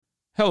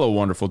Hello,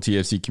 wonderful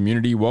TFC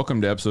community. Welcome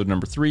to episode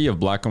number 3 of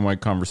Black and White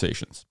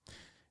Conversations.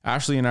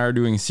 Ashley and I are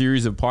doing a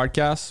series of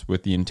podcasts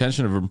with the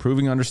intention of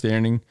improving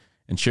understanding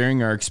and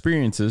sharing our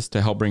experiences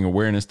to help bring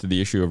awareness to the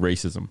issue of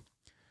racism.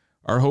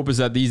 Our hope is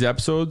that these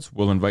episodes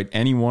will invite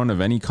anyone of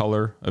any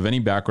color, of any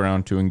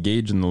background to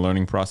engage in the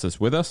learning process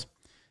with us.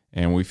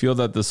 And we feel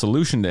that the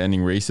solution to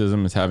ending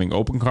racism is having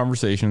open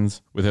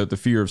conversations without the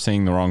fear of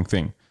saying the wrong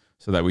thing,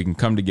 so that we can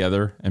come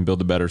together and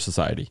build a better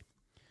society.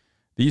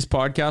 These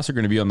podcasts are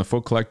going to be on the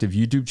Foot Collective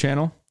YouTube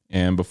channel,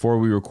 and before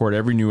we record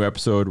every new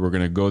episode, we're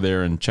going to go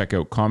there and check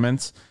out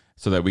comments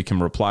so that we can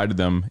reply to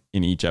them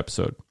in each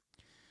episode.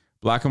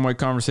 Black and White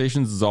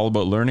Conversations is all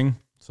about learning,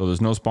 so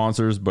there's no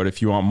sponsors, but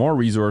if you want more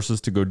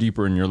resources to go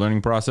deeper in your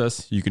learning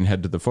process, you can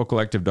head to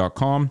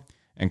thefootcollective.com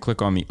and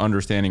click on the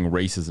Understanding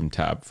Racism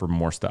tab for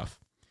more stuff.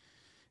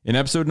 In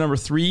episode number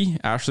 3,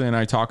 Ashley and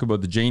I talk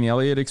about the Jane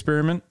Elliott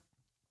experiment.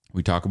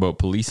 We talk about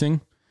policing.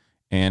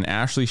 And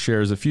Ashley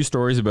shares a few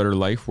stories about her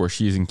life where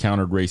she's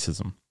encountered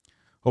racism.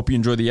 Hope you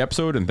enjoy the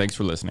episode, and thanks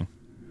for listening.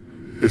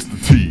 It's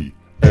the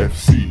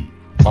TFC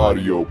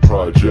Audio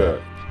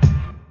Project.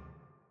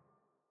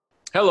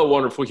 Hello,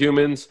 wonderful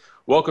humans.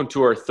 Welcome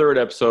to our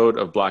 3rd episode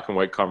of Black and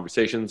White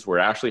Conversations, where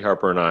Ashley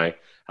Harper and I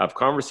have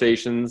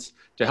conversations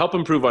to help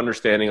improve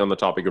understanding on the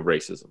topic of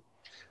racism.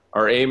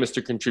 Our aim is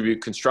to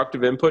contribute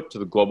constructive input to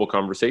the global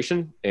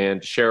conversation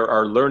and share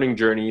our learning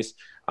journeys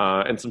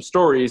and some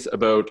stories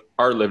about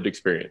our lived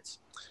experience.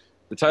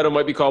 The title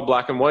might be called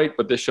Black and White,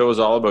 but this show is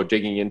all about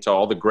digging into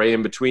all the gray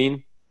in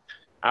between.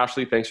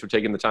 Ashley, thanks for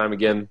taking the time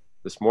again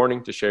this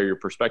morning to share your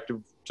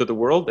perspective to the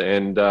world.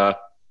 And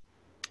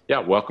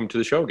welcome to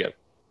the show again.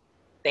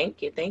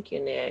 Thank you,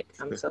 Nick.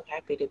 I'm so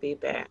happy to be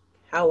back.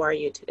 How are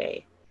you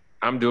today?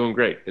 I'm doing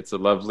great. It's a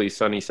lovely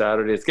sunny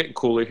Saturday. It's getting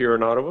cooler here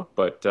in Ottawa,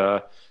 but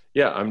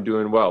I'm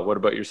doing well. What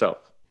about yourself?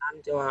 I'm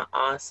doing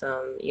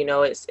awesome. You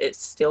know, it's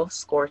still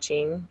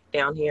scorching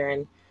down here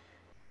in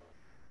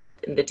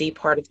the deep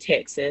part of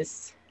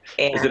Texas.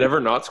 And, is it ever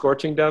not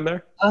scorching down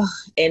there?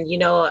 And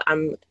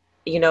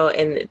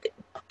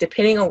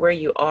depending on where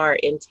you are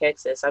in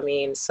Texas, I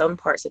mean, some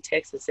parts of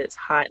Texas, it's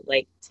hot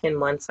like 10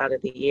 months out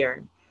of the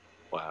year.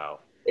 Wow.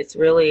 It's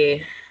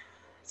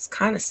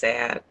kind of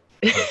sad.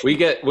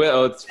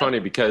 It's funny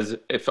because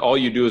if all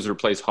you do is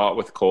replace hot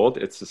with cold,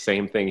 it's the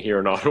same thing here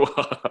in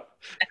Ottawa.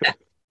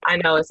 I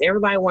know,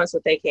 everybody wants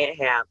what they can't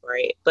have,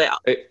 right? But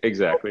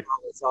exactly,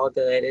 it's all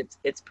good.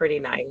 It's pretty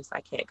nice. I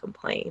can't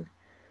complain.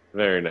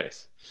 Very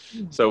nice.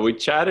 So we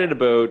chatted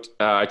about.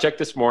 I checked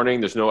this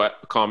morning. There's no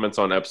comments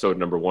on episode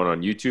number 1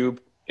 on YouTube,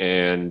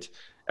 and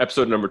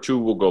episode number 2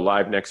 will go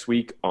live next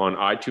week on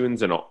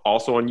iTunes and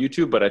also on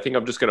YouTube. But I think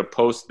I'm just going to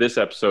post this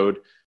episode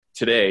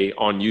today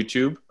on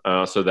YouTube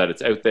so that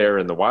it's out there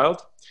in the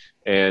wild.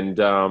 And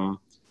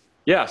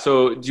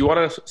so do you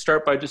want to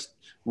start by just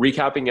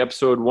recapping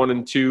episode 1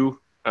 and 2?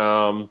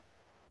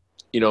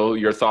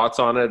 Your thoughts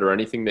on it or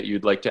anything that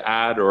you'd like to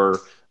add or,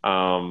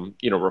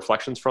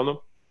 reflections from them?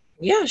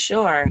 Yeah,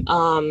 sure.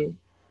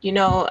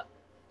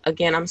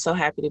 Again, I'm so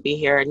happy to be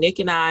here. Nick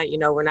and I,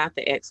 we're not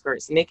the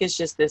experts. Nick is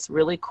just this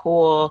really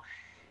cool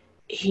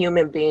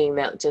human being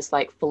that just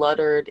like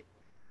fluttered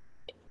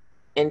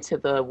into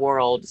the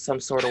world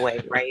some sort of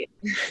way, right?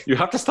 You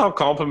have to stop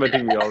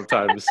complimenting me all the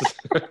time.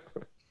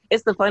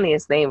 It's the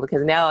funniest thing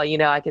because now,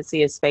 I can see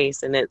his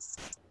face and it's,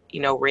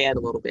 red a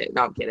little bit.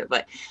 No, I'm kidding.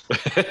 But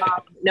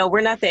no,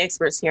 we're not the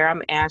experts here.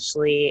 I'm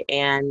Ashley,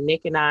 and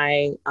Nick and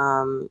I,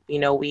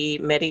 we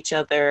met each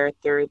other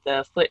through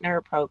the Foot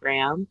Nerd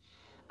program.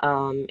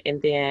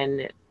 And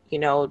then,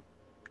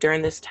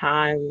 during this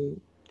time,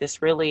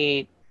 this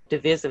really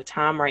divisive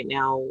time right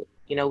now,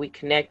 we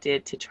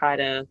connected to try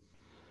to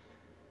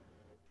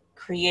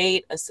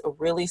create a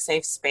really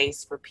safe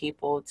space for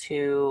people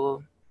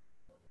to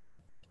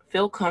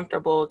feel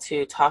comfortable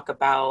to talk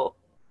about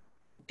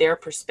their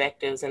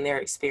perspectives and their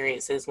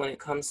experiences when it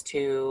comes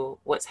to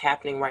what's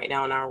happening right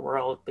now in our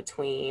world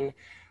between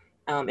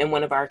in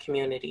one of our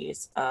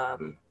communities.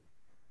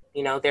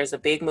 There's a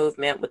big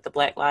movement with the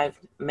Black Lives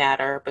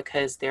Matter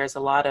because there's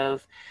a lot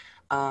of,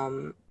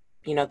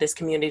 this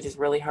community is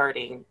really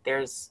hurting.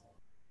 There's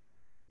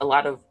a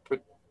lot of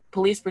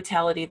police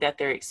brutality that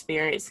they're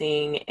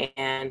experiencing.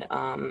 And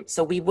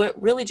so we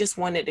really just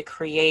wanted to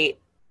create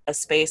a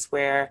space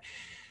where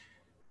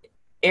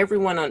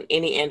everyone on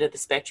any end of the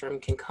spectrum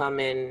can come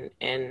in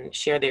and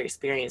share their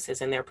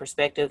experiences and their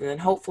perspectives, and then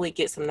hopefully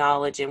get some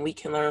knowledge, and we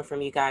can learn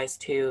from you guys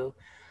too.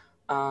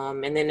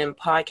 And then in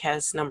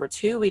podcast number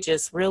 2, we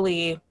just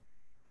really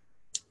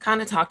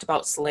kind of talked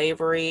about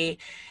slavery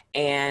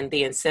and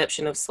the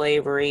inception of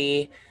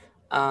slavery,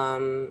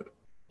 where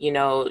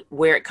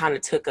it kind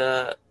of took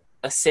a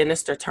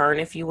sinister turn,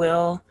 if you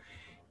will.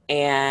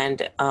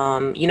 And,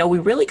 we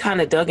really kind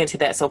of dug into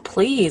that. So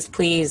please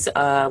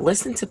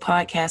listen to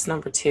podcast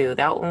number 2.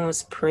 That one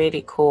was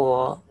pretty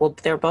cool. Well,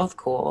 they're both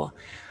cool.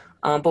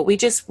 But we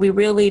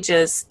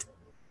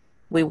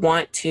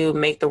want to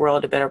make the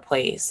world a better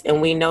place. And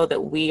we know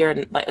that we're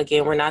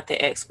not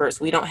the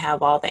experts. We don't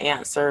have all the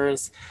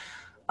answers.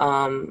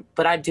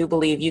 But I do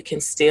believe you can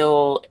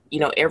still,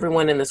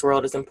 everyone in this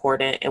world is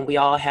important, and we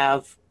all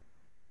have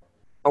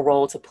a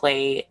role to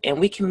play, and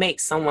we can make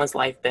someone's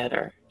life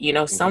better.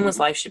 Someone's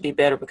life should be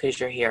better because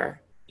you're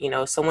here,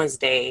 someone's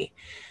day.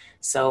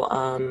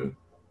 So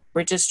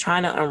we're just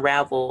trying to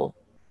unravel,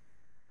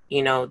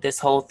 this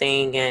whole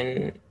thing.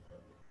 And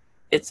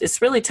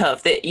it's really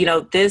tough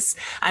that, this,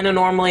 I know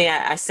normally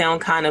I sound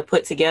kind of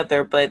put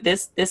together, but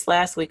this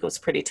last week was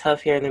pretty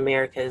tough here in the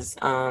Americas,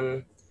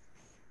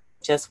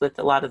 just with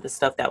a lot of the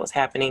stuff that was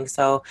happening.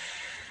 So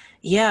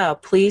yeah,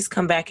 please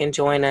come back and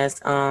join us.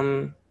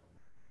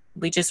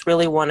 We just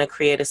really want to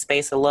create a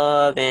space of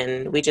love,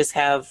 and we just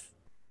have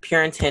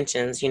pure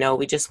intentions.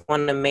 We just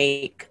want to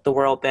make the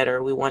world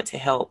better. We want to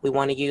help. We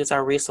want to use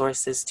our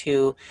resources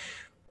to,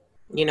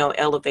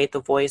 elevate the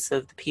voice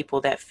of the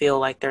people that feel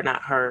like they're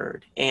not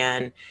heard.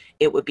 And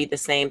it would be the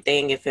same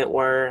thing if it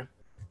were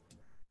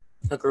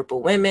a group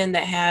of women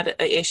that had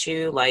an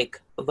issue like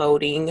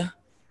voting,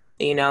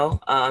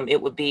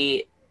 it would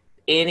be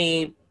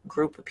any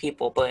group of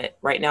people. But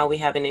right now we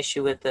have an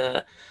issue with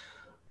a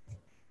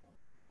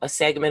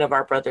segment of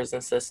our brothers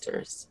and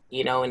sisters,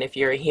 and if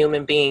you're a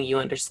human being, you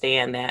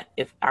understand that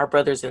if our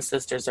brothers and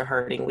sisters are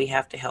hurting, we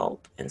have to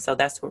help. And so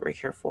that's what we're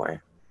here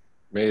for.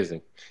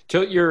 Amazing.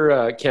 Tilt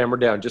your camera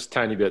down just a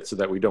tiny bit so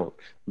that we don't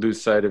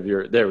lose sight of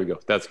there we go.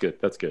 That's good.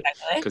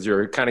 Because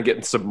you're kind of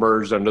getting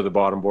submerged under the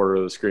bottom border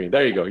of the screen.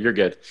 There you go. You're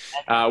good.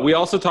 We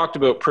also talked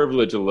about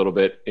privilege a little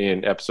bit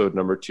in episode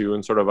number 2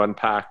 and sort of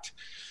unpacked,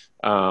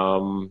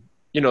 the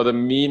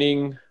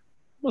meaning,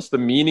 almost the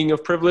meaning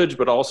of privilege,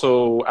 but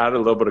also added a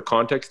little bit of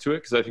context to it,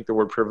 because I think the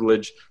word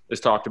privilege is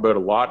talked about a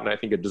lot, and I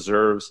think it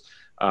deserves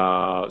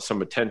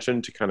some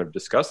attention to kind of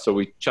discuss. So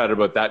we chatted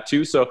about that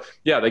too. So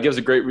yeah, that gives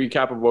a great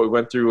recap of what we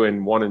went through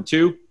in 1 and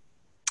 2.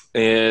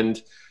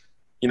 And,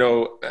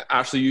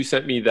 Ashley, you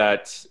sent me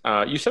that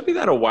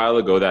a while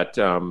ago, that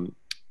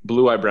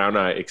Blue Eye, Brown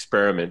Eye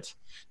experiment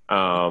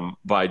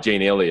by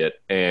Jane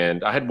Elliott.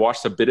 And I had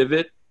watched a bit of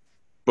it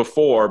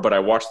before, but I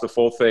watched the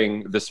full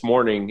thing this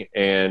morning.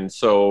 And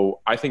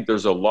so I think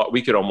there's a lot,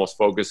 we could almost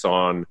focus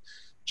on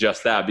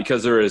just that,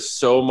 because there is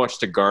so much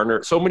to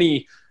garner, so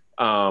many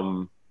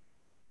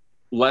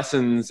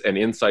lessons and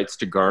insights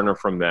to garner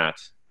from that,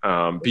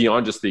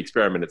 beyond just the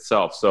experiment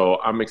itself. So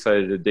I'm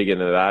excited to dig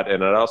into that.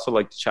 And I'd also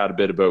like to chat a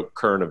bit about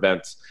current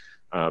events,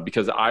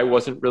 because I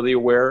wasn't really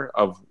aware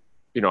of,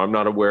 I'm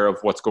not aware of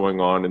what's going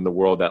on in the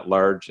world at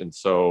large. And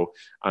so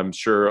I'm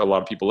sure a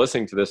lot of people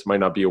listening to this might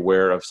not be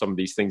aware of some of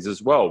these things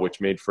as well, which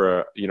made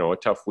for a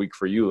tough week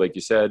for you, like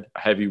you said, a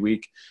heavy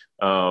week.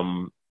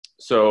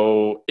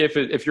 So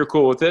if you're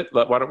cool with it,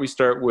 why don't we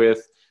start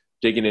with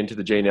digging into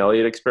the Jane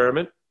Elliott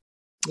experiment?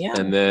 Yeah.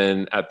 And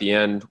then at the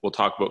end, we'll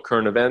talk about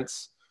current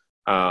events.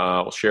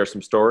 We'll share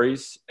some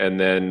stories, and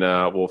then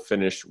we'll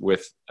finish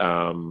with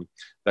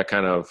that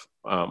kind of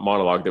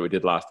monologue that we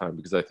did last time,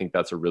 because I think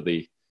that's a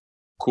really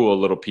cool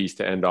little piece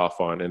to end off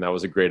on, and that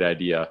was a great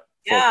idea.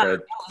 Yeah,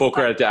 full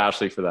credit to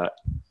Ashley for that.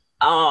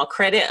 Oh,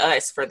 credit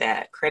us for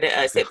that. Credit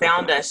us. It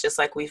found us just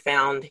like we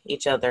found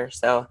each other.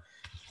 So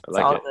it's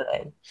all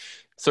good.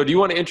 So do you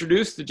want to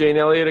introduce the Jane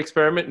Elliott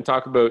experiment and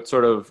talk about,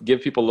 sort of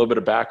give people a little bit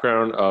of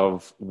background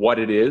of what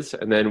it is,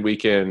 and then we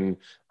can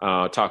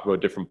talk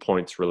about different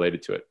points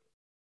related to it?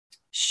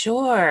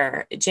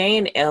 Sure.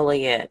 Jane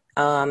Elliott.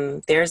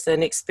 There's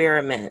an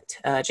experiment.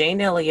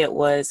 Jane Elliott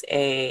was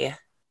an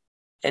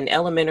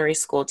elementary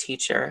school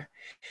teacher.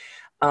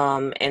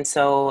 And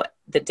so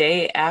the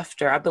day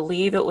after, I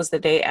believe it was the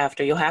day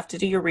after, you'll have to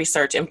do your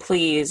research, and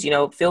please,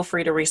 feel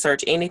free to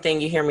research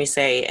anything you hear me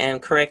say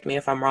and correct me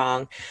if I'm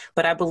wrong.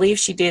 But I believe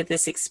she did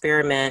this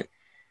experiment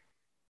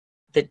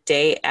the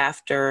day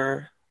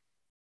after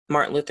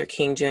Martin Luther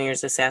King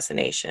Jr.'s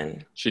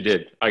assassination. She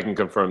did. I can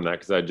confirm that,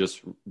 because I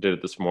just did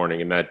it this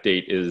morning, and that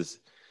date is,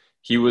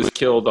 he was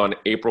killed on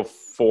April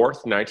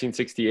 4th,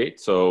 1968.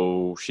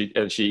 So she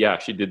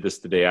did this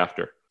the day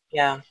after.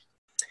 Yeah.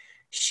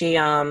 She,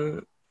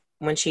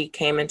 when she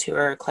came into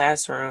her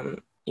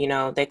classroom,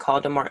 they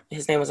called him,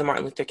 his name was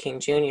Martin Luther King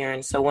Jr.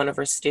 And so one of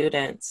her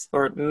students,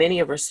 or many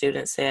of her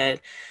students,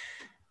 said,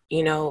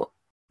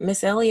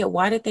 Miss Elliott,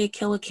 why did they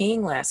kill a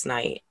king last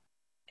night?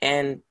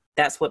 And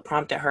that's what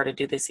prompted her to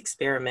do this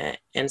experiment.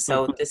 And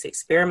so this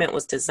experiment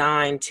was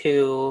designed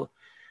to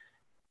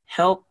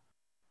help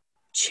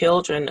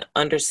children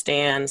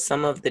understand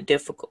some of the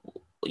difficult,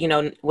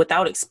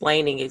 without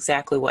explaining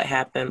exactly what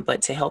happened,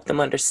 but to help them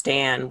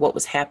understand what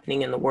was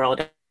happening in the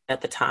world at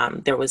the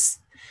time. There was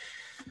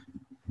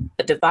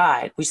a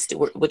divide,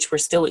 which we're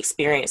still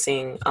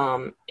experiencing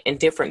in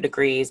different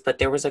degrees, but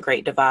there was a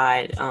great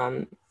divide,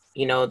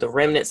 the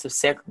remnants of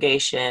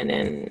segregation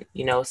and,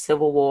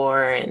 Civil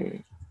War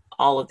and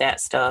all of that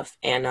stuff.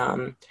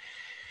 And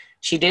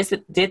she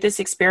did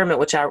this experiment,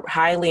 which I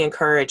highly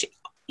encourage,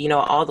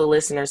 all the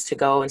listeners to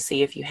go and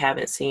see if you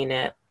haven't seen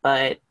it.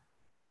 But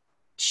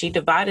she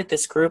divided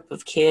this group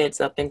of kids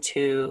up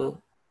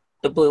into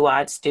the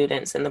blue-eyed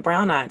students and the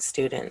brown-eyed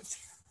students.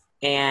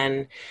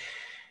 And,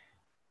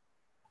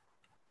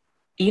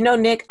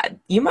 Nick,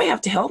 you might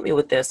have to help me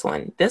with this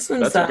one. This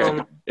one's, That's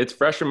okay. It's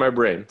fresh in my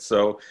brain.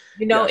 So,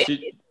 yeah,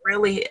 it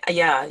really,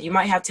 yeah, you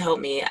might have to help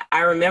me.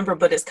 I remember,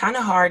 but it's kind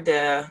of hard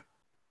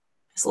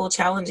it's a little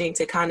challenging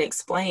to kind of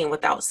explain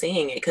without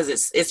seeing it because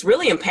it's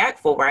really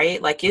impactful,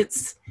 right? Like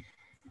it's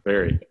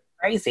very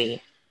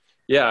crazy.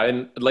 Yeah.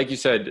 And like you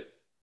said,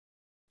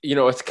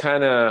 it's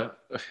kind of,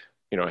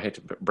 I hate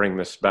to bring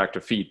this back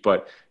to feet,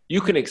 but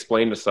you can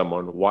explain to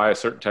someone why a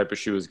certain type of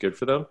shoe is good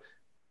for them.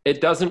 It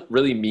doesn't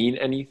really mean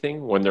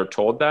anything when they're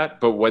told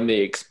that, but when they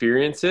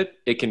experience it,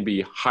 it can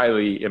be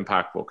highly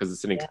impactful because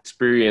it's an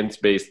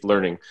experience-based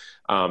learning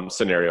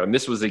scenario. And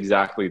this was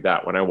exactly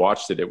that. When I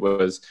watched it, it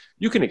was,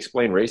 you can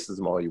explain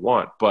racism all you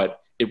want, but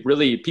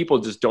people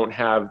just don't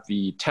have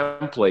the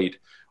template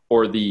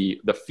or the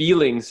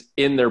feelings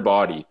in their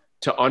body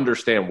to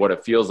understand what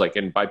it feels like.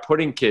 And by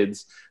putting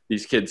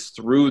these kids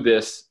through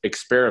this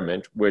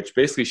experiment, which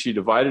basically she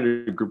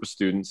divided a group of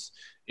students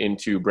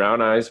into brown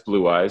eyes,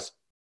 blue eyes,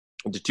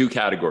 into two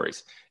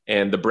categories.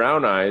 And the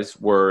brown eyes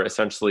were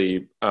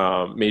essentially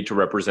made to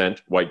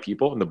represent white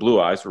people, and the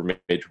blue eyes were made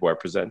to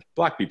represent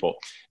black people.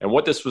 And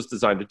what this was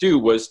designed to do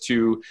was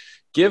to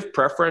give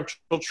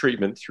preferential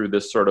treatment through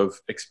this sort of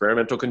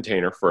experimental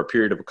container for a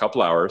period of a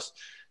couple hours,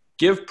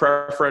 give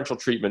preferential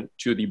treatment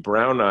to the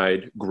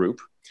brown-eyed group,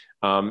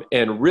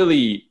 and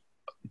really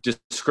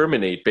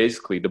discriminate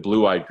basically the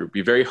blue-eyed group,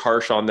 be very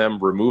harsh on them,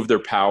 remove their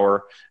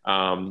power,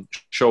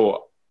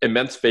 show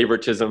immense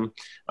favoritism,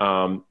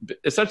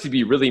 essentially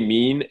be really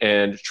mean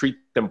and treat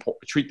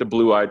the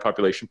blue-eyed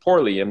population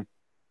poorly. And,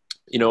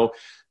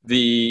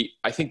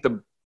 I think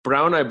the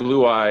brown eye,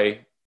 blue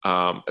eye,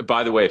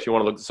 by the way, if you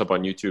want to look this up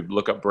on YouTube,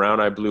 look up brown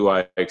eye, blue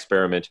eye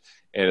experiment.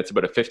 And it's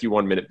about a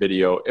 51-minute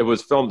video. It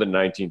was filmed in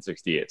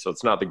 1968. So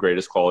it's not the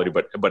greatest quality,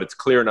 but it's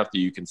clear enough that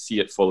you can see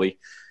it fully.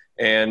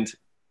 And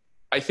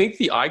I think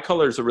the eye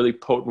color was a really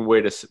potent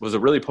way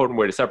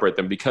to separate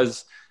them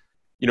because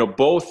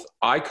both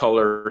eye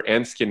color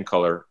and skin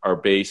color are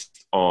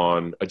based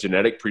on a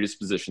genetic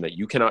predisposition that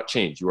you cannot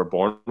change. You are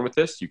born with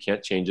this, you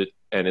can't change it.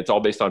 And it's all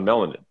based on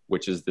melanin,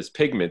 which is this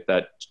pigment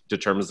that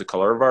determines the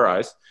color of our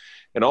eyes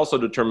and also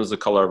determines the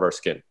color of our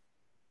skin.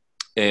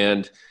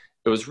 And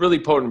it was really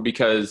potent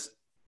because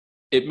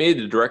it made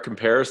a direct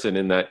comparison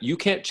in that you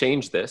can't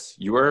change this.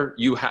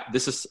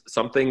 This is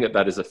something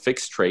that is a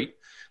fixed trait.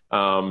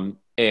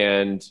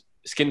 And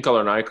skin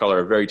color and eye color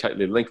are very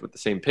tightly linked with the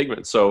same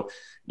pigment. So,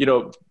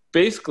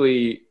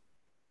 basically,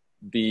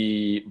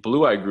 the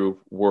blue eye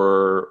group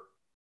were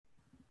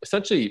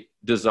essentially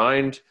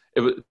designed.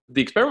 The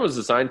experiment was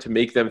designed to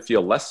make them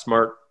feel less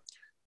smart,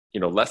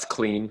 less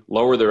clean,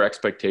 lower their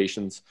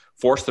expectations,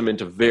 force them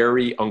into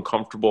very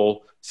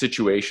uncomfortable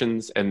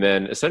situations, and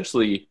then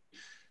essentially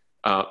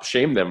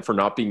shame them for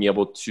not being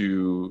able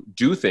to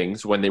do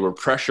things when they were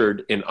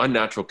pressured in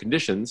unnatural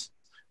conditions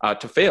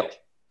to fail.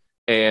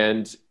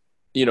 And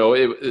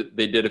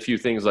they did a few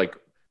things like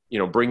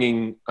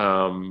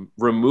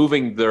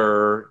removing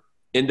their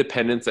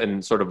independence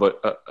and sort of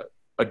a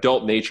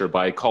adult nature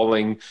by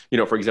calling,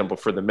 for example,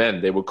 for the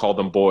men, they would call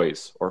them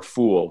boys or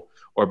fool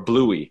or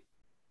bluey,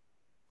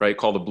 right?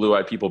 Call the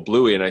blue-eyed people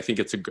bluey. And I think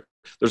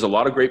there's a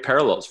lot of great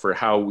parallels for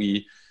how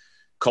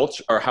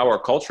our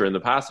culture in the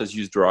past has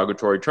used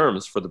derogatory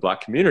terms for the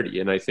Black community.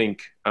 And I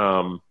think,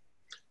 they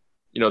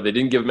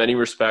didn't give them any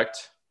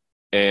respect.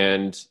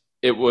 And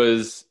it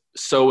was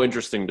so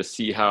interesting to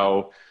see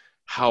how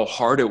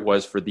hard it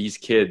was for these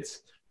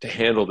kids to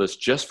handle this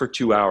just for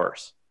 2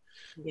 hours.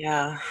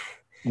 Yeah.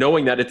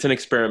 Knowing that it's an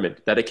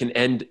experiment, that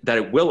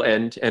it will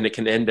end and it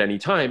can end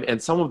anytime.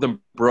 And some of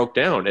them broke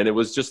down. And it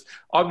was just,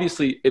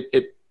 obviously,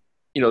 this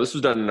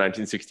was done in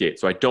 1968.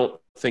 So I don't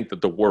think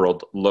that the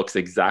world looks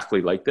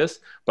exactly like this,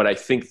 but I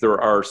think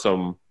there are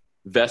some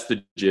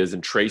vestiges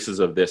and traces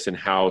of this in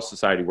how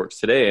society works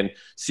today. And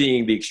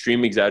seeing the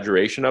extreme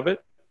exaggeration of it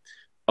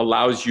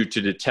allows you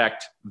to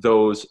detect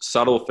those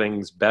subtle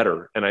things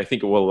better. And I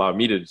think it will allow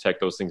me to detect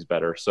those things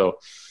better. So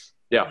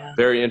yeah.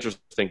 Very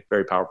interesting,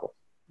 very powerful.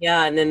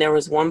 Yeah. And then there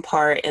was one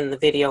part in the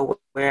video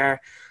where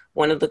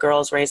one of the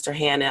girls raised her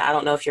hand, and I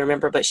don't know if you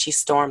remember, but she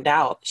stormed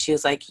out. She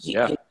was like,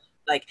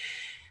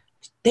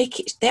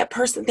 that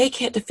person, they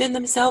can't defend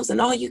themselves, and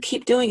all you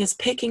keep doing is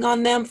picking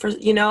on them for,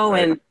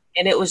 right.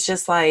 And it was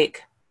just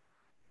like,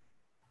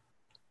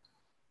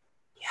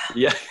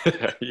 yeah,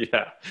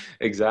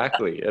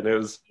 exactly. And it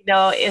was,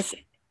 it's,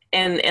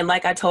 and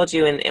like I told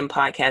you in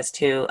podcast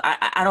too,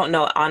 I don't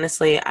know,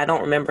 honestly, I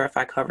don't remember if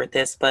I covered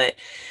this, but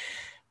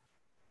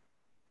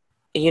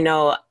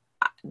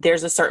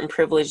there's a certain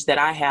privilege that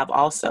I have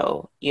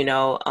also,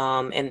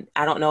 and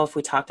I don't know if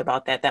we talked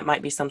about that. That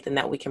might be something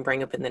that we can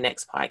bring up in the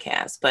next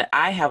podcast, but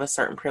I have a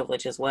certain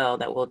privilege as well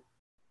that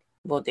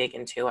we'll dig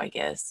into, I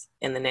guess,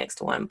 in the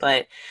next one.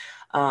 But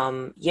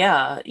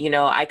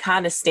I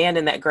kind of stand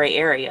in that gray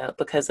area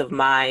because of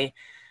my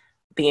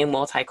being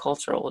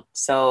multicultural.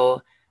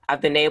 So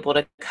I've been able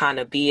to kind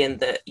of be in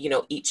the,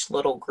 each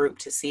little group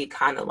to see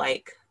kind of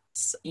like,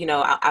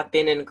 I've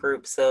been in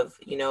groups of,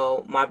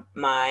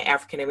 my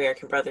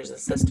African-American brothers and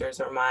sisters,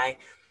 or my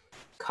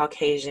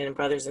Caucasian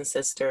brothers and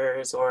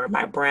sisters or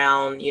my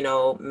brown,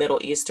 Middle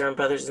Eastern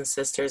brothers and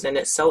sisters. And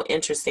it's so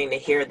interesting to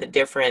hear the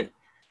different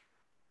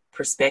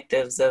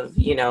perspectives of,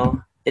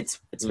 it's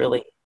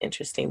really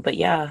interesting. But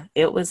yeah,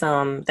 it was,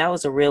 that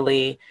was a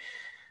really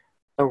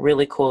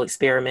cool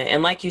experiment.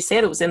 And like you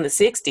said, it was in the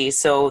 60s.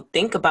 So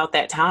think about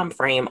that time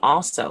frame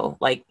also.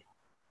 Like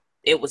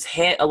it was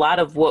a lot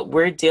of what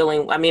we're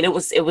dealing. I mean, it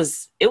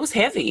was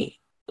heavy.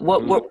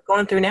 What we're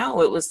going through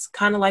now, it was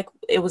kind of like,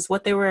 it was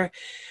what they were.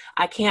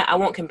 I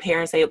won't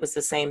compare and say it was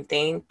the same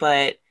thing,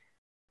 but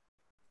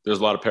there's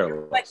a lot of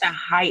parallels. Like the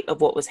height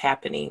of what was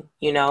happening,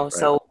 Right.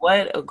 So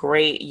what a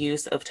great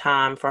use of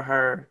time for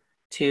her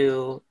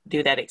to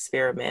do that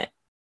experiment.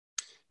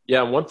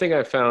 Yeah. One thing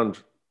I found,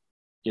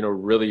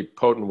 really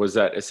potent was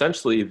that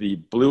essentially the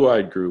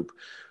blue-eyed group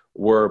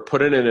were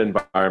put in an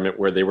environment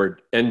where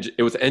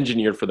it was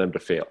engineered for them to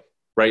fail,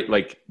 right?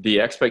 Like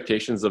the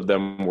expectations of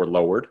them were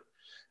lowered.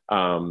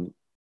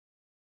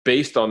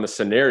 Based on the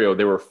scenario,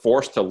 they were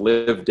forced to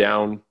live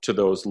down to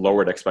those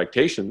lowered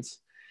expectations.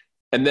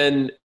 And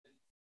then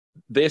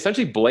they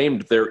essentially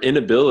blamed their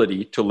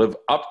inability to live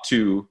up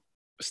to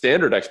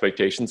standard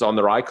expectations on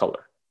their eye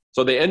color.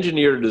 So they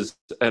engineered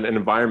an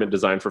environment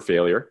designed for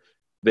failure.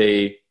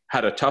 They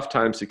had a tough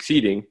time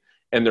succeeding,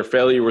 and their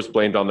failure was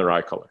blamed on their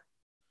eye color.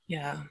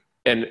 Yeah.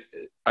 And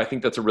I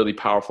think that's a really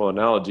powerful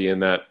analogy in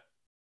that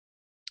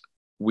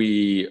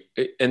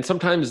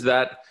sometimes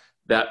that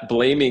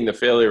blaming the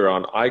failure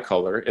on eye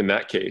color in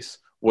that case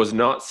was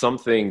not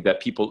something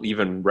that people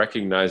even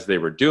recognized they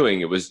were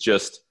doing. It was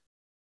just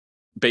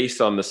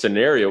based on the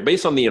scenario,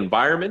 based on the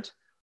environment,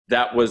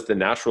 that was the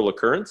natural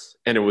occurrence,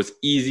 and it was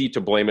easy to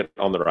blame it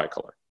on their eye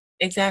color.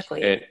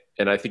 Exactly.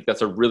 And I think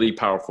that's a really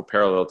powerful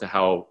parallel to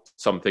how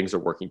some things are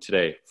working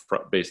today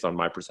based on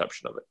my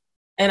perception of it.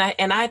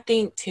 And I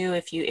think too,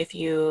 if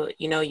you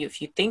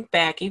think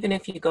back, even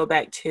if you go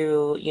back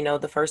to,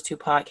 the first two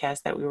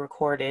podcasts that we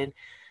recorded,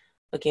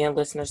 again,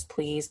 listeners,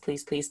 please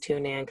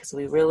tune in, because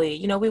we really,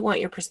 we want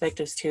your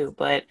perspectives too.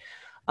 But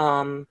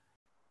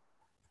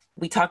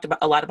we talked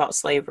a lot about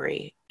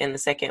slavery in the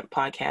second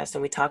podcast,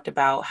 and we talked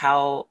about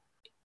how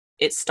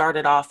it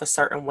started off a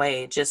certain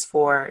way just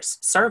for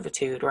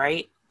servitude,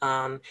 right?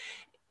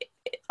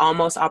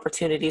 Almost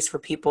opportunities for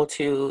people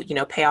to,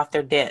 pay off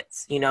their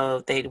debts.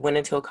 They went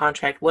into a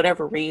contract,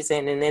 whatever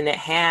reason, and then it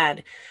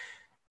had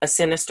a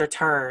sinister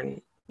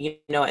turn,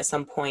 at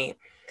some point.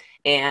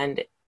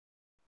 And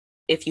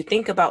if you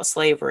think about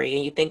slavery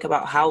and you think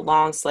about how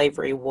long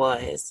slavery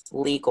was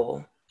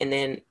legal, and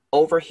then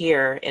over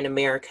here in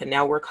America,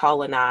 now we're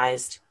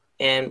colonized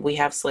and we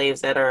have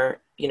slaves that are,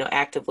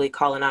 actively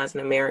colonizing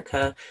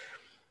America.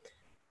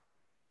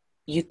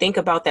 You think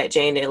about that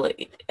Jane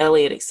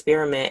Elliott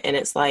experiment, and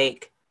it's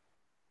like,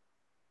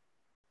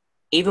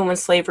 even when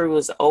slavery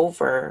was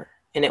over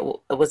and it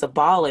was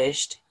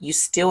abolished, you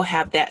still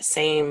have that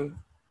same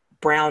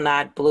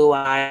brown-eyed,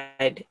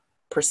 blue-eyed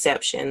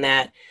perception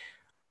that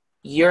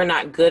you're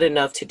not good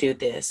enough to do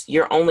this.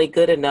 You're only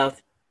good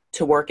enough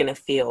to work in a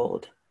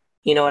field.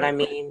 You know what I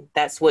mean?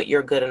 That's what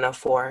you're good enough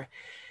for.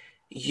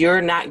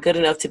 You're not good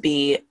enough to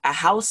be a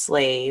house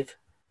slave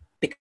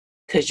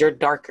because you're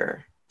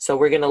darker. So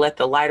we're going to let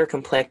the lighter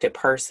complected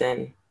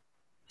person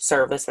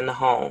serve us in the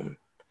home.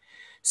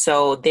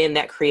 So then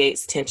that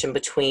creates tension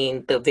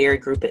between the very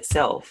group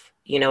itself.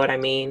 You know what I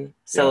mean?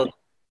 So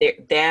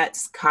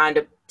that's kind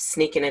of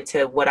sneaking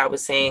into what I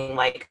was saying.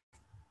 Like,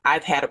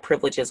 I've had a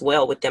privilege as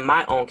well within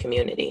my own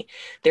community.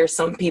 There's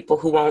some people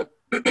who won't,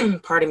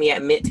 pardon me,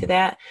 admit to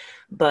that,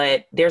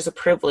 but there's a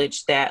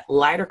privilege that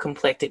lighter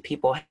complected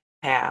people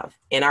have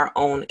in our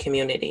own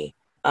community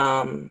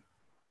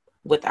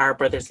with our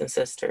brothers and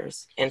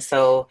sisters. And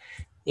so,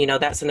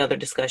 that's another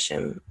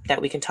discussion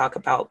that we can talk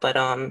about. But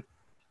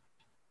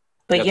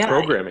yeah,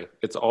 programming.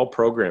 It's all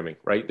programming,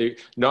 right?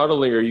 Not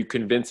only are you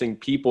convincing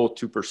people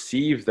to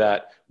perceive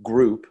that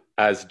group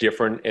as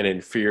different and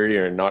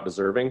inferior and not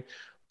deserving,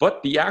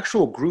 but the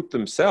actual group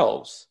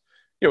themselves,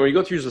 when you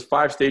go through the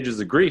 5 stages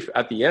of grief,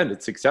 at the end,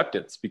 it's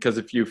acceptance. Because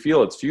if you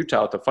feel it's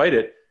futile to fight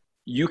it,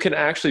 you can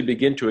actually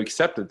begin to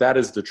accept that that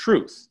is the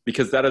truth,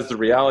 because that is the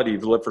reality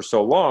you've lived for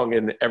so long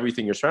and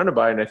everything you're surrounded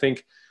by. And I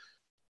think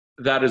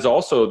that is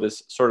also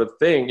this sort of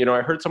thing.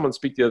 I heard someone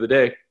speak the other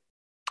day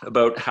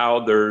about how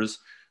there's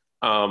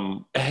a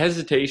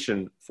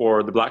hesitation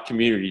for the Black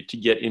community to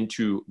get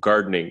into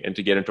gardening and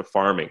to get into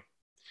farming.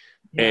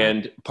 Yeah.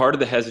 And part of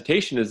the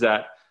hesitation is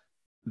that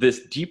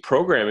this deep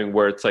programming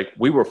where it's like,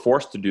 we were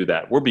forced to do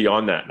that. We're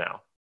beyond that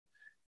now.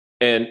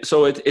 And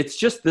so it's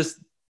just this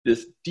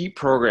deep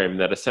programming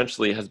that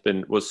essentially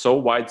was so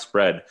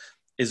widespread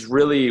is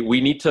really,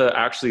 we need to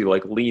actually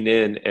like lean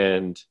in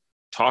and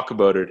talk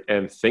about it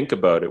and think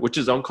about it, which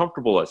is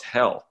uncomfortable as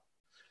hell.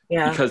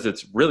 Yeah. Because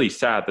it's really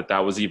sad that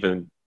was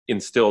even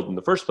instilled in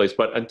the first place.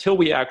 But until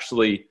we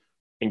actually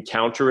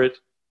encounter it,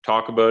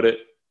 talk about it,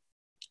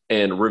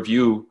 and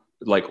review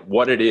like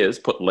what it is,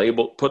 put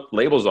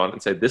labels on it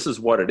and say, this is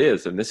what it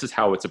is, and this is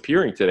how it's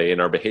appearing today in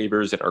our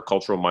behaviors and our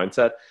cultural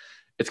mindset,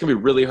 it's going to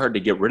be really hard to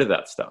get rid of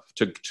that stuff,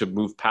 to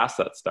move past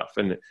that stuff.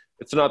 And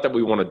it's not that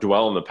we want to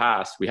dwell in the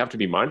past. We have to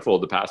be mindful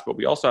of the past, but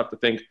we also have to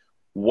think,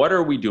 what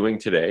are we doing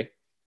today?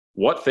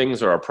 What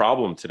things are a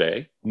problem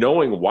today?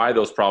 Knowing why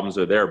those problems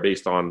are there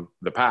based on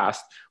the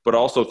past, but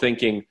also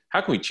thinking,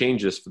 how can we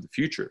change this for the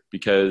future?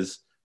 Because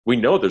we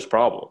know there's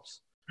problems.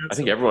 Absolutely. I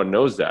think everyone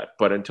knows that,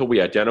 but until we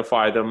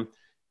identify them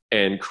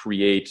and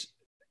create,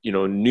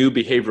 new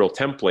behavioral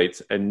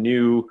templates and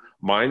new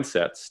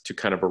mindsets to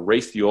kind of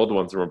erase the old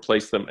ones and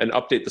replace them and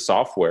update the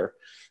software,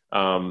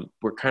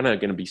 we're kind of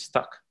going to be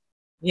stuck.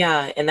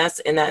 Yeah. And that's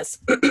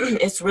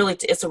it's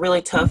a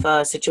really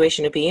tough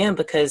situation to be in,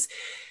 because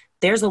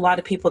there's a lot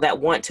of people that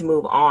want to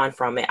move on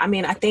from it. I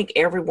mean, I think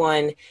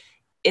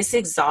it's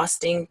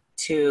exhausting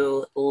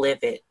to live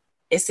it.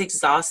 It's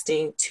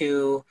exhausting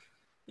to,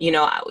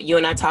 you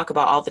and I talk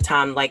about all the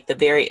time, like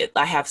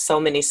I have so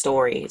many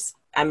stories.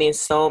 I mean,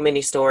 so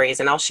many stories,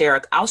 and I'll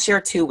share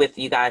 2 with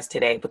you guys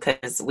today,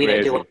 because we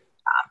didn't do it all the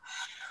time.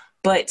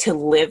 But to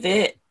live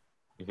it,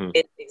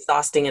 it's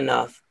exhausting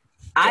enough.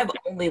 I've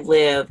only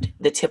lived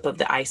the tip of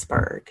the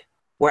iceberg,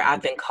 where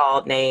I've been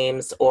called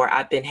names, or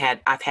I've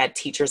had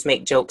teachers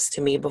make jokes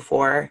to me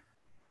before.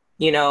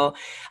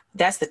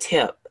 That's the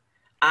tip.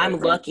 I'm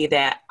lucky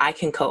that I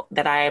can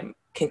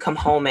come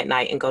home at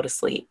night and go to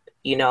sleep.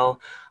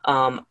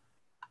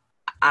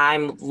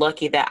 I'm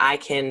lucky that I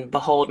can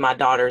behold my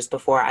daughters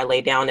before I lay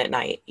down at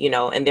night,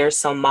 and there's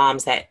some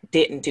moms that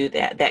didn't do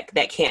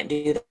that can't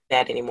do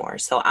that anymore.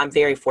 So I'm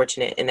very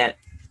fortunate in that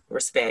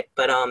respect.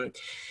 But,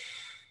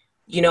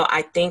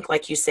 I think,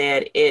 like you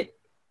said,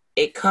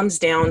 it comes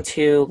down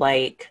to,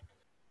 like,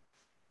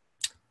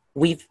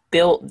 we've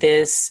built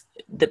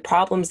the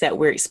problems that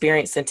we're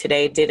experiencing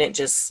today didn't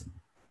just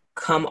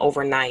come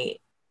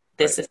overnight.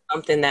 This is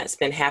something that's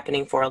been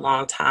happening for a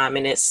long time.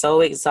 And it's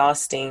so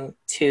exhausting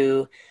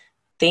to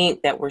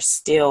think that we're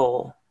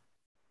still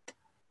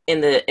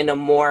in a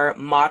more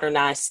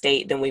modernized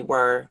state than we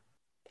were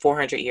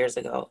 400 years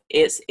ago.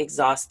 It's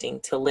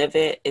exhausting to live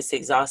it. It's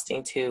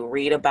exhausting to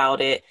read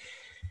about it.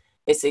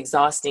 It's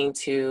exhausting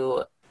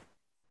to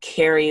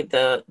carry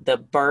the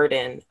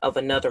burden of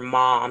another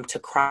mom, to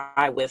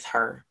cry with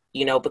her,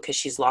 because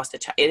she's lost a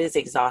child. It is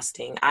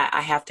exhausting. I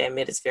have to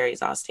admit, it's very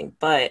exhausting,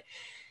 but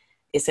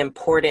it's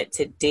important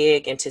to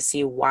dig and to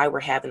see why we're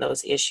having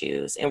those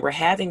issues. And we're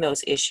having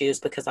those issues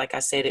because, like I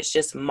said, it's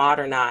just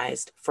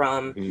modernized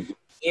from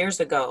years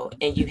ago.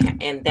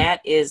 And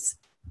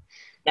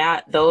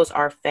those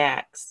are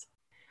facts.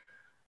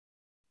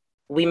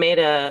 We made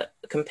a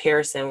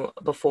comparison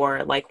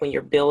before, like when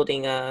you're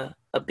building a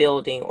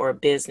building or a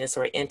business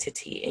or an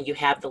entity, and you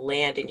have the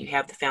land and you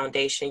have the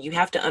foundation, you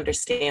have to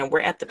understand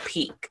we're at the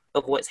peak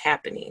of what's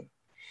happening.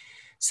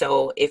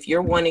 So if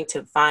you're wanting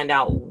to find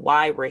out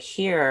why we're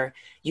here,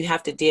 you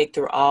have to dig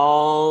through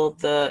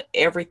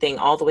everything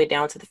all the way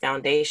down to the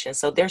foundation.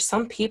 So there's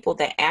some people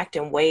that act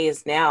in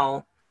ways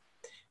now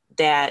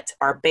that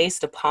are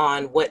based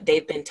upon what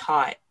they've been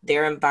taught,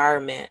 their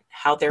environment,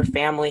 how their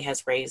family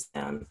has raised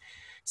them.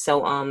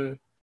 So I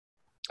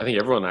think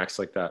everyone acts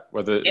like that,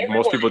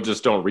 most people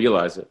just don't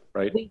realize it,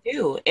 right? We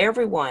do,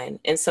 everyone.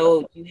 And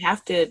so you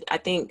have to, I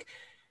think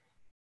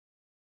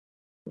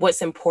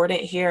what's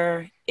important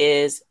here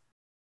is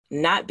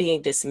not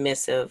being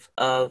dismissive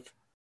of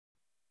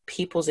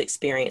people's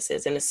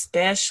experiences, and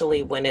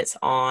especially when it's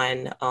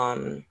on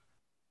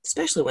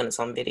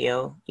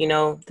video.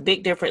 The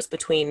big difference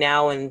between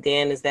now and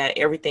then is that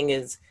everything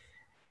is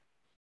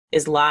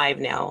live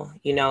now,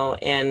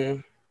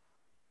 and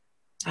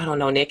I don't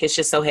know, Nick, it's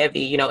just so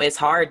heavy. It's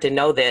hard to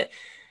know that,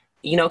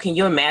 can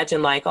you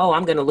imagine, like, oh,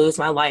 I'm going to lose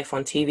my life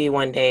on TV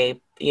one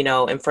day,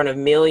 in front of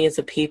millions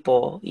of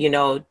people,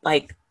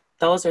 like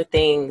those are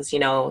things,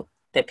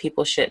 that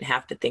people shouldn't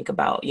have to think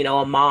about.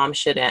 A mom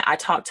shouldn't. I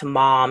talk to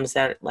moms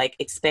that are like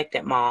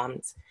expectant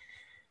moms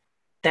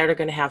that are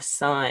going to have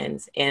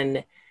sons.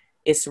 And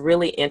it's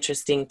really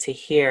interesting to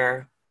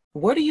hear,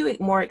 what are you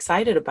more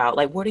excited about?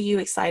 Like, what are you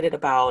excited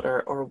about?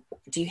 Or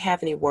do you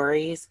have any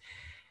worries?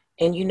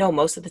 And,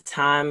 most of the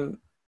time,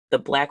 the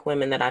Black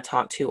women that I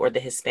talk to, or the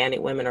Hispanic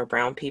women or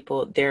brown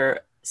people, they're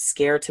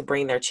scared to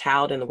bring their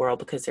child in the world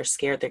because they're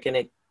scared they're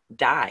going to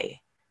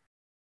die.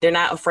 They're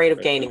not afraid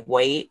of gaining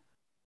weight.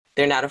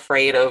 They're not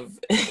afraid of,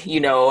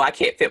 I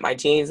can't fit my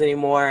jeans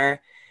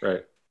anymore.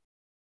 Right.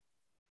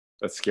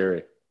 That's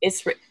scary.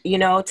 It's,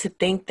 to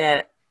think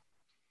that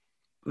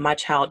my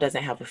child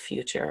doesn't have a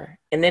future.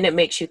 And then it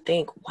makes you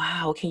think,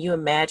 wow, can you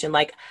imagine?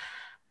 Like,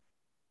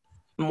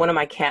 one of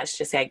my cats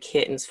just had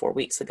kittens 4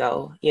 weeks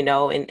ago,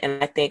 and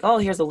I think, oh,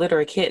 here's a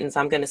litter of kittens.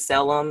 I'm going to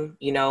sell them,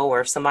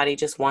 or if somebody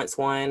just wants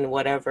one,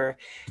 whatever.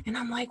 And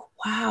I'm like,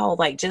 wow,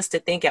 like, just to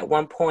think at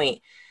one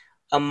point,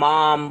 a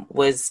mom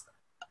was,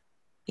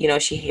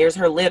 she hears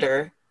her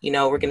litter,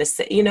 we're going to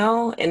say,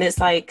 and it's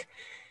like,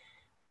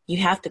 you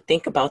have to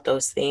think about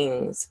those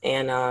things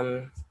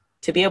and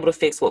to be able to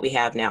fix what we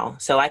have now.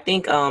 So I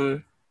think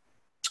one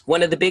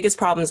of the biggest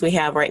problems we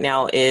have right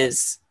now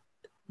is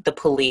the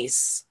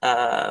police.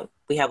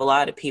 We have a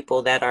lot of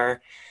people that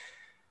are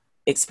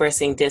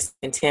expressing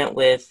discontent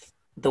with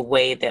the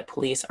way that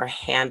police are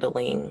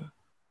handling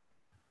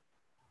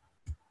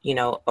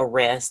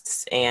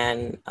arrests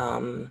and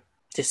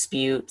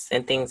disputes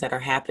and things that are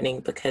happening,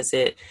 because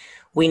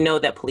we know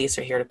that police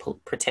are here to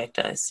protect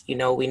us.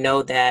 We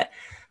know that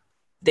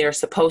they're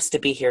supposed to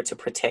be here to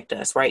protect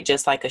us, right?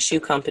 Just like a shoe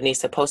company is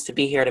supposed to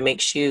be here to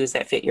make shoes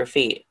that fit your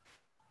feet.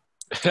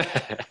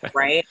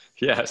 Right?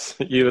 Yes,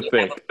 you would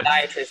think. Have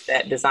a podiatrist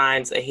that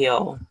designs a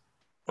heel.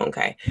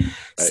 Okay. Right.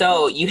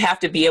 So you have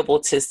to be able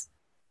to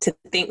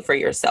think for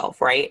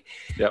yourself, right?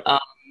 Yep.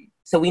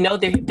 So we know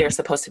they're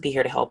supposed to be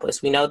here to help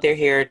us. We know they're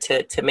here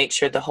to make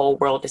sure the whole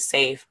world is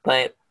safe.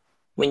 But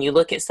when you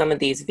look at some of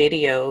these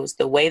videos,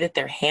 the way that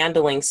they're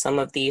handling some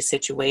of these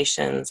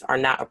situations are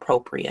not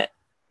appropriate.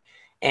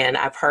 And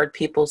I've heard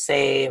people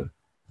say,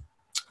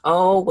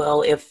 oh,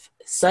 well, if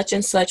such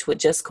and such would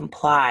just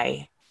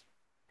comply.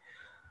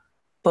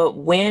 But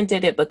when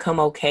did it become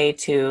okay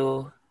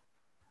to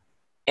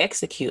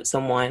execute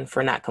someone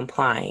for not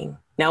complying?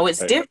 Now,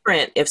 it's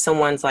different if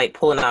someone's like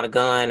pulling out a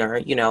gun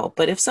or,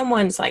 but if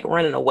someone's like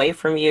running away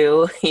from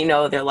you,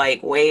 they're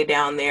like way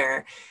down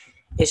there.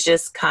 It's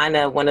just kind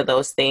of one of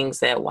those things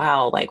that,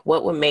 wow, like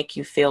what would make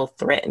you feel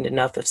threatened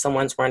enough if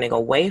someone's running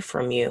away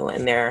from you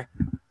and they're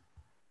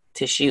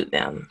to shoot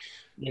them?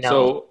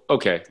 So,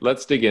 okay,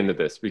 let's dig into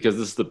this, because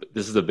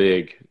this is a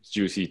big,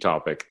 juicy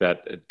topic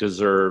that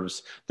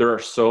deserves, there are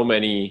so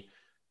many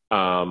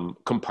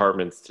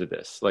compartments to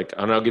this. Like,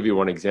 and I'll give you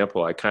one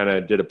example. I kind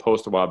of did a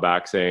post a while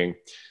back saying,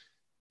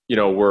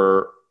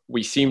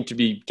 we seem to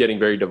be getting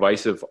very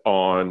divisive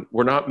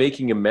we're not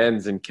making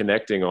amends and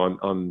connecting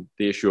on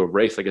the issue of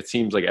race. Like, it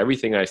seems like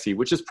everything I see,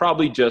 which is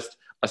probably just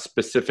a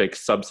specific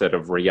subset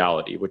of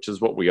reality, which is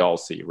what we all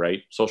see,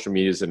 right? Social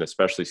media is an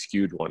especially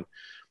skewed one.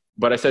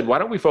 But I said, why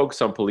don't we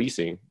focus on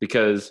policing?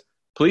 Because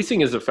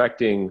policing is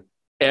affecting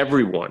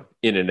everyone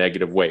in a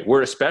negative way.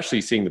 We're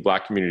especially seeing the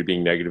Black community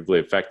being negatively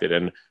affected.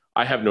 And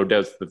I have no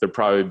doubts that they're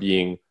probably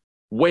being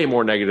way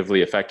more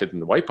negatively affected than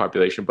the white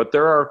population. But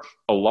there are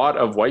a lot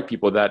of white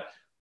people that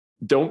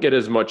don't get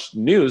as much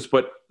news,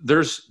 but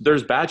there's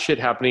bad shit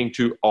happening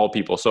to all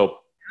people. So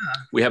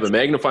we have a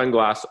magnifying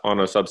glass on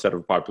a subset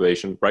of the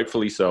population,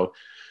 rightfully so.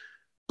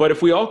 But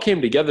if we all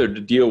came together to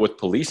deal with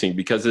policing,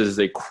 because it is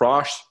a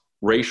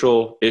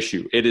cross-racial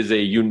issue, it is a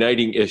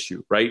uniting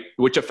issue, right?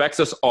 Which affects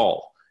us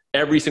all.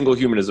 Every single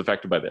human is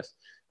affected by this.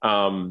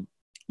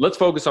 Let's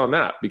focus on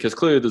that, because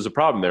clearly there's a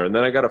problem there. And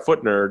then I got a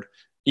foot nerd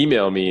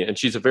email me, and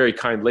she's a very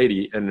kind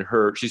lady, and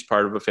she's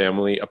part of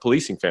a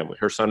policing family.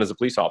 Her son is a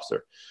police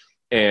officer.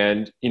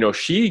 And,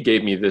 she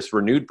gave me this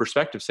renewed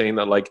perspective, saying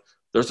that, like,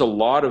 there's a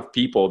lot of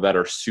people that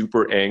are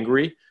super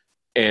angry,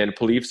 and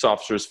police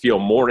officers feel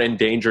more in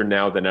danger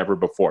now than ever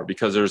before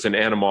because there's an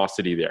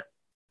animosity there.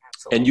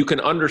 Absolutely. And you can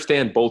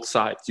understand both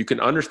sides. You can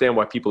understand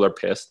why people are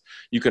pissed.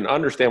 You can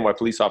understand why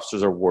police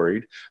officers are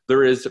worried.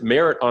 There is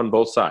merit on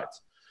both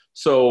sides.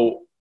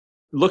 So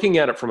looking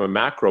at it from a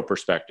macro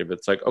perspective,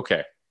 it's like,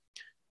 okay,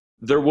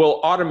 there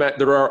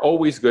are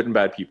always good and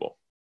bad people.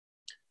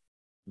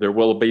 There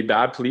will be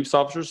bad police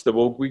officers. There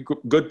will be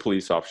good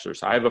police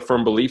officers. I have a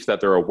firm belief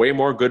that there are way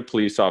more good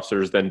police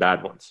officers than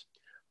bad ones.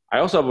 I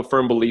also have a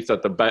firm belief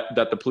that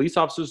the police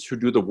officers who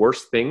do the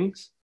worst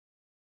things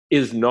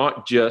is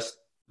not just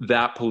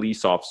that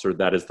police officer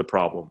that is the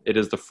problem. It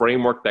is the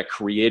framework that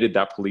created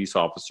that police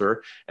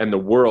officer and the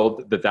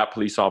world that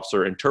police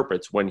officer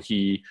interprets when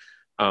he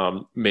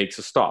makes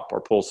a stop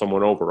or pulls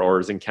someone over or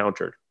is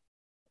encountered.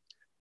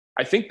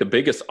 I think the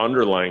biggest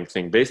underlying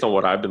thing, based on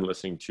what I've been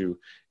listening to,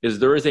 is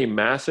there is a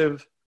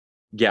massive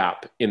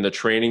gap in the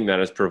training that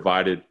is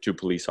provided to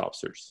police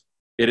officers.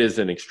 It is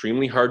an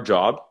extremely hard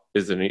job.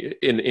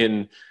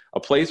 In a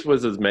place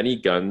with as many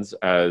guns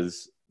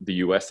as the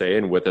USA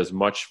and with as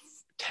much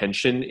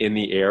tension in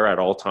the air at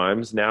all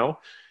times now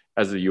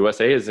as the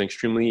USA, is an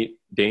extremely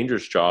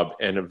dangerous job,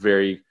 and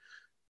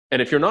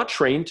if you're not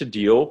trained to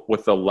deal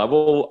with the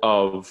level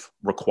of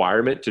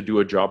requirement to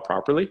do a job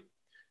properly,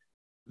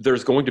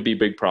 there's going to be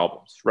big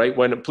problems, right?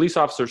 When a police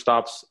officer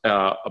stops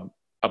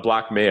a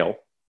black male,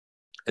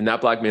 and that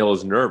black male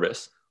is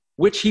nervous,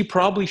 which he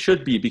probably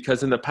should be,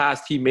 because in the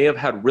past he may have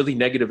had really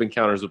negative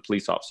encounters with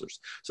police officers.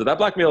 So that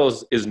black male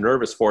is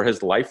nervous for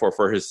his life or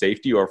for his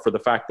safety or for the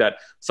fact that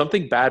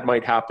something bad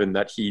might happen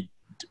that he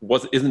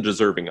isn't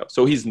deserving of.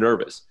 So he's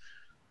nervous.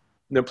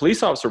 And the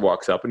police officer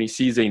walks up and he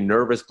sees a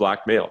nervous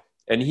black male.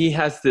 And he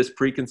has this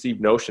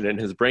preconceived notion in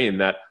his brain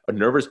that a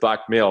nervous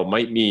black male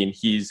might mean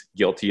he's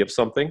guilty of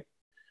something.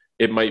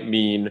 It might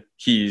mean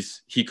he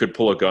could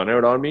pull a gun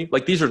out on me.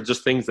 Like, these are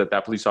just things that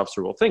police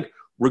officer will think.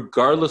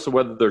 Regardless of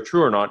whether they're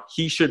true or not,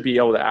 he should be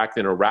able to act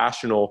in a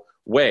rational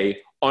way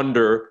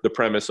under the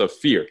premise of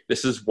fear.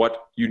 This is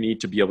what you need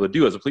to be able to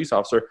do as a police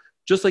officer,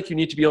 just like you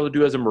need to be able to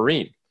do as a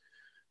Marine.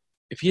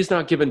 If he's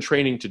not given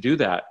training to do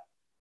that,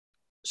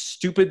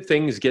 stupid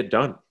things get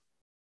done.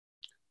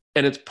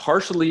 And it's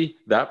partially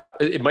that.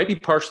 It might be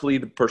partially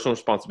the personal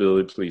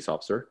responsibility of the police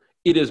officer.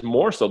 It is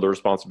more so the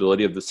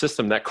responsibility of the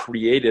system that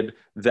created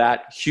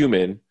that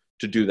human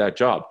to do that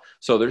job.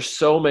 So there's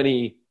so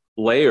many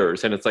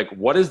layers, and it's like,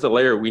 what is the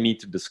layer we need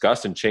to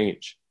discuss and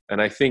change?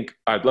 And I think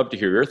I'd love to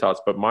hear your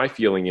thoughts, but my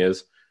feeling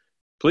is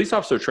police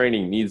officer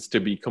training needs to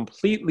be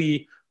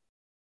completely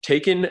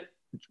taken,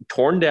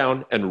 torn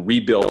down, and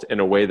rebuilt in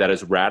a way that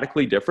is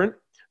radically different,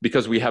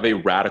 because we have a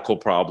radical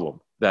problem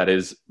that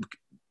is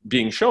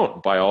being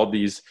shown by all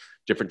these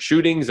different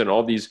shootings and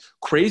all these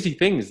crazy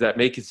things that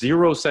make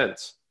zero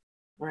sense.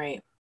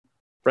 Right.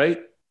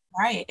 Right.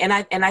 Right. And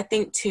I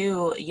think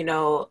too,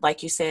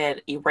 like you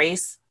said,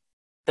 erase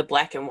the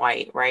black and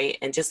white, right?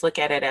 And just look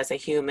at it as a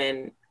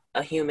human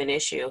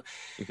issue.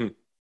 Mm-hmm.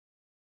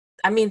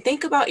 I mean,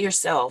 think about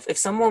yourself. If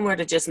someone were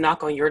to just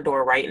knock on your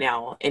door right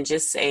now and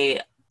just say,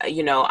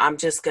 I'm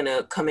just going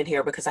to come in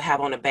here because I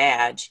have on a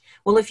badge.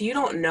 Well, if you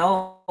don't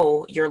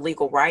know your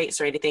legal rights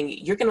or anything,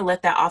 you're going to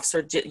let that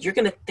officer, you're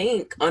going to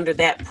think under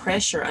that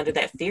pressure, under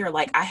that fear,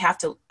 like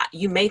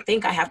you may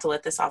think I have to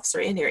let this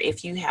officer in here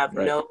if you have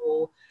right.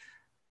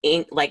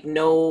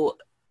 no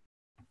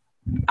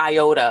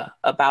iota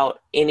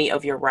about any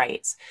of your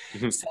rights.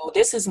 Mm-hmm. So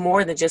this is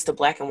more than just a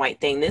black and white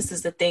thing. This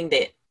is the thing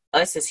that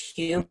us as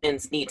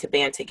humans need to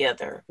band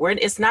together.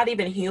 It's not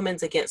even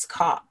humans against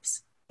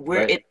cops.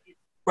 It's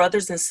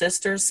brothers and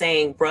sisters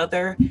saying,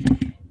 brother,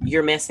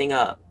 you're messing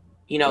up.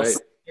 Right.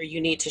 Sister,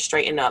 you need to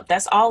straighten up.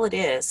 That's all it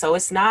is. So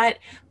it's not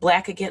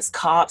black against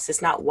cops.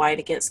 It's not white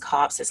against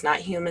cops. It's not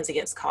humans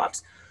against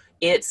cops.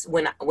 It's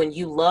when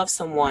you love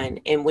someone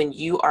and when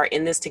you are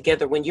in this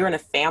together, when you're in a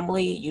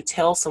family, you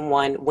tell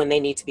someone when they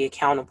need to be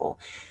accountable.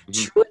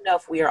 Mm-hmm. True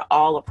enough, we are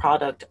all a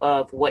product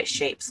of what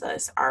shapes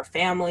us, our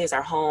families,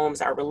 our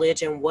homes, our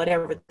religion,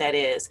 whatever that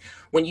is.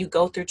 When you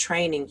go through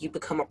training, you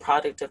become a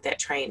product of that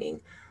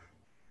training.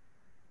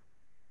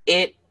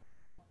 It,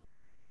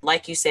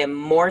 like you said,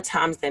 more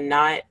times than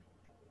not,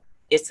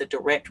 it's a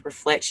direct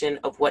reflection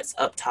of what's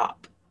up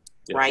top.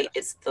 Yes. Right?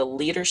 It's the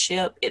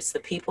leadership, it's the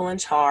people in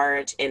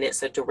charge, and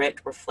it's a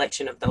direct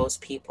reflection of those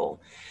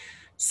people.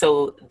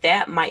 So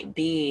that might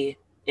be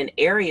an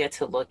area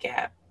to look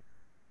at.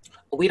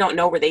 We don't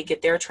know where they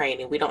get their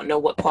training. We don't know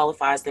what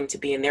qualifies them to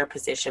be in their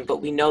position,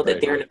 but we know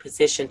that they're in a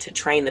position to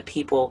train the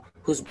people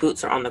whose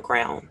boots are on the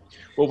ground.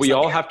 Well, we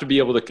all have to be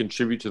able to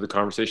contribute to the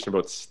conversation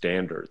about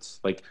standards.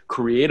 Like,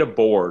 create a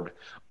board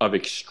of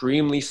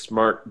extremely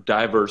smart,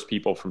 diverse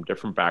people from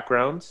different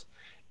backgrounds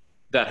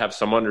that have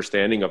some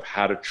understanding of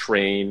how to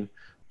train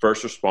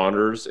first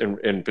responders,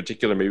 in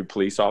particular, maybe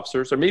police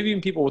officers, or maybe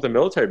even people with a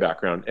military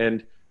background,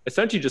 and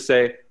essentially just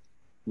say,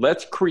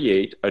 let's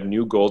create a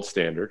new gold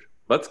standard.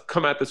 Let's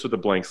come at this with a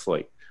blank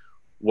slate.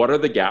 What are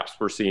the gaps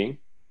we're seeing?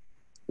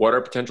 What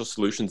are potential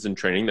solutions in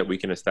training that we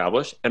can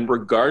establish? And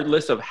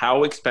regardless of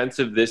how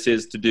expensive this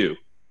is to do,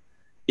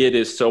 it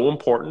is so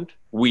important.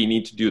 We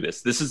need to do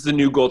this. This is the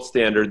new gold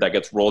standard that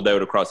gets rolled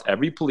out across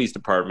every police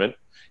department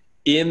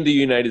in the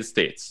United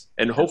States,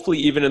 and hopefully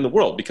even in the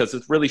world, because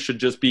it really should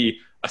just be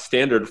a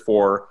standard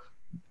for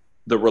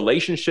the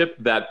relationship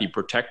that the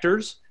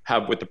protectors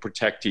have with the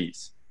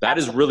protectees. That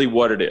is really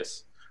what it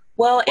is.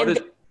 Well,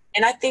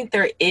 and I think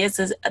there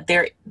is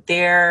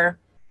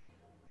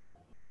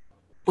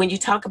when you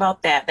talk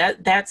about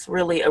that's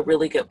really a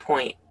really good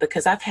point,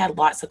 because I've had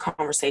lots of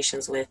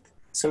conversations with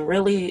some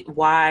really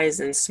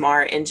wise and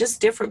smart and just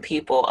different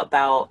people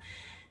about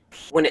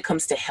when it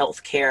comes to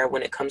healthcare,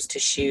 when it comes to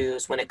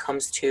shoes, when it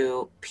comes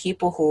to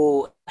people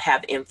who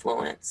have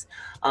influence.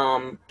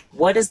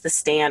 What is the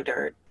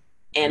standard?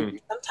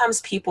 And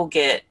sometimes people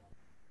get,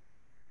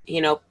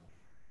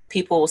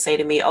 people will say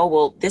to me, oh,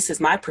 well, this is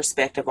my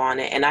perspective on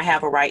it, and I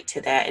have a right to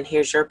that, and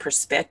here's your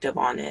perspective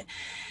on it.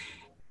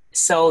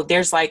 So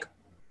there's like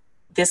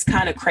this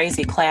kind of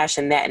crazy clash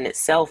in that in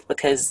itself,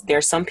 because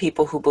there's some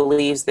people who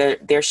believes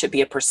that there should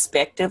be a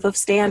perspective of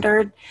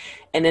standard,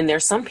 and then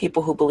there's some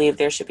people who believe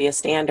there should be a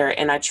standard.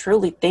 And I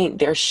truly think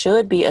there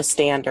should be a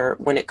standard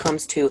when it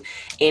comes to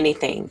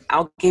anything.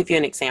 I'll give you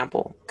an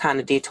example, kind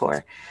of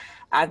detour.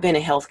 I've been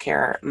in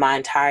healthcare my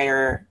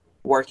entire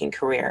working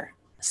career.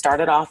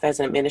 Started off as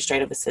an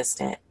administrative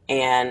assistant,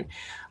 and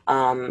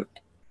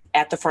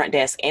at the front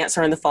desk,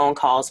 answering the phone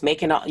calls,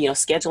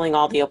 scheduling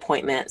all the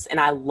appointments. And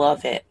I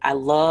love it. I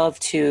love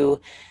to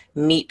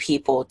meet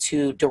people,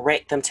 to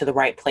direct them to the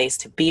right place,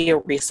 to be a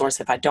resource.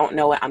 If I don't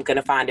know it, I'm going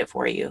to find it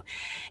for you.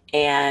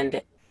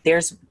 And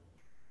there's,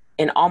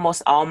 in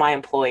almost all my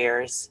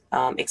employers,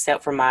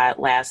 except for my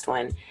last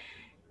one,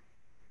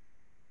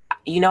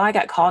 I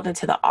got called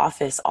into the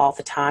office all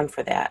the time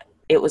for that.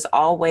 It was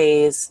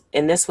always,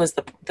 and this was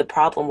the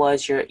problem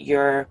was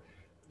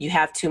you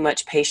have too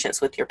much patience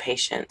with your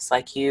patients.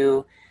 Like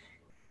you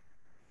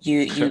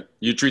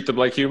treat them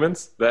like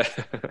humans.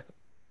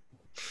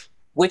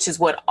 Which is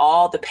what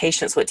all the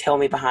patients would tell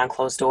me behind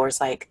closed doors.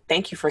 Like,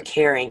 thank you for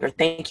caring, or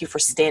thank you for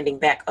standing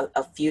back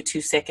a few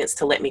 2 seconds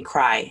to let me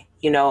cry.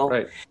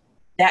 Right.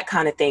 That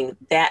kind of thing.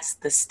 That's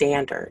the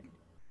standard.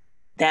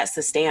 That's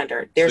the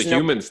standard. There's a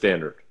human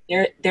standard.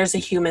 There's a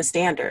human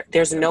standard.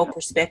 There's no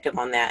perspective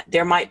on that.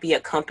 There might be a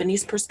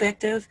company's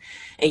perspective,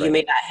 and you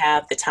may not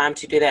have the time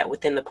to do that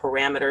within the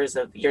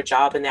parameters of your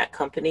job in that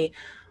company,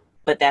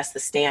 but that's the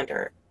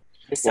standard.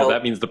 And so, well,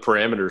 that means the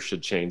parameters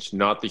should change,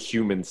 not the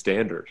human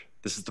standard.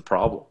 This is the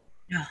problem.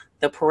 Yeah,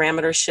 the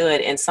parameters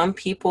should. And some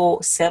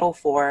people settle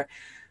for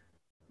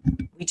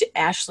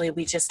Ashley,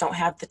 we just don't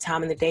have the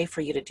time in the day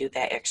for you to do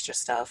that extra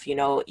stuff.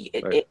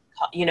 Right.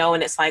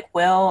 And it's like,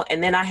 well,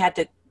 and then I had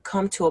to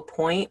come to a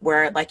point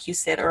where, like you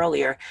said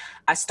earlier,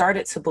 I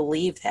started to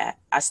believe that.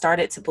 I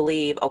started to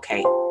believe,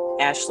 okay,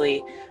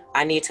 Ashley,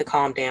 I need to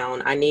calm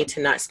down. I need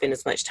to not spend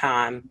as much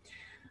time.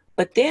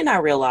 But then I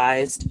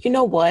realized, you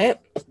know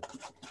what?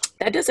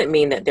 That doesn't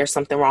mean that there's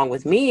something wrong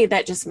with me.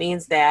 That just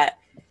means that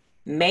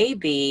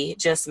maybe,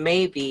 just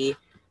maybe,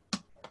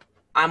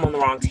 I'm on the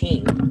wrong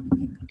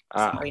team.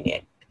 Sorry,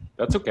 Nick.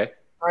 That's okay.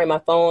 Sorry, my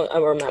phone,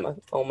 or not my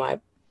phone, my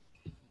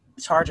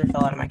charger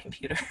fell out of my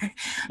computer.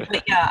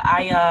 But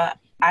yeah,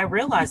 I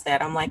realized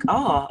that. I'm like,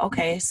 oh,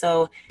 okay,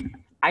 so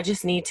I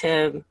just need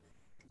to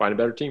Find a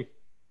better team.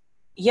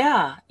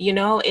 Yeah,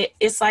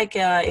 it's like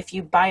if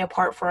you buy a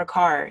part for a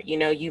car,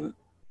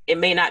 it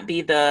may not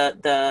be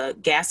the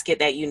gasket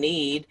that you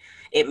need.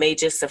 It may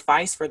just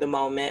suffice for the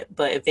moment,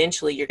 but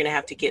eventually you're going to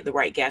have to get the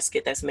right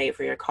gasket that's made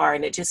for your car.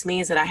 And it just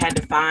means that I had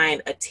to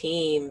find a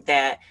team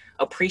that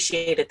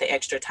appreciated the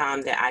extra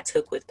time that I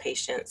took with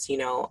patients,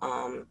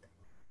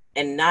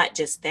 and not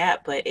just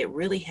that, but it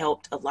really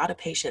helped a lot of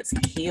patients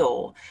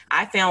heal.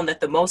 I found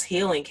that the most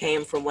healing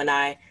came from when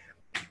I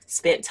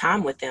spent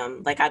time with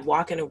them. Like, I'd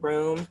walk in a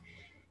room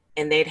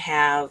and they'd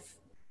have,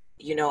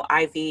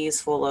 IVs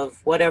full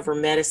of whatever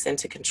medicine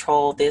to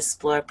control this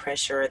blood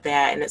pressure or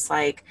that. And it's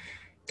like,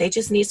 they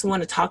just need someone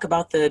to talk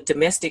about the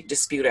domestic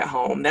dispute at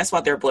home. That's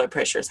why their blood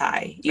pressure is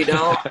high,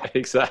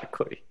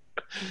 Exactly.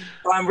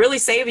 So I'm really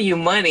saving you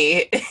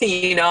money.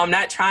 I'm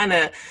not trying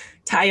to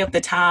tie up the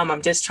time.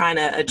 I'm just trying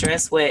to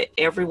address what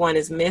everyone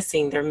is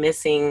missing. They're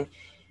missing,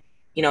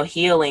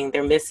 healing.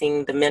 They're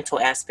missing the mental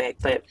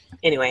aspect. But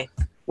anyway.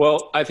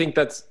 Well, I think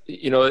that's,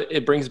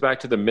 it brings back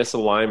to the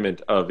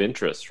misalignment of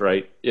interest,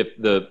 right? If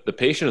the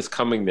patient is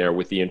coming there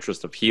with the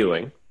interest of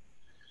healing,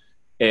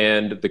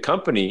 and the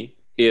company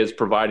is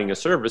providing a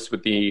service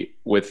with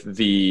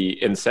the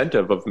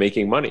incentive of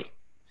making money.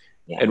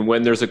 Yeah. And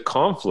when there's a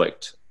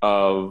conflict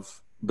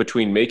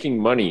between making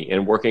money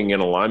and working in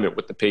alignment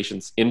with the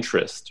patient's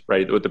interest,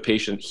 right, with the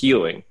patient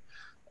healing,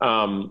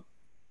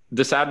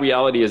 the sad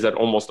reality is that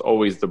almost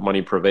always the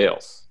money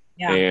prevails.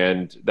 Yeah.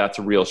 And that's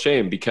a real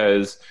shame,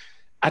 because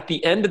at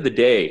the end of the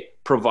day,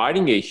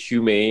 providing a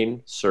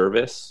humane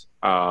service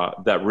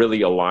that really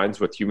aligns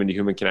with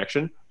human-to-human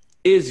connection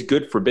is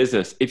good for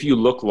business if you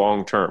look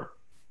long-term.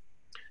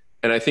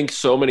 And I think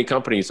so many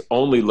companies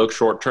only look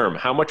short-term.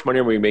 How much money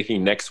are we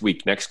making next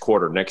week, next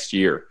quarter, next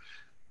year?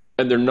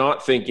 And they're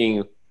not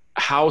thinking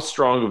how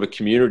strong of a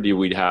community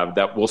we'd have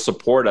that will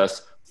support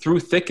us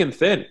through thick and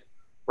thin,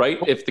 right?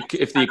 If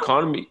the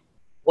economy...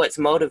 What's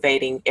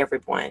motivating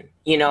everyone,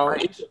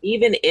 right.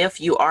 Even if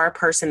you are a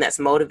person that's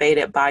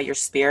motivated by your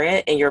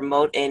spirit and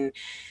and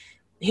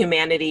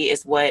humanity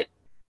is what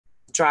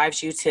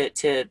drives you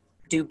to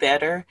do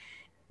better.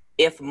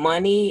 If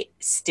money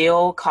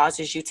still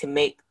causes you to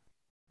make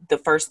the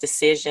first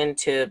decision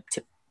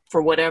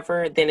for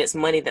whatever, then it's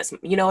money that's,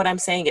 what I'm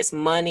saying? It's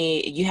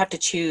money. You have to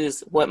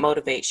choose what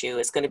motivates you.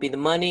 It's going to be the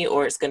money,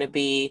 or it's going to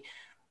be,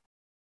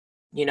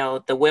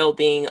 the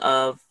well-being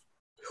of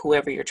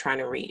whoever you're trying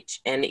to reach.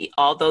 And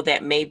although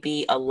that may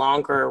be a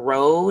longer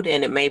road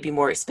and it may be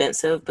more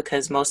expensive,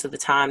 because most of the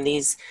time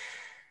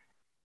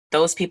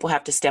those people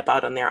have to step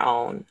out on their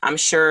own. I'm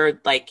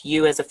sure, like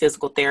you as a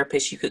physical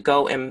therapist, you could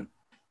go and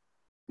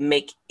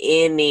make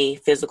any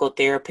physical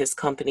therapist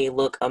company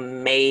look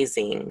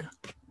amazing,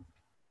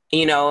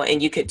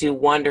 and you could do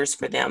wonders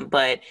for them,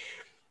 but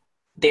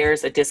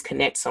there's a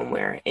disconnect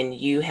somewhere, and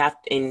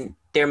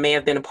there may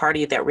have been a part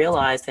of you that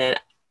realized that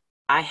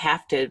I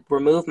have to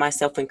remove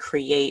myself and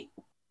create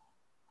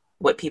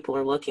what people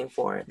are looking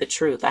for, the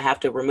truth. I have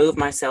to remove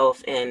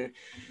myself, and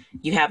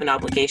you have an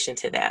obligation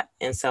to that.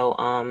 And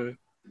so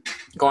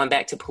going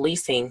back to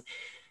policing,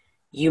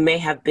 you may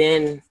have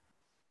been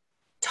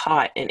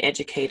taught and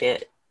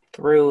educated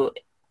through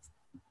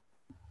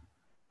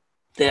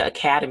the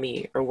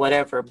academy or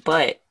whatever,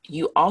 but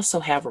you also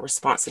have a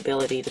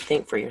responsibility to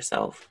think for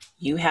yourself.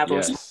 You have a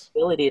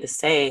responsibility to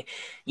say,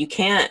 you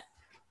can't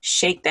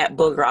shake that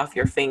booger off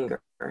your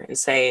finger and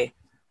say,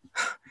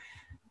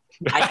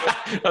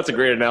 that's a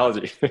great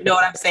analogy. You know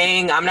what I'm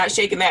saying? I'm not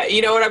shaking that.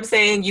 You know what I'm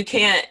saying? You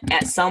can't,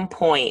 at some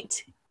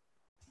point,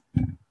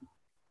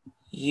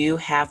 you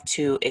have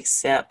to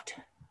accept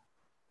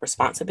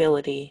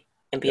responsibility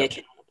and be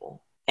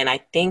accountable. And I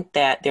think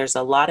that there's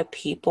a lot of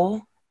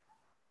people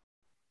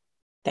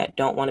that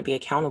don't want to be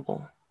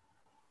accountable.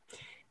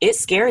 It's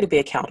scary to be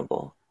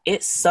accountable.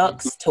 It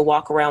sucks to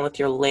walk around with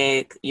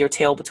your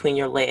tail between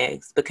your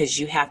legs, because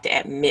you have to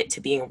admit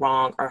to being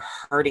wrong or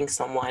hurting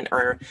someone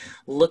or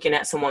looking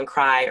at someone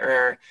cry,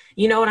 or,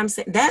 you know what I'm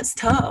saying? That's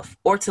tough.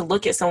 Or to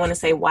look at someone and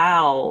say,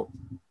 wow,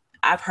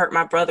 I've hurt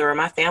my brother, or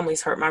my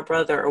family's hurt my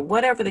brother, or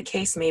whatever the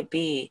case may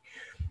be.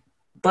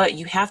 But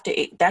you have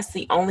to, that's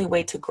the only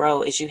way to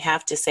grow, is you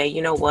have to say,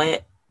 you know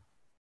what?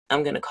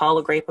 I'm going to call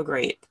a grape a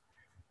grape.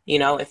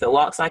 If it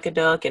walks like a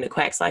duck and it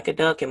quacks like a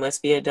duck, it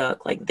must be a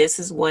duck. Like, this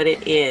is what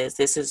it is.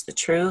 This is the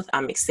truth.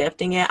 I'm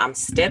accepting it. I'm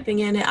stepping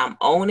in it. I'm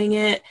owning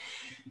it.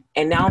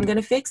 And now I'm going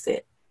to fix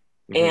it.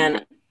 Mm-hmm.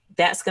 And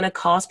that's going to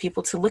cause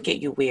people to look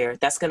at you weird.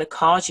 That's going to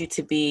cause you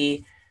to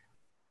be,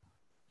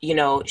 you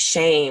know,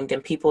 shamed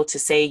and people to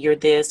say you're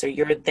this or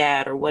you're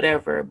that or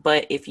whatever.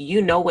 But if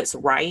you know what's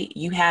right,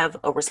 you have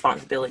a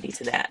responsibility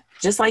to that.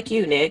 Just like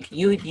you, Nick,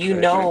 you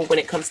know, when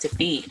it comes to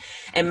feet,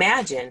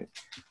 imagine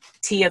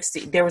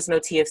TFC, there was no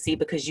TFC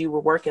because you were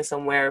working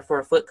somewhere for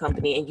a foot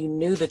company and you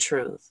knew the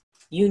truth.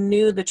 You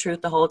knew the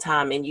truth the whole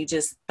time and you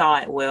just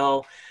thought,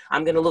 well,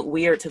 I'm going to look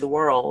weird to the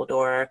world,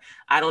 or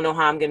I don't know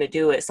how I'm going to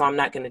do it, so I'm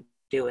not going to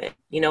do it.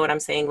 You know what I'm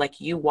saying? Like,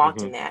 you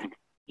walked in that.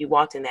 You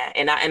walked in that.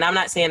 And I'm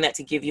not saying that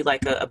to give you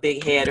like a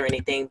big head or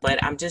anything,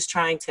 but I'm just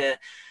I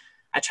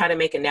try to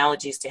make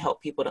analogies to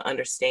help people to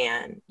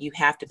understand you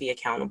have to be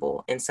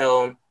accountable. And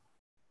so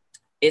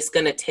it's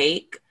going to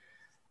take,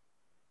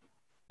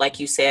 like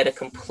you said, a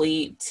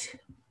complete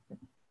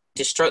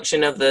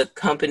destruction of the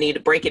company to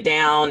break it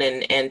down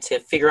and to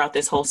figure out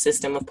this whole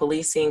system of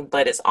policing.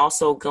 But it's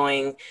also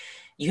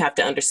you have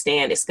to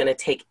understand it's going to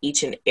take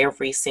each and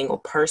every single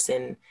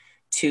person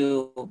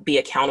to be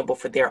accountable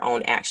for their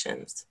own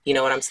actions. You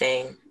know what I'm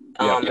saying?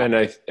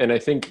 Yeah, and I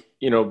think,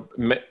 you know,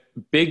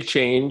 big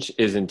change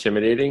is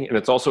intimidating and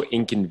it's also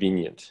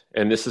inconvenient.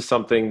 And this is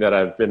something that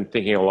I've been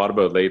thinking a lot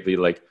about lately.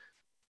 Like,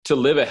 to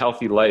live a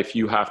healthy life,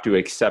 you have to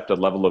accept a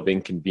level of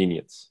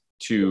inconvenience.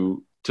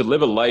 To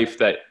live a life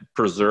that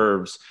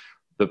preserves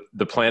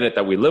the planet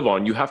that we live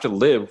on, you have to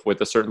live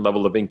with a certain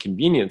level of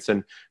inconvenience.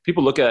 And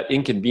people look at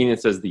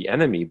inconvenience as the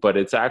enemy, but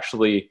it's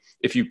actually,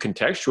 if you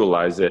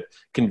contextualize it,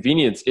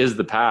 convenience is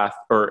the path,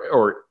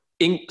 or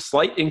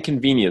slight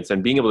inconvenience,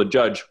 and being able to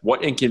judge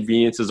what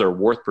inconveniences are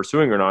worth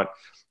pursuing or not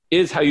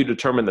is how you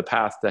determine the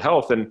path to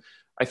health. And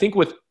I think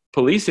with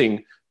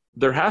policing,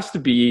 there has to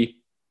be,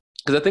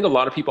 because I think a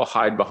lot of people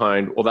hide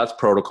behind, well, that's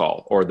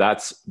protocol, or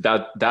that's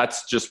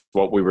just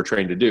what we were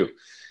trained to do.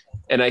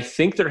 And I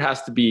think there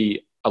has to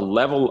be a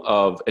level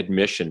of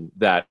admission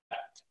that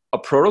a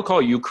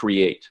protocol you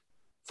create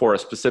for a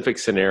specific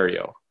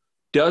scenario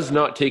does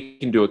not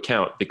take into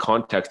account the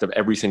context of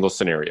every single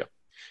scenario.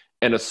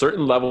 And a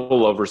certain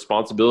level of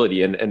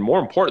responsibility and more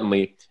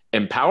importantly,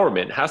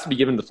 empowerment has to be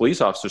given to the police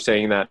officer,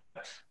 saying that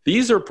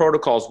these are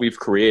protocols we've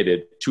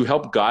created to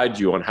help guide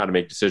you on how to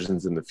make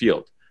decisions in the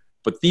field.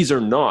 But these are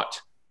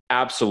not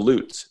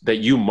absolutes that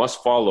you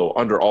must follow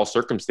under all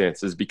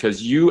circumstances,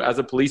 because you, as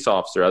a police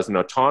officer, as an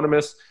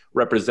autonomous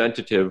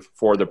representative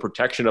for the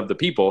protection of the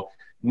people,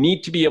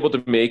 need to be able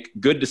to make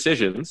good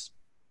decisions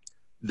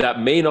that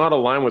may not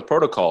align with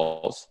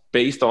protocols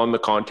based on the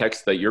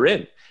context that you're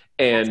in.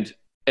 And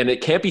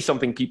it can't be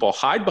something people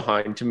hide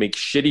behind to make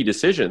shitty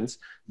decisions.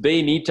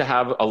 They need to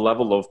have a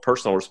level of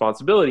personal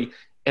responsibility.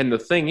 And the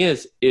thing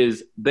is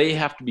they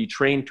have to be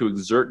trained to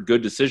exert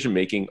good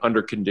decision-making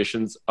under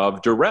conditions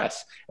of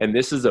duress. And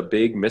this is a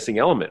big missing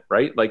element,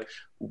 right? Like,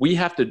 we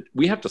have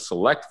to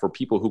select for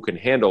people who can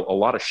handle a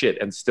lot of shit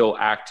and still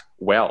act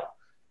well.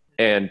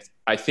 And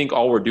I think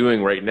all we're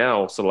doing right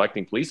now,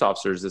 selecting police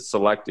officers, is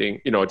selecting,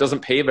 you know, it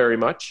doesn't pay very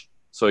much.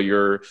 So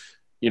you're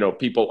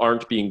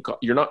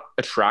not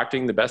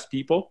attracting the best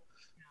people.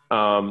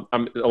 A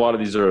lot of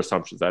these are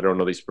assumptions. I don't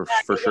know these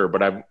for sure,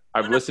 but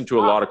I've listened to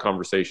a lot of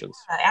conversations.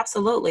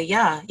 Absolutely.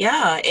 Yeah.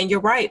 And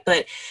you're right.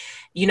 But,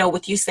 you know,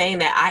 with you saying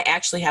that, I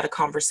actually had a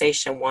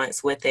conversation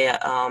once with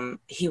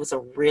he was a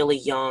really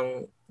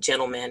young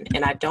gentleman,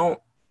 and I don't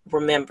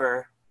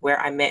remember where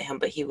I met him,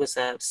 but he was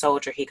a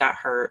soldier. He got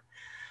hurt.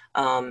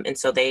 And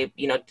so they,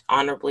 you know,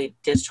 honorably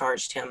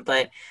discharged him,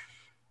 but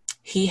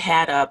he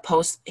had a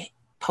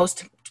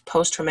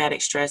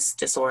post-traumatic stress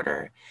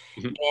disorder.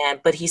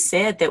 But he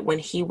said that when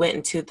he went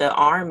into the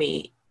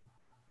Army,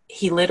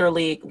 he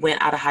literally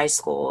went out of high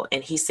school,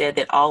 and he said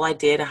that all I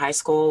did in high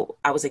school,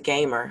 I was a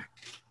gamer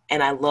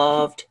and I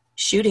loved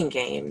shooting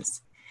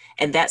games.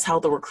 And that's how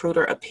the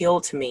recruiter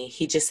appealed to me.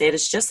 He just said,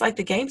 it's just like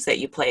the games that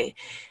you play.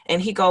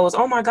 And he goes,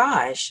 oh my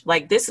gosh,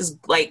 like, this is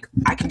like,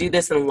 I can do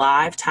this in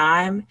live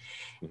time.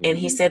 And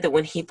he said that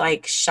when he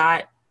like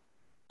shot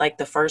like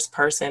the first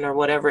person or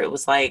whatever, it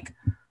was like,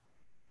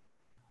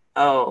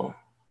 oh,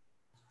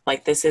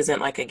 like, this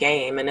isn't like a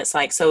game. And it's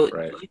like, so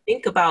right. You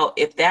think about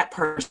if that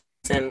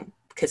person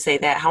could say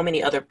that, how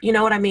many other, you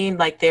know what I mean?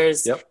 Like,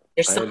 there's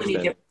so many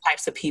different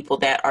types of people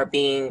that are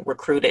being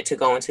recruited to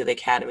go into the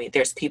academy.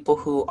 There's people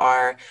who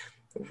are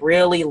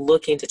really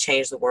looking to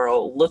change the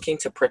world, looking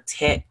to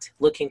protect,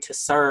 looking to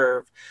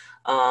serve.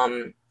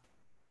 And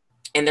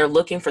they're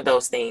looking for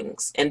those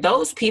things. And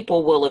those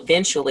people will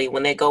eventually,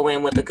 when they go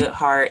in with a good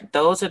heart,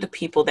 those are the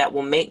people that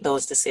will make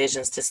those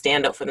decisions to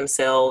stand up for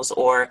themselves,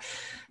 or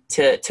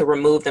to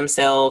remove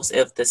themselves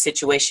if the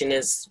situation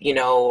is, you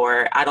know,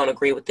 or I don't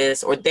agree with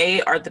this, or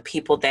they are the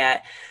people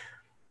that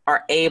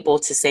are able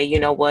to say, you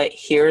know what,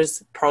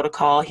 here's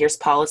protocol, here's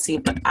policy,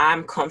 but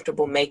I'm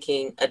comfortable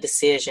making a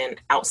decision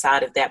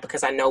outside of that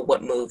because I know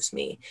what moves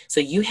me. So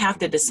you have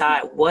to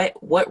decide what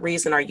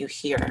reason are you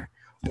here?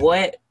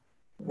 What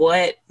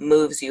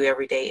moves you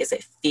every day? Is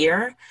it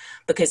fear?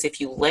 Because if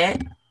you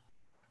let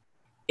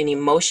an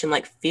emotion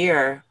like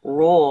fear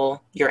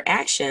rule your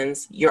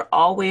actions, you're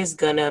always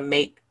gonna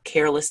make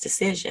careless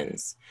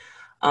decisions.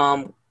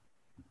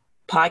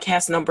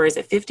 podcast number, is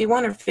it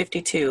 51 or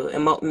 52?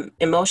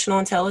 Emotional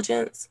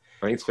intelligence?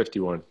 I think it's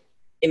 51.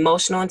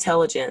 Emotional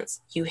intelligence.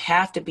 You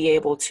have to be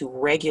able to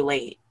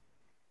regulate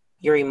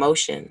your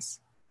emotions.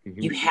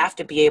 Mm-hmm. You have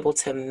to be able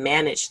to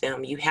manage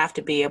them. You have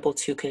to be able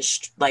to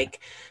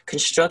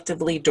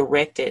constructively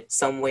direct it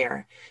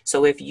somewhere.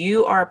 So if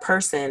you are a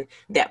person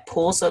that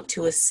pulls up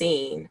to a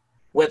scene,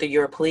 whether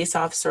you're a police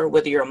officer,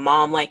 whether you're a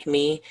mom like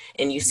me,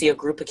 and you see a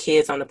group of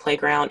kids on the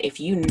playground, if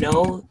you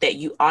know that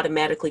you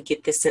automatically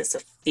get this sense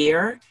of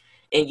fear,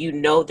 and you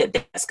know that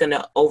that's going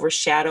to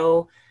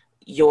overshadow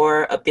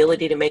your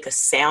ability to make a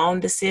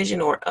sound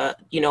decision or,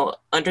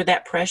 under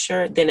that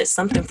pressure, then it's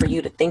something for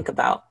you to think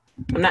about.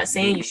 I'm not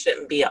saying you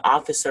shouldn't be an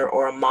officer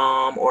or a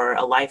mom or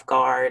a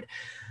lifeguard,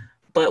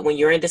 but when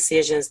you're in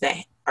decisions that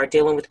are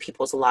dealing with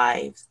people's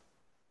lives,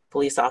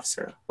 police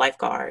officer,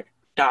 lifeguard,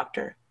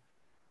 doctor,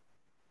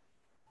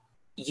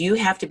 you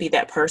have to be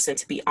that person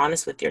to be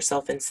honest with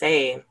yourself and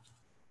say,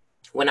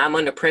 when I'm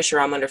under pressure,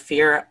 I'm under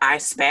fear, I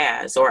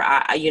spaz, or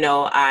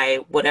I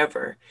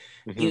whatever.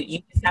 Mm-hmm.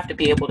 You just have to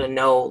be able to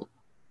know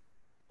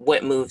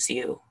what moves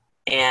you.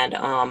 And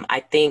I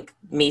think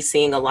me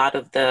seeing a lot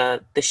of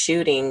the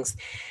shootings,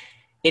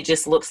 it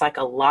just looks like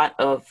a lot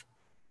of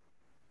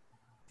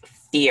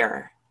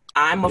fear.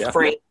 I'm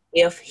afraid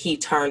if he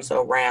turns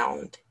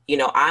around,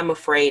 I'm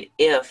afraid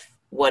if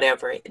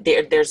whatever,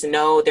 there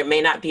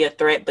may not be a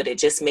threat, but it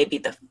just may be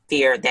the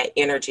fear, that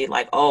energy,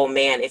 like, oh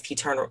man, if he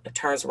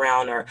turns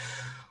around, or,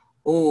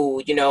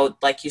 ooh,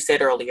 like you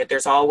said earlier,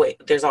 there's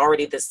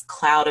already this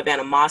cloud of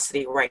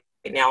animosity right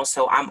now.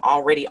 So I'm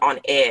already on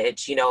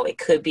edge. It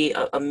could be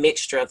a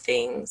mixture of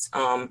things.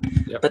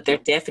 But there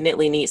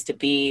definitely needs to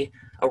be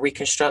a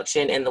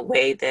reconstruction in the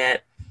way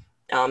that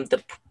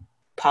the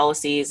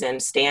policies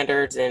and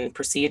standards and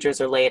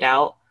procedures are laid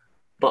out.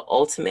 But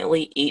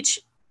ultimately, each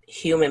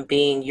human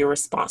being, you're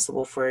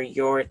responsible for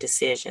your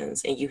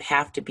decisions, and you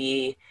have to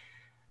be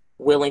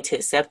willing to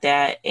accept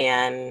that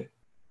and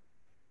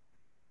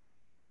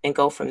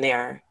go from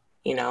there.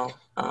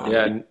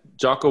 And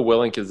Jocko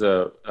Willink is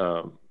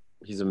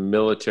he's a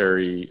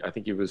military. I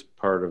think he was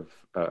part of.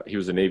 He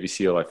was a Navy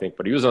SEAL, I think,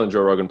 but he was on the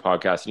Joe Rogan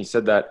podcast, and he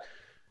said that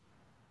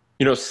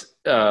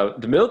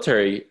the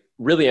military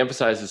really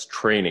emphasizes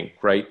training,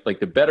 right? Like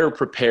the better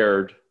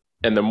prepared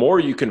and the more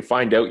you can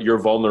find out your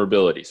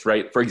vulnerabilities,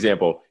 right? For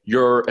example,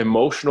 your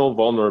emotional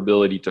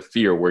vulnerability to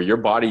fear, where your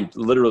body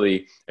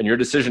literally and your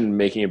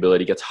decision-making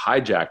ability gets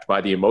hijacked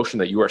by the emotion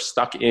that you are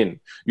stuck in.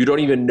 You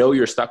don't even know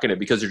you're stuck in it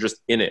because you're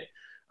just in it.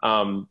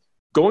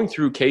 Going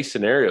through case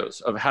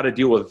scenarios of how to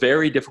deal with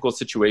very difficult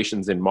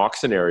situations in mock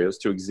scenarios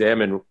to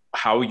examine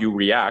how you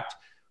react,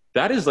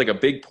 that is like a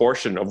big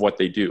portion of what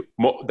they do.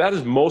 That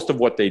is most of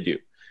what they do.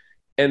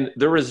 And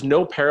there is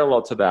no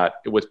parallel to that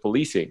with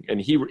policing.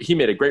 And he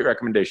made a great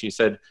recommendation. He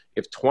said,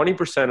 if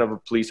 20% of a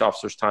police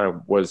officer's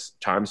time was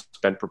time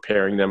spent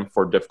preparing them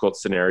for difficult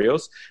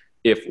scenarios,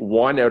 if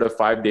 1 out of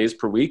 5 days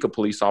per week a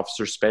police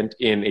officer spent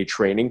in a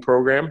training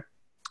program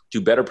to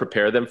better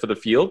prepare them for the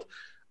field,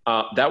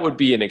 that would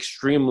be an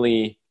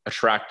extremely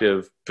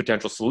attractive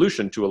potential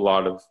solution to a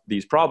lot of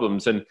these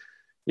problems. And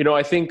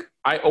I think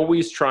I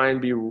always try and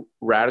be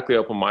radically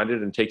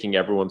open-minded and taking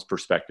everyone's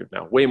perspective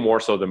now, way more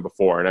so than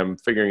before. And I'm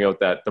figuring out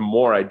that the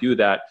more I do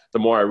that, the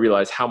more I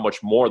realize how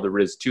much more there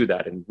is to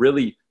that, and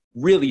really,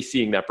 really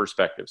seeing that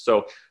perspective.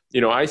 So,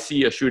 I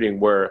see a shooting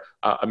where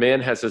a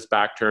man has his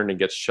back turned and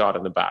gets shot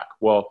in the back.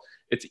 Well,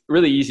 it's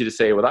really easy to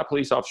say, well, that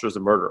police officer is a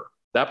murderer.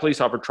 That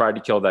police officer tried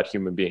to kill that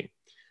human being.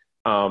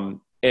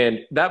 And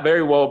that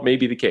very well may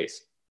be the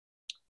case.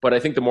 But I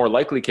think the more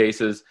likely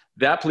case is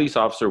that police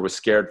officer was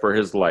scared for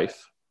his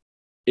life.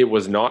 It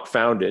was not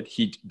founded.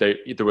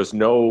 There was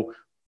no,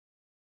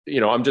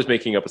 I'm just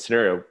making up a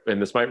scenario,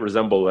 and this might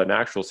resemble an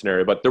actual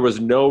scenario, but there was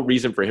no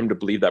reason for him to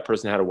believe that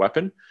person had a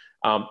weapon.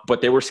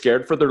 But they were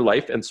scared for their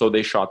life, and so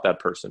they shot that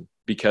person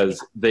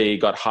because they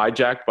got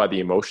hijacked by the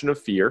emotion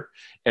of fear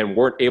and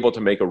weren't able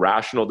to make a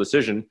rational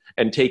decision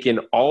and take in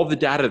all the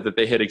data that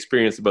they had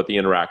experienced about the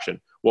interaction.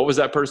 What was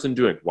that person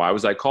doing? Why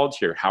was I called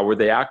here? How were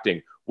they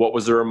acting? What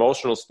was their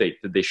emotional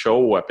state? Did they show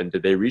a weapon?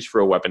 Did they reach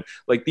for a weapon?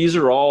 Like, these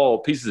are all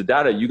pieces of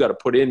data you got to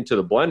put into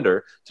the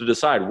blender to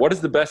decide what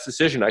is the best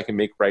decision I can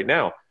make right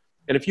now.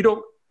 And if you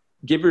don't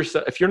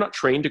if you're not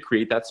trained to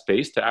create that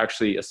space to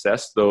actually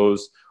assess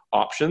those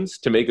options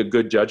to make a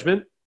good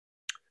judgment,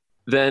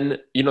 then,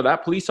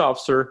 that police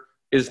officer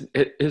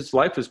his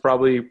life is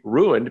probably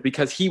ruined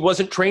because he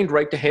wasn't trained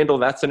right to handle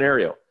that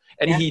scenario.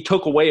 And he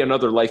took away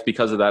another life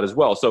because of that as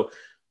well. So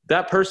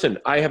that person,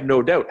 I have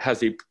no doubt,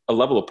 has a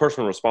level of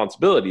personal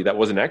responsibility that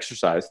wasn't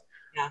exercised.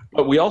 Yeah.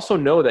 But we also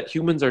know that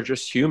humans are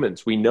just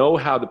humans. We know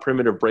how the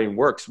primitive brain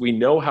works. We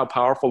know how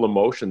powerful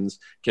emotions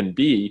can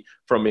be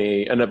from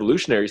an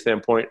evolutionary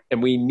standpoint.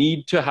 And we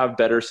need to have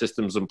better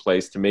systems in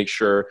place to make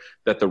sure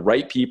that the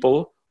right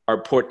people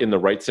are put in the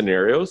right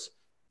scenarios,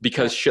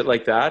 because shit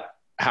like that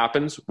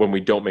happens when we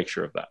don't make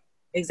sure of that.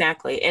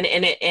 Exactly. And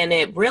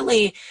it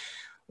really,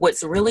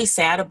 what's really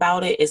sad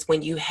about it is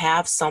when you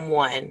have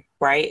someone,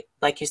 right,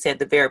 like you said,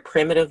 the very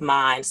primitive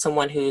mind,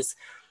 someone who's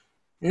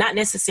not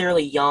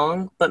necessarily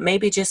young, but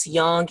maybe just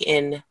young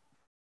in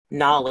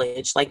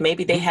knowledge. Like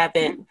maybe they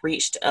haven't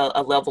reached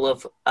a level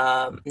of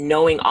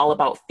knowing all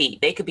about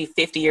feet. They could be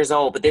 50 years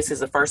old, but this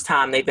is the first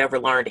time they've ever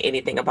learned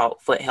anything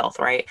about foot health,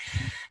 right?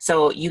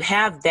 So you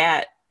have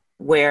that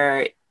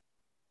where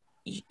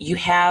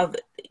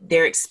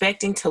they're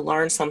expecting to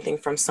learn something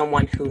from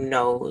someone who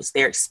knows.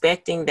 They're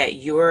expecting that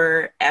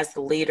you're, as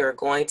the leader,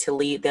 going to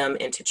lead them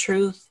into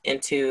truth,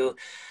 into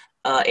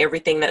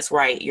everything that's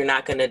right. You're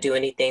not going to do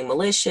anything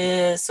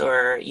malicious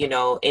or,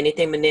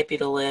 anything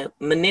manipulative.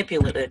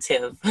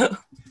 Manipulative.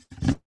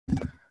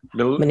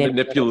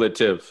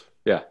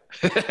 Yeah.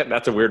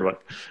 That's a weird one.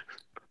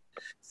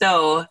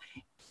 So,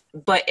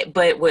 but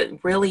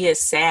what really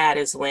is sad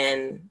is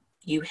when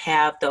you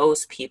have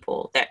those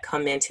people that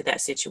come into that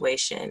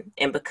situation,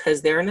 and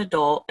because they're an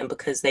adult and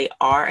because they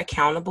are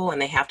accountable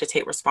and they have to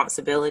take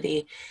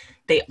responsibility,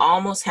 they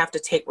almost have to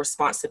take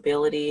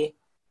responsibility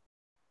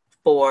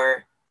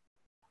for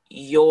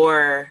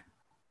your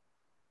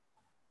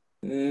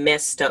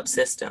messed up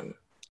system.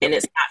 And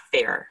it's not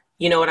fair.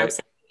 You know what I'm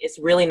saying? It's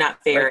really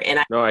not fair. Right. And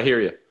I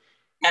hear you.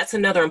 That's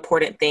another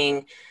important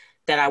thing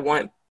that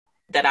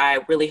I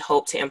really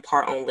hope to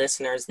impart on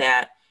listeners,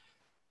 that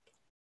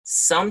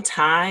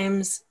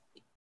sometimes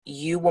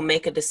you will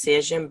make a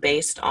decision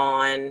based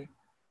on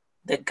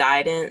the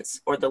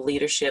guidance or the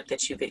leadership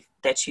that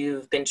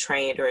you've been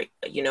trained, or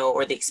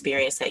or the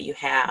experience that you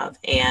have,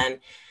 and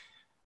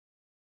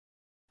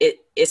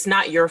it's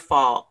not your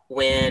fault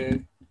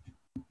when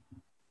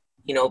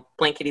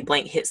blankety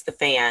blank hits the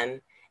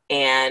fan,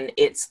 and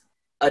it's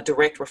a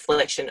direct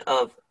reflection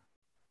of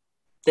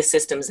the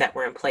systems that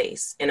were in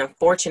place. And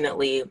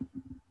unfortunately,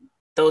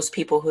 those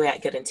people who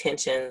had good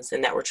intentions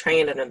and that were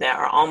trained under that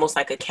are almost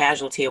like a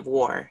casualty of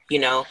war,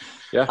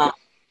 Yeah.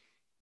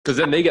 Because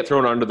then they get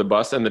thrown under the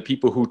bus, and the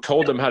people who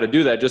told them how to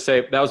do that just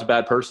say, that was a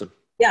bad person.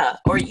 Yeah.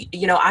 Or,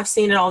 I've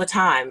seen it all the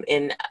time.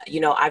 And,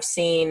 I've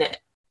seen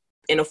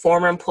in a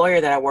former employer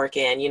that I work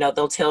in,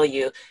 they'll tell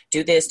you,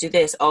 do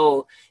this.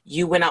 Oh,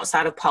 you went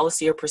outside of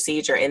policy or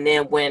procedure. And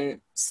then when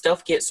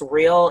stuff gets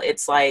real,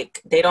 it's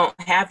like they don't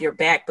have your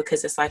back,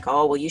 because it's like,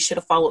 oh, well, you should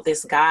have followed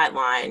this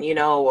guideline,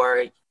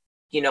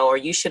 or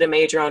you should have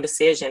made your own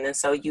decision. And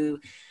so you're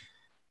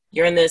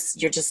in this,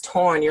 you're just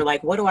torn. You're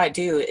like, what do I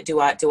do?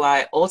 Do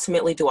I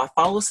ultimately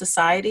follow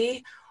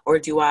society, or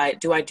do I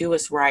do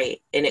what's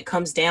right? And it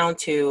comes down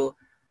to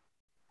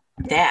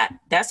that.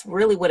 That's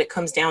really what it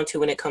comes down to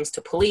when it comes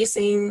to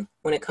policing,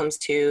 when it comes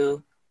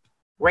to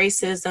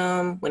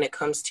racism, when it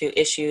comes to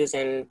issues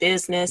in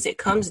business. It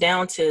comes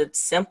down to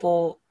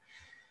simple,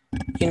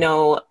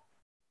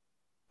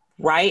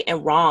 right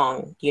and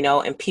wrong,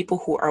 and people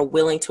who are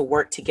willing to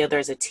work together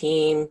as a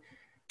team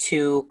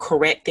to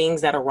correct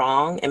things that are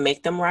wrong and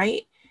make them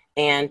right,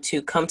 and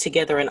to come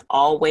together and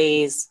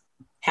always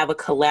have a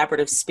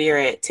collaborative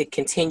spirit to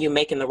continue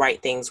making the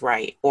right things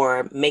right,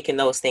 or making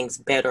those things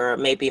better, or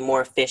maybe more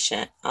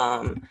efficient.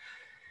 Because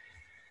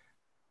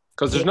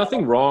there's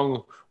nothing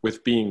wrong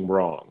with being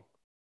wrong.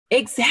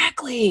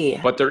 Exactly.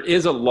 But there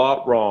is a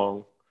lot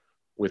wrong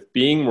with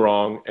being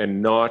wrong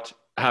and not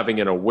having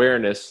an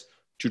awareness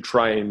to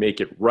try and make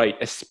it right,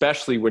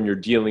 especially when you're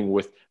dealing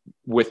with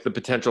the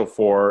potential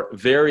for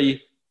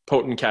very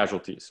potent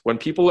casualties. When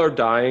people are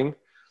dying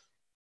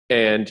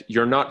and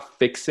you're not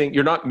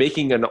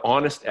making an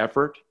honest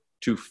effort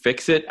to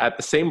fix it at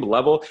the same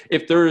level.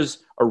 If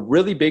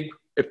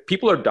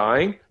people are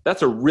dying,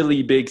 that's a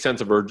really big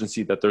sense of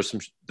urgency that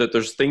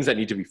there's things that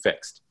need to be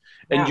fixed.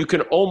 And you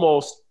can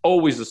almost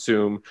always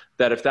assume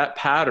that if that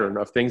pattern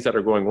of things that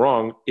are going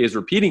wrong is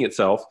repeating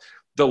itself,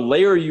 the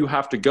layer you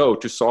have to go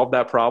to solve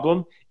that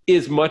problem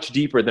is much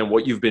deeper than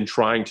what you've been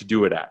trying to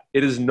do it at.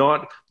 It is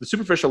not, the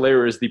superficial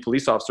layer is the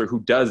police officer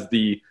who does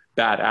the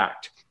bad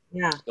act.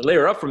 Yeah. The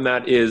layer up from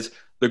that is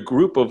the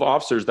group of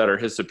officers that are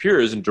his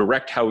superiors and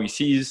direct how he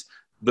sees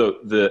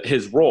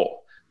his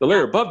role. The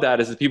layer above that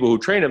is the people who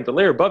train him. The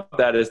layer above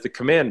that is the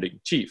commanding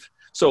chief.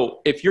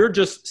 So if you're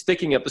just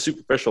sticking at the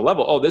superficial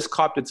level, oh, this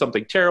cop did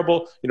something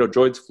terrible,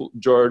 George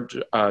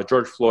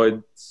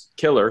Floyd's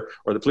killer,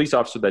 or the police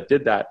officer that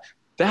did that,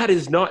 I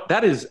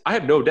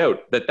have no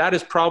doubt that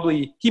is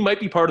probably, he might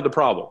be part of the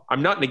problem.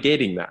 I'm not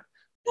negating that.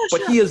 Yeah,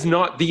 but he is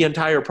not the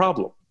entire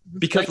problem,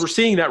 because we're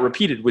seeing that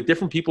repeated with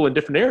different people in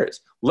different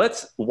areas.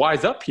 Let's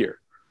wise up here.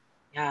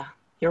 Yeah,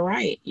 you're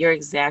right. You're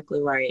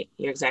exactly right.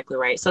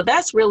 So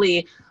that's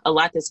really a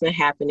lot that's been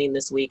happening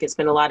this week. It's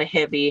been a lot of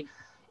heavy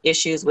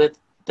issues with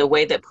the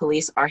way that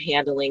police are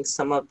handling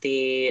some of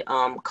the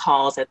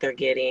calls that they're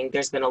getting.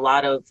 There's been a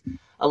lot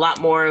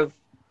more of,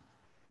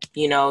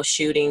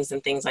 shootings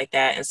and things like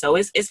that. And so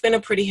it's been a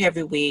pretty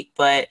heavy week,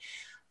 but,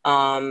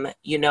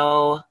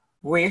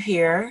 we're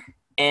here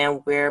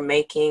and we're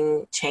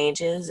making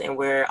changes, and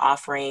we're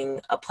offering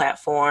a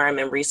platform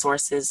and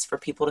resources for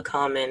people to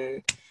come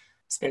and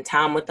spend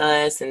time with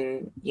us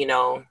and,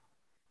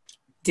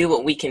 do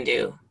what we can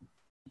do,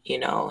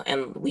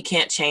 and we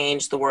can't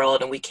change the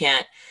world, and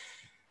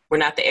we're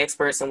not the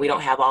experts, and we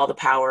don't have all the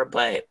power,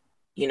 but,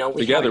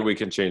 together we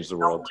can change the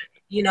world.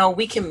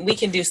 We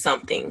can do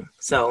something.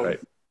 So. Right.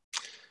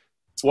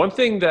 One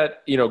thing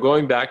that,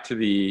 going back to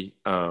the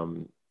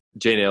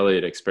Jane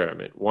Elliott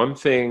experiment, one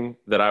thing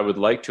that I would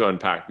like to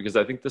unpack, because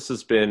I think this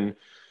has been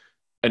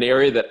an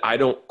area that I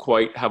don't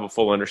quite have a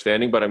full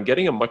understanding, but I'm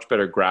getting a much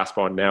better grasp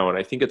on now. And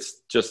I think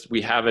it's just,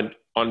 we haven't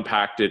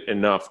unpacked it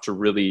enough to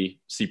really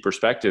see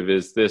perspective,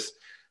 is this,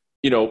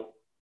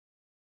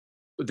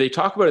 they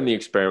talk about in the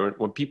experiment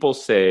when people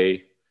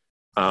say,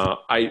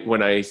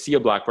 when I see a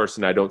Black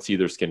person, I don't see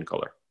their skin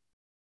color.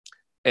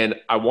 And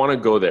I want to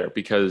go there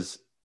because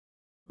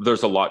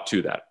there's a lot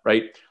to that,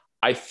 right?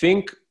 I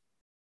think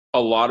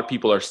a lot of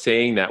people are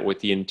saying that with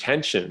the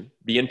intention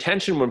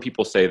when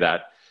people say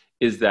that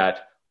is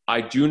that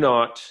I do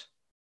not,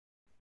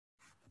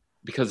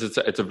 because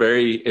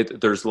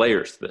there's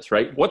layers to this,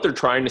 right? What they're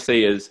trying to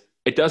say is,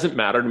 it doesn't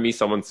matter to me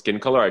someone's skin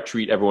color, I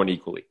treat everyone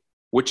equally,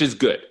 which is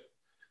good.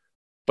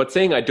 But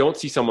saying I don't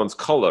see someone's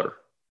color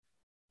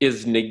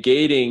is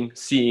negating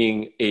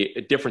seeing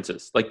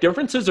differences. Like,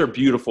 differences are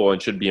beautiful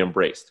and should be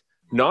embraced.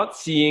 Not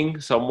seeing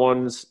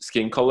someone's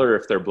skin color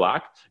if they're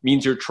Black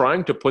means you're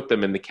trying to put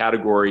them in the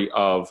category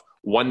of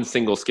one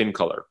single skin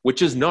color,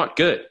 which is not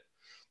good.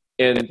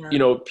 And,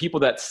 people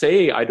that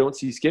say, I don't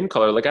see skin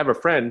color, like I have a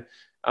friend,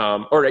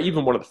 or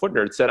even one of the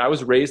footnotes said, I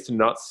was raised to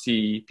not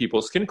see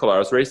people's skin color. I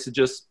was raised to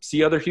just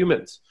see other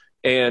humans.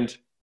 And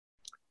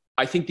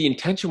I think the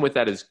intention with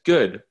that is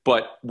good,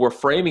 but we're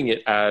framing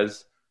it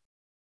as,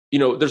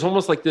 there's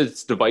almost like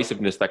this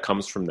divisiveness that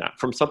comes from that,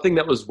 from something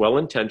that was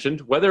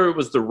well-intentioned, whether it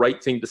was the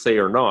right thing to say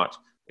or not,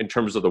 in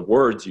terms of the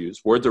words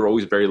used. Words are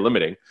always very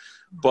limiting.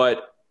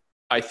 But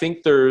I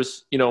think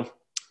there's,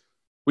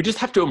 we just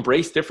have to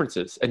embrace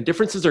differences, and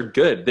differences are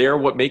good. They are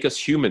what make us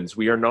humans.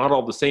 We are not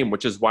all the same,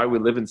 which is why we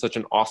live in such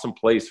an awesome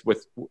place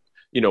with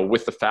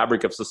the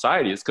fabric of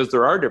society. It's because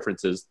there are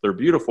differences. They're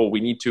beautiful.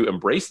 We need to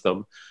embrace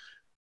them.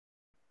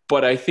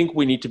 But I think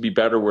we need to be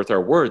better with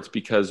our words,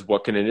 because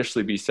what can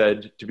initially be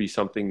said to be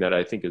something that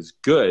I think is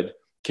good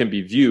can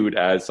be viewed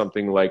as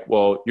something like,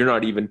 well, you're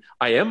not even,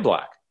 I am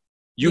Black.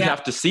 You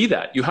have to see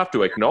that. You have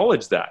to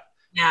acknowledge that.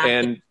 Yeah.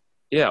 And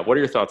what are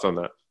your thoughts on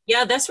that?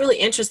 Yeah, that's really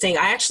interesting.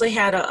 I actually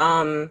had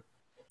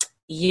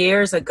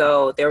years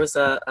ago, there was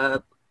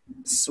a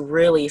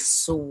really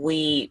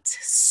sweet.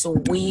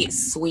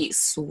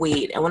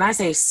 And when I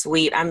say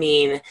sweet, I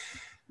mean,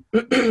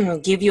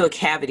 give you a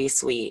cavity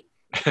sweet.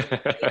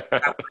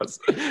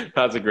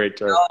 That's a great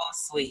term. So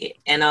sweet.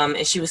 And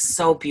she was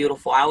so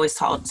beautiful. I always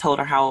told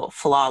her how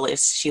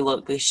flawless she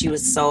looked, but she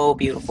was so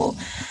beautiful.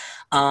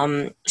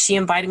 She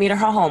invited me to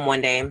her home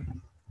one day.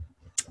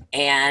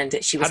 And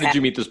she was. How did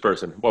you meet this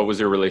person? What was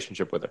your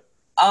relationship with her?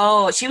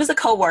 Oh, she was a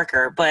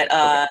coworker, but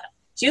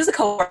she was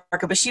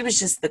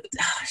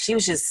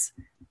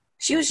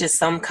just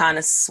some kind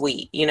of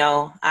sweet,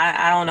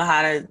 I don't know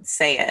how to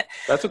say it.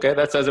 That's okay.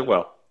 That says it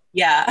well.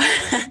 Yeah.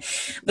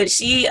 But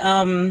she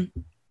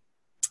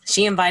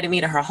invited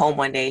me to her home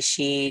one day.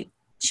 She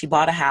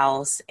bought a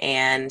house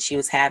and she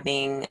was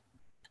having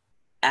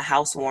a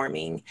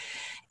housewarming,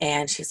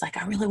 and she's like,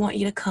 I really want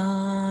you to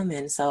come.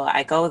 And so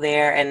I go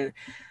there, and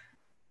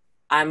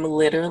I'm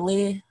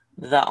literally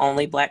the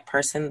only Black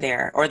person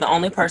there, or the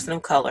only person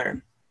of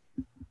color.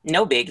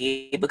 No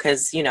biggie,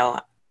 because,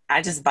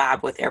 I just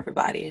vibe with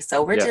everybody.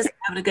 So we're just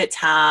having a good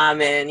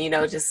time, and,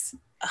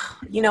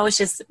 it's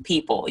just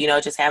people,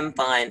 just having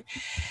fun.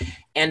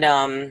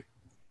 And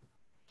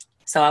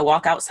so I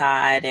walk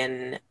outside,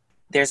 and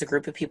there's a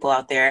group of people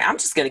out there. I'm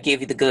just going to give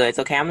you the goods,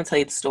 okay? I'm going to tell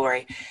you the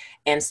story.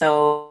 And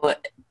so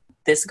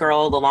this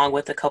girl, along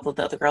with a couple of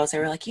the other girls, they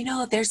were like,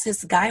 there's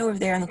this guy over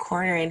there in the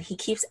corner, and he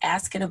keeps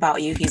asking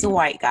about you. He's a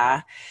white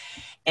guy.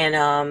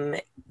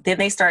 And then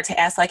they start to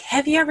ask, like,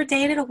 have you ever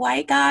dated a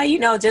white guy?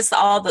 Just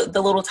all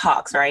the little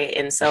talks, right?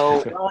 And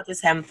so we're all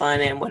just having fun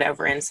and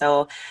whatever. And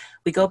so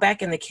we go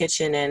back in the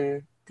kitchen,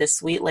 and this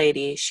sweet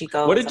lady, she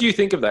goes. What did you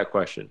think of that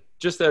question?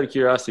 Just out of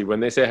curiosity,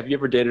 when they say, have you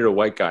ever dated a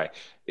white guy?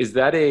 Is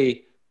that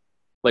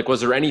was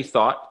there any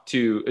thought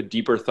to a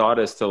deeper thought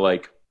as to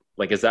like,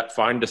 is that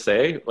fine to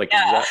say? Like,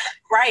 yeah,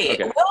 right.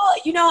 Okay. Well,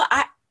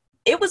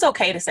 it was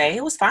okay to say.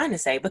 It was fine to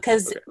say,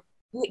 because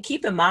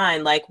keep in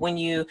mind, like when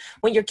you're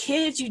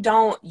kids, you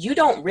don't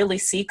really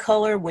see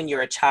color when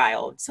you're a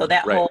child. So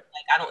that whole,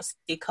 like, I don't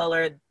see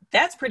color,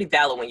 that's pretty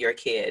valid when you're a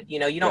kid. You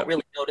don't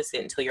really notice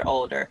it until you're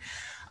older.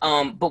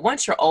 But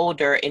once you're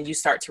older and you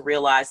start to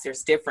realize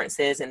there's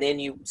differences, and then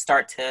you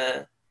start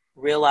to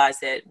realize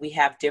that we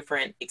have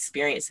different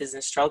experiences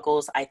and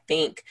struggles, I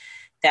think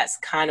that's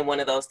kind of one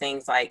of those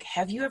things, like,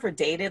 have you ever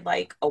dated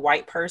like a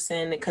white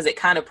person? Because it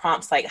kind of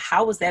prompts, like,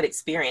 how was that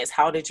experience?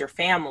 How did your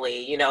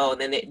family,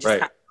 then it just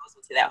kind of goes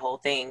into that whole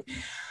thing.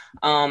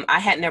 I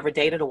had never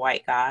dated a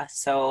white guy.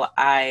 So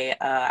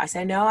I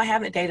said, no, I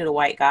haven't dated a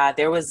white guy.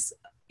 There was,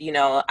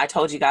 I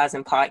told you guys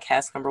in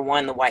podcast number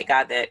 1, the white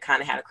guy that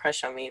kind of had a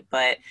crush on me,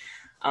 but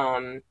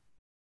I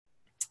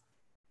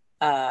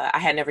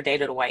had never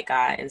dated a white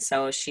guy. And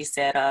so she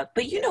said,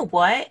 but you know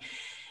what?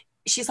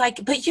 She's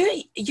like, but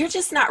you're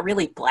just not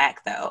really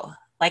Black though.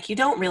 Like, you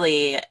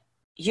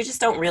just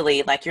don't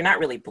really, like, you're not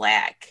really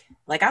Black.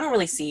 Like, I don't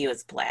really see you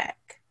as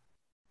Black.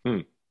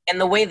 And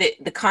the way that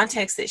the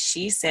context that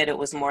she said it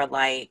was more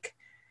like,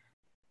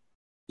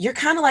 you're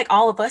kind of like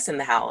all of us in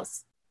the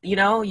house. You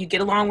know, you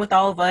get along with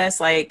all of us.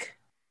 Like,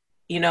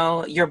 you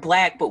know, you're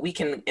Black, but we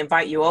can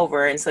invite you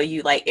over. And so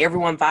you like,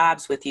 everyone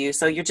vibes with you.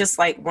 So you're just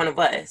like one of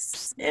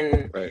us.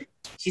 And Right.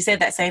 she said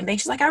that same thing.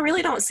 She's like, I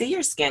really don't see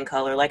your skin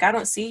color. Like, I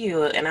don't see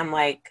you. And I'm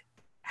like,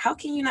 how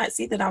can you not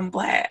see that I'm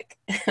Black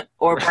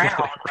or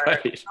brown? Right.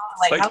 Or, you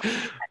know, like, how can you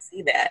not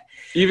see that?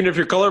 Even if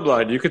you're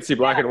colorblind, you could see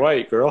black and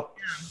white, girl.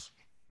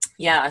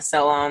 Yeah.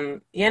 So,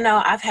 you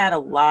know, I've had a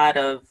lot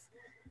of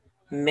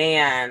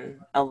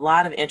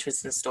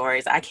interesting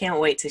stories. I can't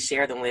wait to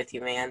share them with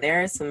you, man.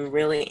 There are some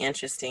really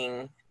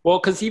interesting. Well,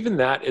 because even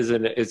that is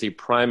a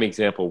prime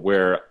example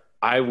where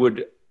I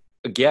would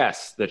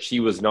guess that she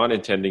was not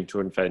intending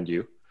to offend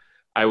you.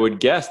 I would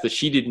guess that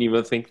she didn't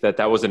even think that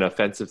that was an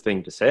offensive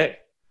thing to say.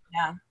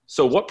 Yeah.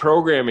 So what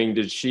programming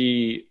did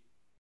she,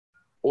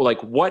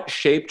 like, what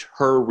shaped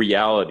her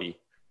reality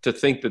to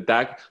think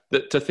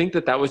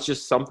that was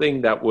just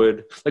something that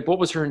would, like, what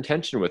was her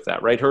intention with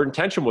that, right? Her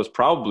intention was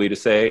probably to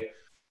say,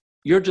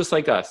 you're just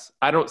like us.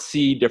 I don't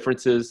see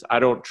differences. I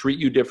don't treat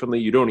you differently.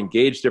 You don't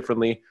engage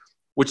differently,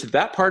 which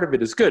that part of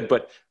it is good.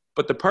 But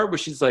the part where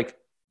she's like,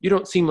 you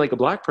don't seem like a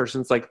Black person.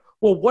 It's like,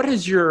 well, what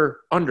is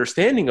your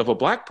understanding of a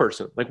Black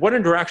person? Like, what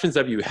interactions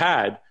have you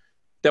had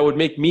that would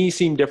make me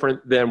seem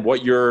different than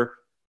what your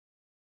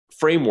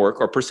framework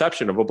or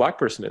perception of a Black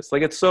person is?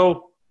 Like,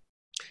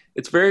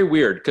 it's very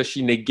weird because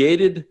she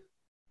negated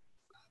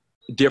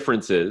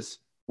differences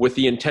with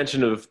the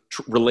intention of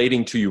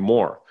relating to you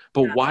more.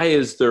 But why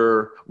does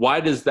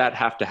that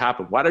have to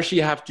happen? Why does she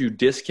have to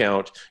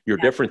discount your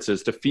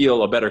differences to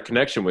feel a better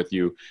connection with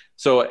you?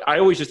 So I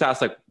always just ask,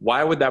 like,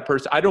 why would that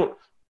person,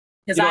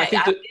 Because I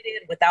did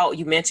it without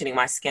you mentioning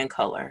my skin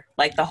color.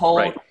 Like the whole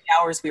 3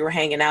 hours we were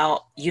hanging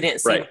out, you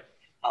didn't see my skin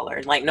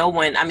color. Like no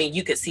one, I mean,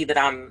 you could see that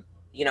I'm,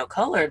 you know,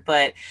 colored,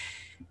 but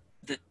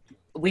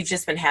we've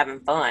just been having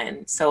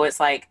fun. So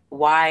it's like,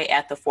 why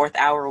at the 4th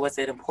hour was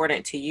it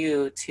important to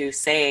you to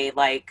say,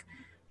 like,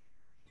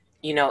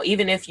 you know,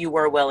 even if you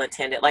were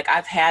well-intended, like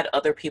I've had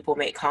other people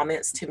make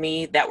comments to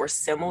me that were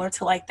similar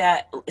like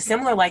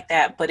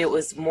that, but it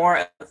was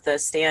more of the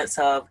stance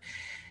of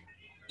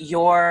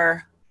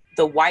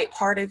the white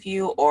part of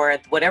you or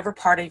whatever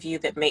part of you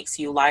that makes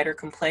you lighter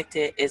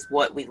complected is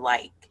what we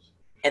like.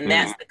 And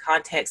that's the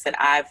context that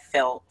I've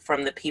felt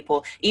from the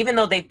people, even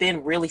though they've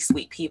been really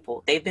sweet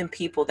people. They've been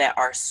people that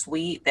are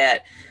sweet,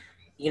 that,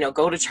 you know,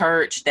 go to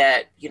church,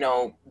 that, you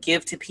know,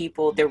 give to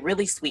people. They're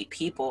really sweet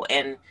people.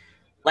 And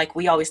like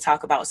we always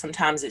talk about,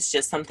 sometimes it's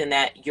just something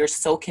that you're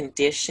so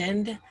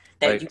conditioned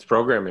that it's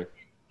programming.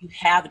 You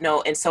have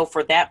no, and so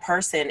for that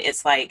person,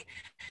 it's like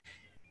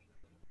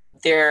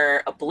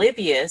they're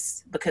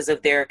oblivious because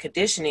of their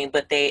conditioning,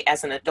 but they,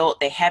 as an adult,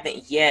 they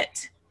haven't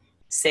yet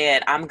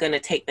said, I'm going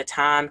to take the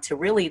time to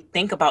really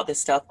think about this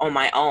stuff on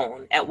my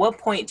own. At what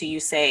point do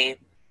you say,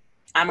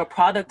 I'm a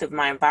product of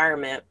my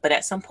environment, but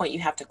at some point you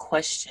have to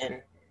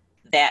question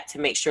that to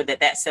make sure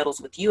that that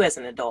settles with you as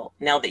an adult,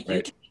 now that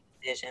you can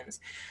make decisions.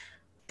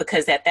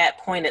 Because at that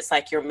point, it's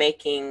like you're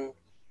making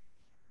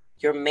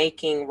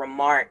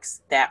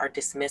remarks that are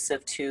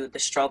dismissive to the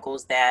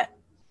struggles that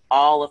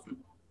all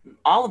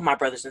of my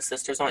brothers and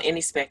sisters on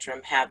any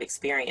spectrum have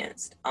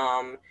experienced.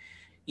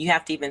 You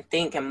have to even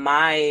think, in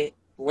my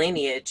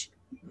lineage,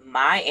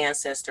 my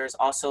ancestors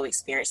also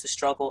experienced the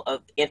struggle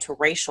of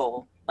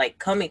interracial, like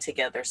coming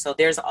together. So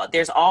there's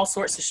all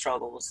sorts of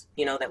struggles,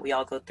 you know, that we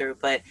all go through.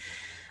 But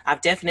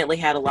I've definitely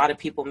had a lot of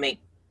people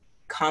make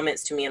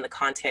comments to me in the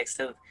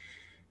context of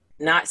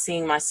not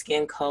seeing my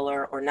skin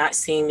color or not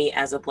seeing me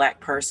as a Black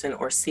person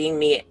or seeing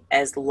me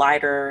as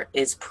lighter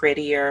is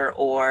prettier,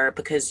 or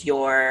because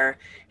your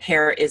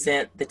hair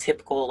isn't the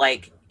typical,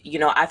 like, you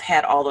know, I've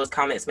had all those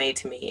comments made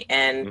to me.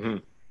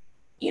 And,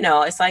 you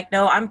know, it's like,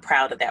 no, I'm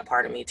proud of that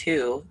part of me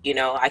too. You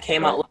know, I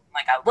came out looking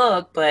like I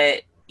look,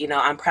 but, you know,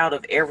 I'm proud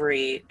of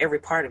every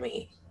part of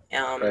me.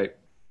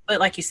 But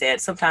like you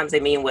said, sometimes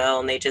they mean well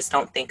and they just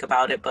don't think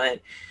about it.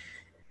 But,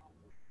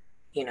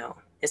 you know,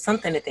 it's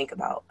something to think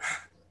about.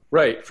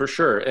 Right, for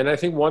sure. And I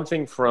think one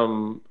thing,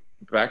 from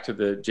back to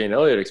the Jane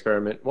Elliott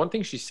experiment, one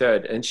thing she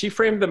said, and she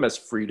framed them as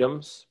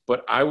freedoms,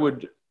 but I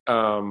wouldn't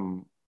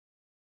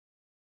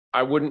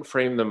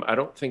frame them. I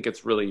don't think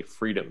it's really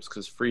freedoms,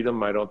 because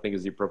freedom I don't think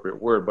is the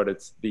appropriate word, but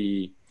it's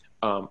the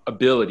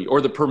ability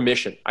or the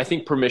permission. I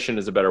think permission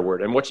is a better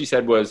word. And what she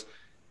said was,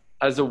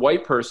 as a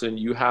white person,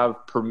 you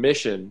have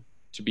permission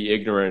to be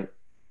ignorant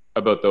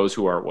about those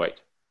who aren't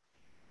white.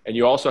 And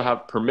you also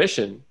have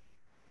permission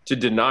to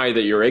deny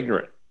that you're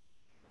ignorant.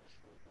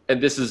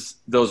 And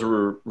those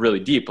were really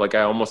deep. Like,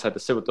 I almost had to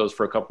sit with those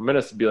for a couple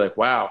minutes to be like,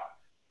 wow,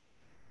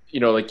 you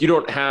know, like, you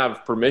don't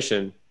have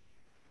permission.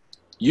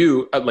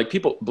 You, like,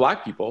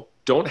 Black people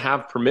don't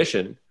have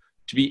permission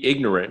to be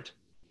ignorant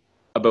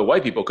about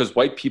white people, because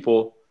white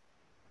people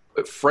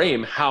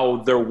frame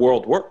how their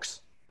world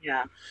works.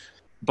 Yeah.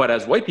 But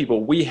as white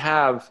people, we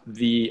have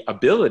the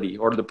ability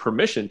or the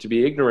permission to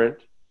be ignorant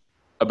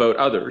about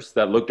others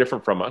that look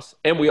different from us.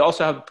 And we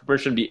also have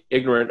permission to be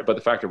ignorant about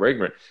the fact that we're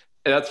ignorant.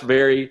 And that's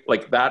very,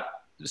 like, that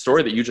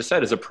story that you just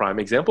said is a prime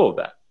example of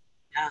that.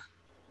 Yeah.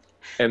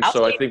 And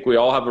so I think we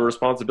all have a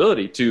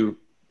responsibility to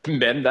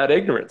mend that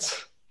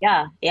ignorance.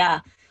 Yeah, yeah.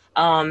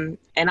 And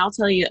I'll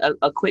tell you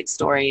a quick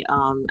story.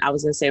 I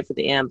was going to say it for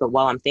the end, but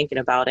while I'm thinking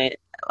about it,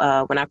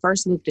 when I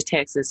first moved to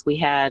Texas,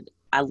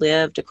 I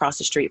lived across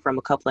the street from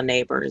a couple of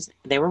neighbors.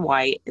 They were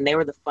white, and they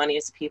were the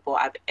funniest people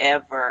I've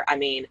ever,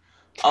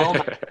 oh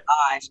my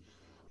gosh.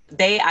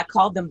 I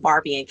called them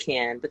Barbie and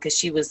Ken because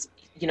she was,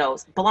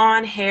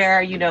 blonde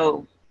hair,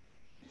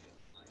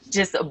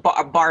 just a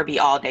Barbie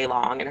all day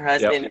long, and her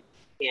husband.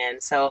 Ken.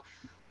 So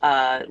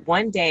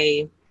one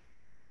day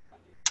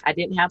I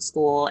didn't have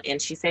school,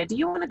 and she said, "Do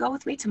you want to go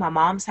with me to my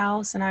mom's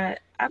house?" And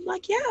I'm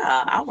like, "Yeah,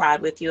 I'll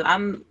ride with you."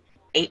 I'm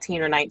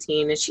 18 or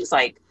 19, and she's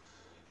like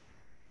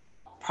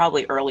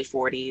probably early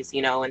 40s,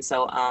 and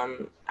so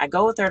I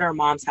go with her to her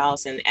mom's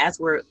house, and as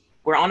we're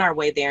on our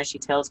way there, and she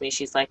tells me,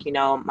 she's like,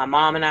 my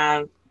mom and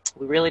I,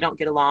 we really don't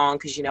get along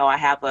because I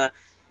have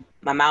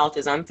my mouth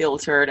is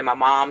unfiltered, and my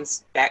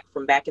mom's back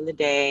in the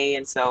day,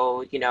 and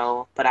so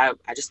but I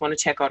just want to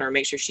check on her,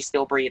 make sure she's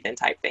still breathing,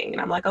 type thing.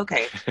 And I'm like,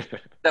 okay.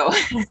 So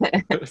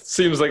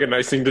seems like a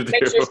nice thing to do.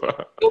 Make sure she's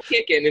still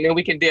kicking, and then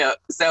we can dip.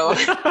 So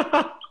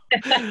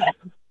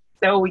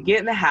so we get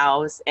in the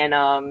house,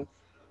 and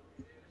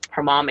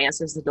her mom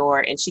answers the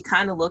door, and she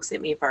kind of looks at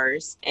me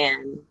first,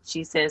 and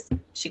she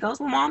goes,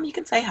 "Well, Mom, you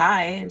can say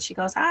hi." And she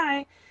goes,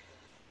 "Hi."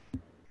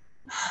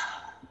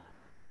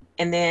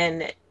 And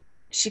then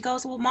she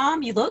goes, "Well,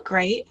 Mom, you look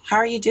great. How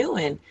are you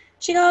doing?"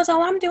 She goes,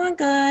 "Oh, I'm doing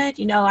good.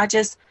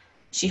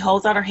 She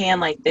holds out her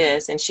hand like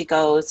this, and she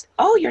goes,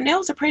 "Oh, your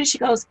nails are pretty." She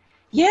goes,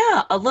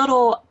 "Yeah, a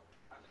little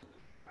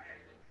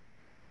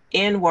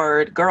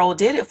N-word girl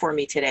did it for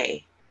me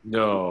today."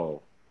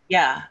 No.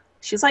 Yeah.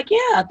 She's like,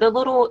 "Yeah, the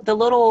little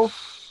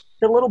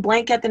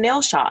blank at the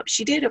nail shop,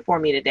 she did it for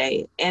me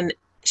today." And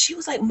she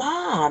was like,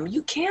 "Mom,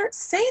 you can't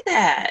say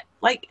that.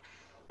 Like,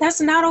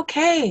 that's not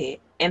okay."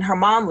 And her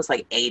mom was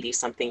like 80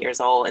 something years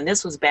old. And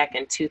this was back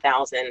in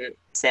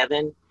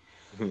 2007.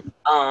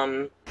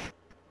 Mm-hmm.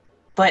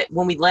 But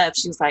when we left,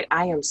 she was like,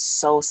 "I am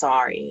so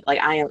sorry. Like,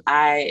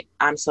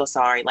 I'm so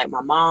sorry. Like,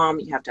 my mom,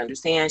 you have to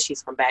understand,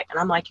 she's from back." And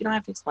I'm like, "You don't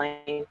have to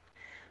explain."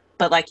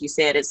 But like you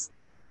said, it's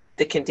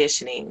the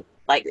conditioning.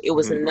 Like, it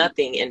was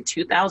nothing in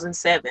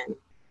 2007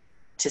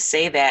 to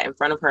say that in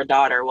front of her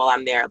daughter while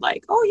I'm there,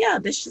 like, "Oh yeah,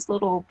 this just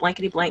little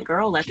blankety blank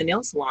girl at the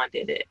nail salon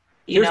did it."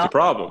 Here's the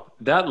problem.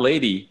 That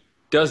lady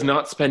does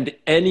not spend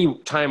any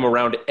time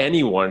around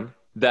anyone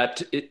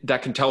that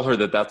can tell her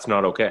that that's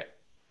not okay.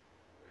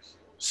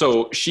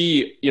 So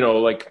she,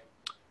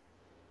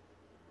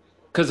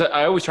 because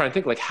I always try and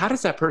think, like, how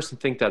does that person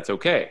think that's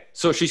okay?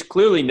 So she's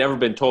clearly never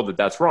been told that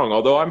that's wrong,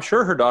 although I'm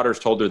sure her daughter's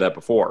told her that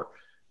before.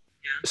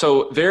 Yeah.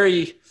 So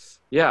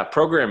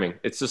programming.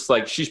 It's just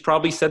like she's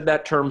probably said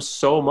that term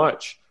so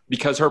much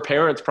because her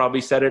parents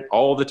probably said it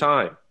all the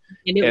time.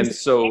 And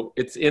so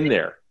it's in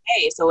there.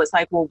 Hey, so it's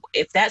like, well,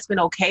 if that's been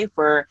okay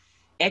for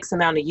X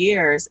amount of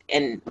years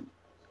and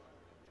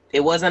it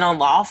wasn't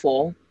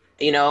unlawful,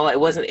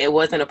 it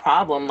wasn't a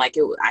problem. Like,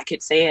 I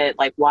could say it.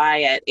 Like,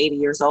 why at 80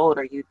 years old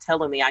are you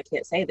telling me I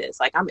can't say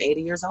this? Like, I'm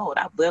 80 years old.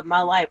 I've lived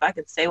my life. I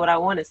can say what I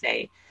want to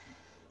say.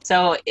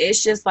 So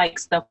it's just like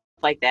stuff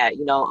like that,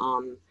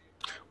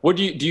 What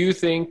do you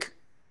think?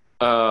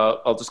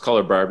 I'll just call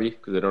her Barbie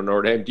because I don't know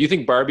her name. Do you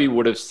think Barbie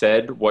would have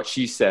said what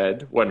she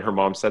said when her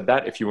mom said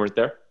that if you weren't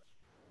there?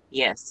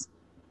 Yes.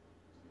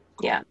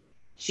 Yeah.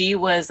 She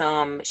was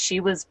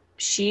the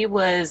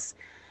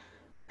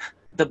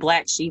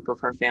black sheep of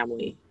her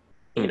family,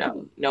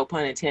 no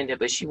pun intended,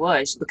 but she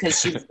was, because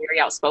she was very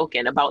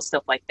outspoken about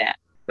stuff like that,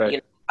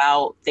 right.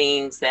 About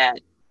things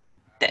that's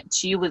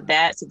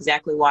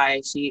exactly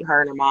why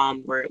her and her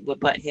mom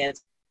would butt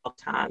heads all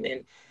the time.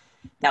 And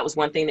that was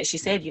one thing that she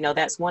said,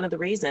 that's one of the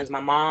reasons.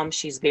 My mom,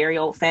 she's very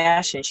old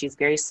fashioned. She's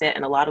very set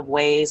in a lot of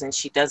ways, and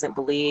she doesn't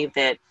believe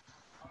that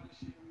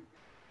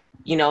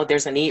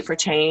there's a need for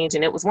change.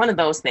 And it was one of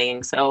those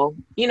things. So,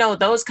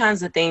 those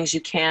kinds of things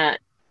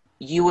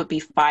you would be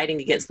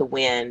fighting against the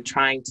wind,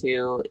 trying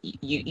to,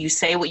 you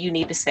say what you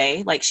need to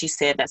say. Like she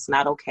said, that's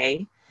not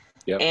okay.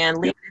 Yep. And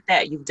leave it at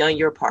that. You've done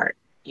your part.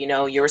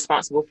 You're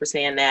responsible for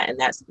saying that. And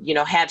that's,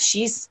 had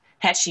she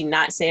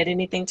not said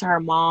anything to her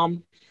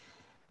mom,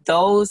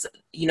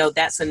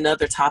 that's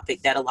another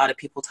topic that a lot of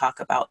people talk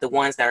about, the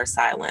ones that are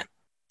silent.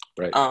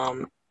 Right.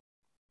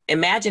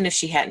 Imagine if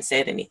she hadn't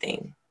said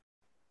anything.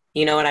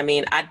 You know what I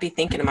mean? I'd be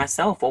thinking to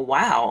myself, well,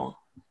 wow.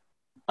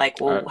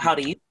 Like, well, how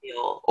do you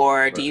feel?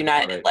 Or do you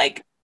not,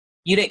 like,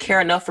 you didn't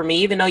care enough for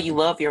me, even though you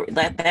love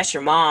that's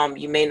your mom.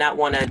 You may not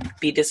want to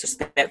be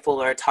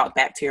disrespectful or talk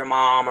back to your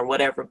mom or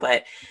whatever.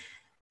 But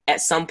at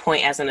some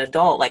point as an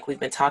adult, like we've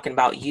been talking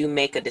about, you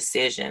make a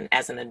decision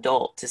as an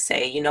adult to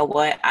say, you know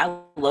what? I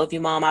love you,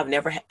 Mom. I've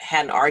never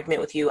had an argument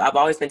with you. I've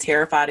always been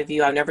terrified of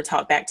you. I've never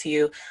talked back to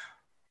you.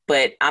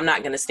 But I'm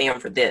not going to stand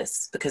for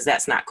this because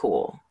that's not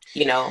cool,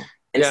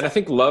 And I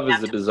think love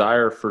is a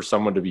desire for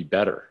someone to be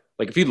better.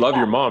 Like, if you love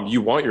your mom,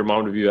 you want your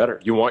mom to be better.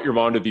 You want your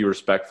mom to be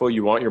respectful.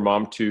 You want your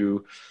mom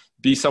to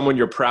be someone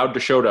you're proud to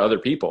show to other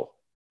people.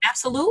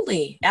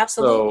 Absolutely.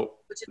 Absolutely.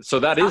 So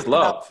that is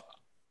love.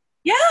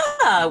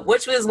 Yeah,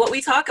 which was what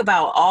we talk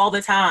about all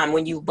the time.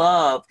 When you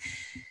love,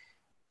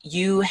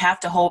 you have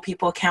to hold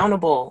people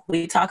accountable.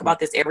 We talk about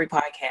this every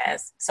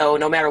podcast. So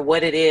no matter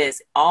what it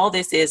is, all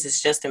this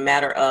is just a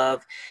matter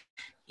of,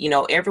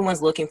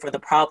 everyone's looking for the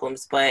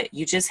problems, but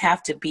you just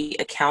have to be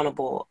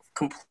accountable,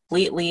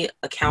 completely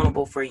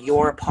accountable for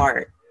your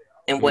part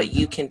and what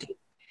you can do.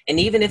 And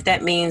even if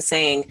that means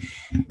saying,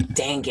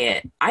 dang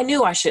it, I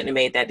knew I shouldn't have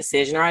made that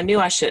decision, or I knew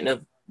I shouldn't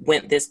have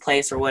went this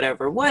place or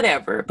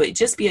whatever, but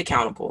just be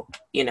accountable,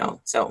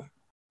 so.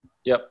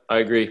 Yep, I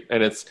agree.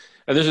 And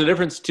there's a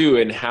difference too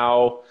in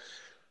how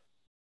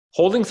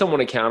holding someone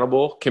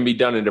accountable can be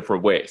done in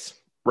different ways,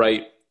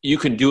 right? You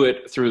can do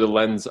it through the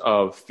lens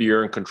of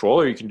fear and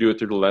control, or you can do it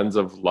through the lens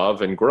of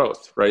love and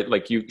growth, right?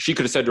 Like she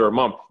could have said to her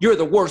mom, "You're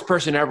the worst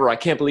person ever. I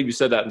can't believe you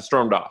said that," and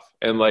stormed off.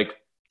 And like,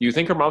 you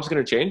think her mom's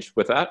going to change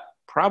with that?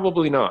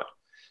 Probably not.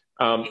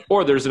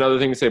 Or there's another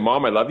thing to say,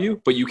 "Mom, I love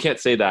you," but you can't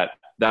say that.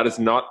 That is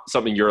not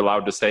something you're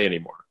allowed to say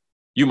anymore.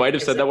 You might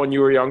have said that when you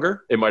were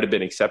younger. It might have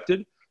been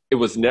accepted.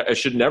 It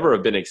should never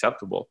have been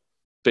acceptable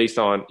based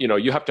on,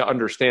 you have to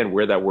understand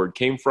where that word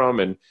came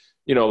from. And,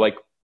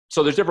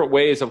 so there's different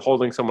ways of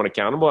holding someone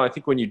accountable. And I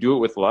think when you do it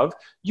with love,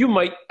 you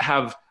might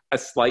have a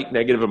slight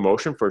negative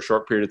emotion for a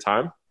short period of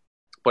time.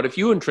 But if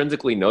you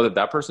intrinsically know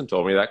that person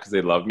told me that because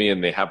they love me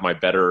and they have my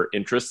better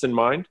interests in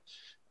mind,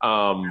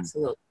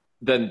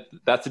 then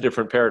that's a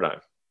different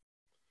paradigm.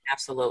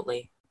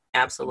 Absolutely.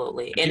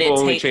 And people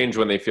only change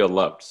when they feel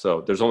loved.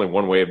 So there's only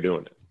one way of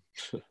doing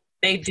it.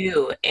 They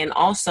do. And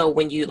also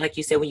when you, like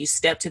you said, when you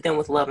step to them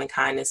with love and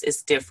kindness,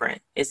 it's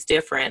different.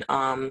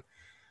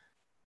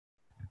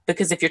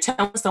 Because if you're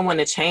telling someone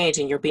to change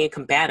and you're being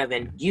combative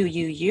and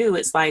you,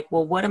 it's like,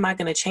 well, what am I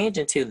going to change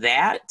into?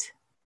 That?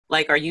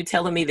 Like, are you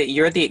telling me that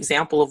you're the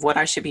example of what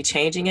I should be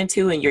changing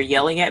into and you're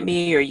yelling at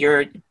me or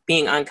you're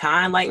being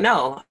unkind? Like,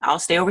 no, I'll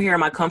stay over here in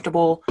my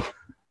comfortable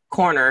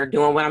corner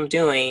doing what I'm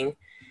doing,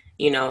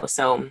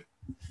 so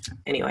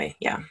anyway,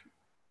 yeah.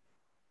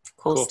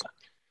 Cool stuff.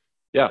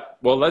 Yeah.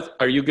 Well,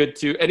 are you good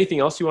to anything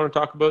else you want to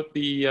talk about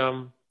the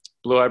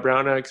blue eye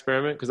brown eye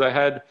experiment? Because I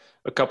had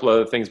a couple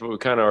other things, but we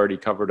kind of already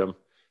covered them.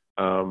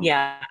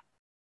 Yeah.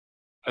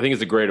 I think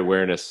it's a great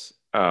awareness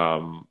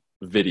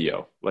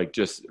video, like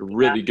just a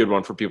really good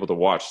one for people to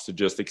watch to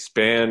just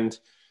expand.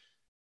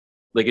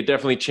 Like it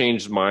definitely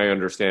changed my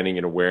understanding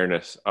and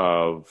awareness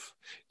of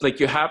like,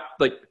 you have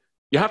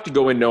to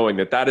go in knowing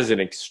that is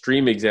an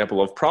extreme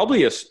example of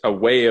probably a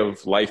way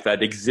of life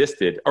that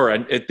existed, or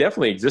it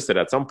definitely existed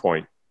at some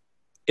point.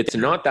 It's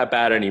not that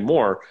bad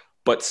anymore,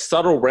 but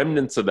subtle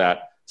remnants of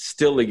that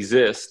still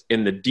exist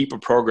in the deeper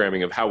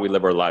programming of how we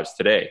live our lives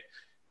today.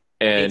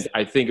 And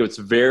I think it's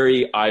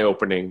very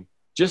eye-opening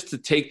just to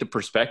take the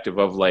perspective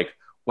of like,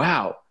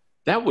 wow,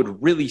 that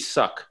would really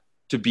suck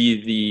to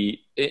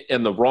be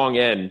in the wrong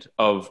end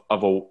of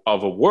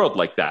a world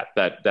like that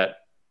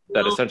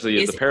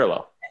essentially is the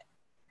parallel.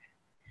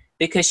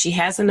 Because she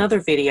has another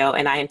video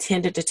and I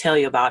intended to tell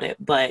you about it,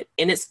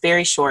 and it's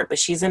very short, but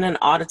she's in an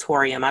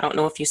auditorium. I don't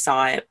know if you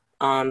saw it,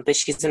 but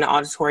she's in an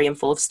auditorium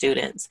full of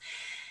students.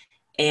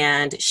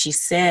 And she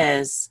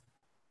says,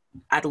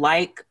 I'd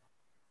like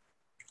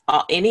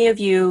any of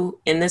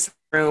you in this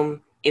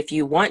room, if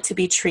you want to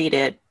be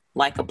treated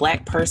like a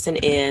Black person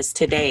is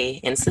today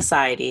in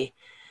society,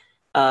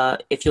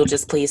 if you'll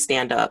just please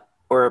stand up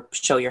or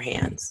show your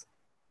hands.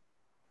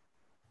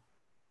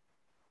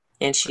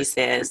 And she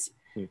says,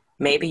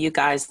 maybe you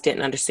guys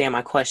didn't understand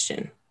my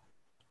question.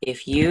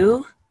 If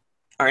you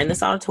are in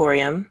this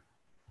auditorium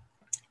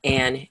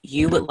and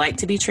you would like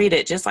to be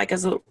treated just like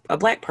as a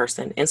Black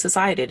person in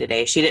society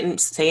today, she didn't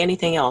say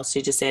anything else.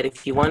 She just said,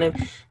 if you want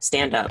to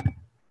stand up.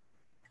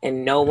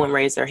 And no one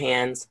raised their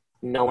hands.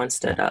 No one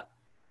stood up.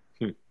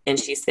 And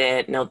she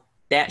said, no,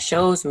 that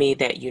shows me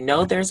that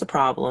there's a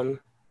problem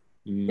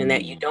and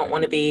that you don't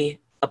want to be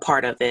a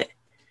part of it.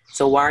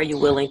 So why are you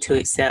willing to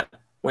accept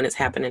when it's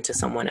happening to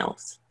someone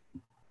else?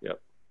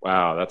 Yep.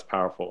 Wow, that's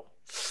powerful.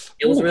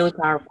 It was really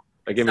powerful.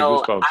 It gave me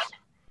goosebumps.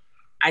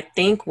 I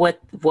think what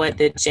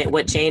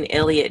Jane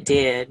Elliott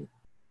did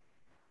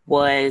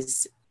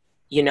was,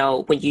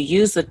 when you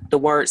use the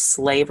word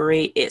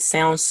slavery, it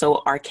sounds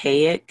so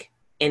archaic,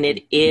 and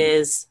it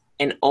is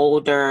an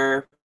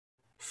older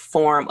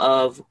form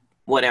of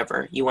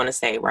whatever you want to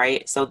say,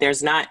 right? So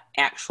there's not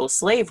actual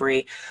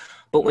slavery,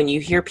 but when you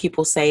hear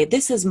people say,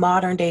 this is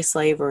modern day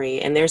slavery,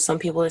 and there's some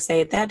people that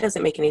say, that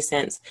doesn't make any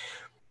sense.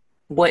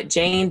 What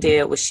Jane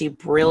did was she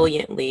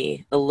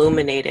brilliantly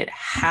illuminated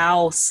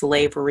how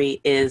slavery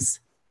is,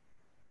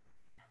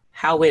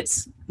 how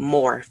it's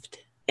morphed,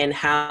 and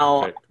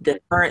how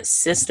the current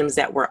systems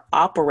that we're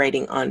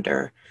operating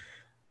under,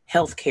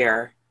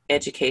 healthcare,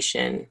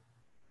 education,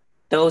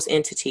 those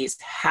entities,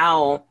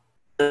 how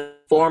the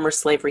former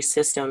slavery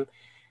system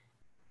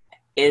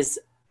is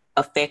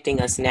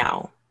affecting us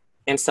now.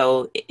 And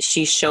so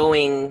she's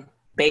showing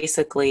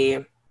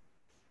basically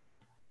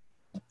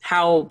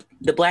how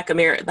the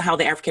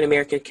African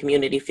American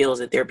community feels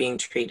that they're being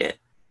treated,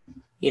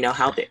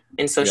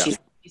 she's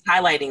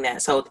highlighting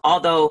that. So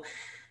although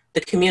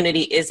the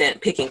community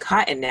isn't picking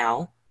cotton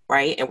now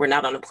right? And we're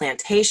not on a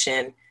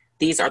plantation.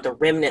 These are the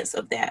remnants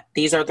of that.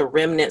 These are the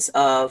remnants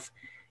of,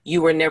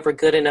 you were never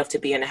good enough to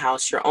be in a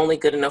house. You're only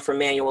good enough for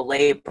manual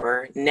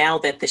labor. Now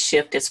that the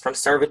shift is from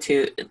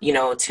servitude,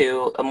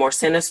 to a more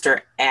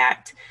sinister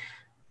act,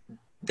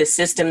 the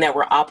system that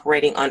we're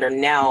operating under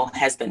now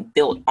has been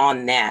built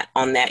on that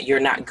you're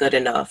not good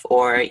enough,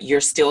 or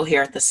you're still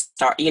here at the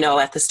start,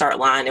 at the start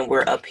line, and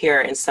we're up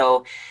here. And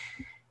so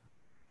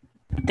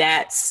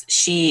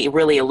she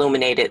really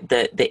illuminated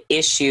the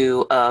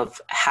issue of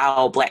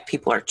how Black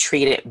people are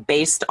treated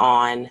based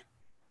on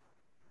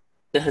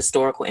the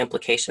historical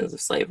implications of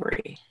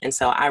slavery. And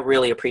so I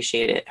really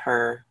appreciated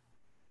her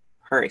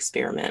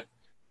experiment.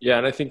 Yeah.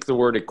 And I think the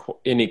word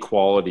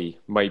inequality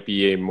might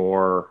be a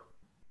more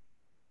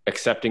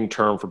accepting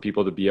term for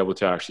people to be able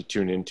to actually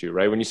tune into,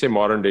 right? When you say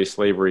modern day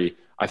slavery,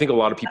 I think a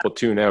lot of people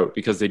tune out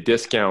because they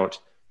discount.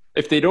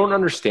 If they don't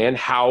understand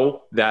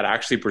how that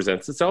actually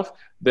presents itself,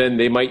 then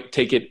they might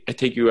take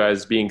you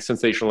as being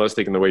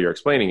sensationalistic in the way you're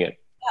explaining it.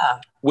 Yeah.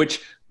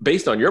 Which,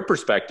 based on your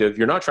perspective,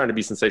 you're not trying to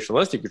be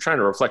sensationalistic. You're trying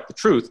to reflect the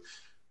truth.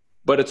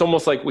 But it's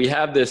almost like we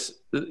have this,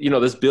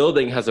 this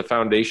building has a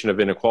foundation of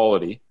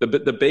inequality. The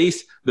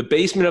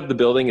basement of the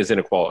building is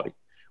inequality.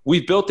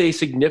 We've built a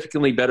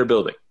significantly better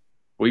building.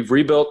 We've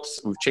rebuilt,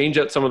 we've changed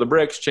out some of the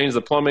bricks, changed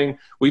the plumbing.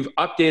 We've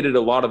updated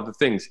a lot of the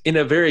things in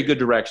a very good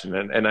direction.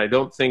 And I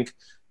don't think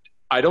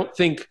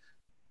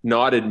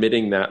not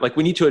admitting that, like,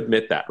 we need to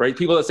admit that, right?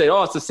 People that say,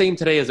 oh, it's the same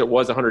today as it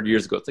was 100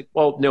 years ago. It's like,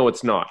 well, no,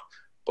 it's not.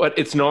 But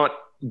it's not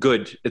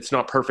good. It's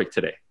not perfect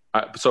today.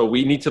 So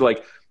we need to,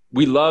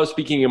 we love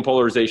speaking in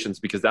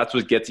polarizations because that's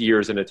what gets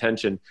ears and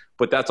attention.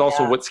 But that's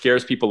also what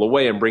scares people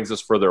away and brings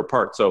us further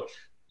apart. So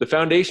the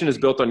foundation is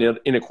built on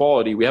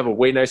inequality. We have a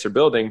way nicer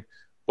building,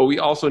 but we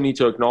also need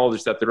to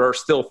acknowledge that there are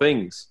still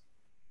things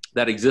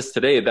that exist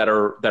today that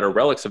are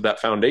relics of that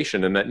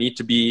foundation and that need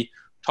to be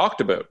talked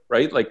about,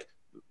 right? Like,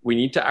 we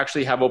need to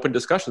actually have open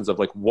discussions of,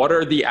 like, what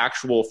are the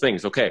actual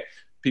things? Okay,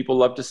 people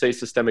love to say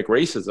systemic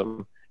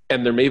racism,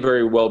 and there may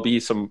very well be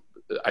some,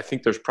 I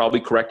think there's probably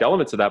correct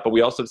elements of that, but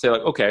we also say,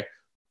 like, okay,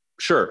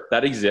 sure,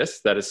 that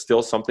exists. That is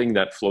still something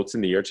that floats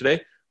in the air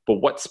today. But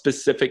what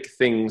specific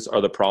things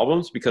are the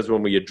problems? Because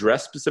when we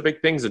address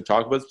specific things and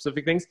talk about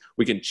specific things,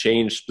 we can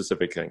change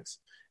specific things.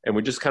 And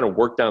we just kind of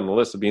work down the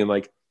list of being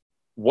like,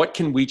 what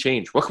can we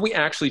change? What can we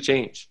actually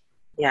change?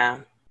 Yeah.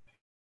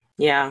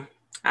 Yeah.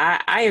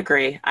 I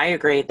agree.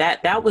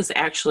 That was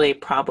actually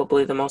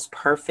probably the most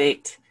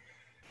perfect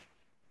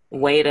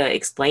way to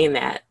explain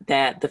that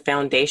the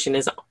foundation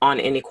is on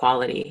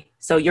inequality.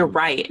 So you're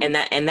right. And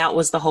that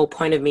was the whole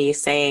point of me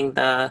saying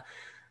the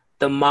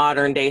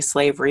modern day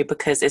slavery,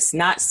 because it's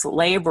not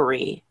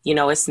slavery,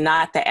 it's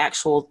not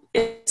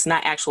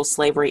actual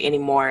slavery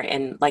anymore.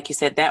 And like you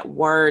said, that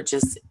word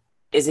just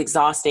is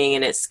exhausting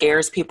and it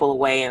scares people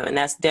away. And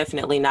that's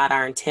definitely not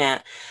our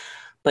intent.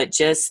 But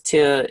just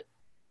to,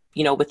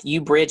 with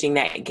you bridging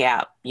that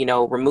gap,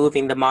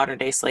 removing the modern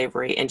day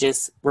slavery and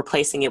just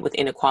replacing it with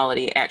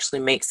inequality actually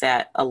makes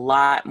that a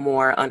lot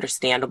more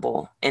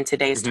understandable in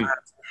today's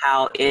terms,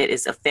 how it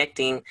is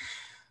affecting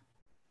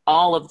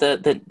all of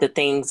the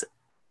things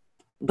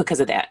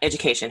because of that: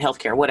 education,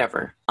 healthcare,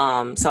 whatever.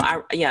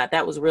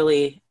 That was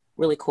really,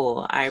 really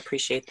cool. I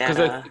appreciate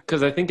that.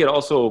 Because I think it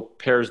also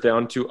pairs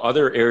down to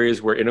other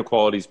areas where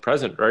inequality is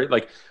present, right?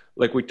 Like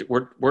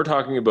we're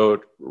talking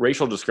about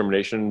racial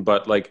discrimination,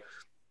 but like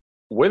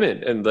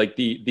women and like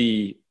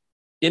the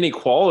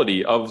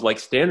inequality of like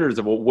standards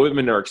of what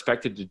women are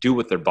expected to do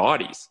with their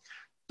bodies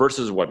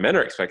versus what men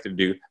are expected to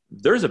do.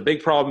 There's a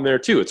big problem there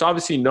too. It's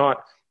obviously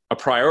not a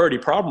priority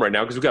problem right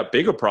now because we've got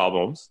bigger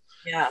problems.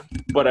 Yeah.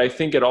 But I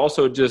think it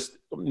also just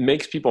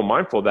makes people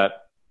mindful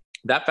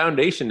that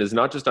foundation is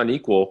not just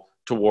unequal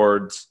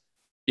towards,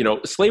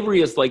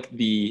 slavery is like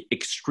the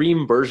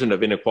extreme version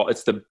of inequality.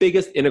 It's the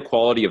biggest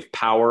inequality of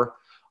power,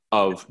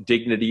 of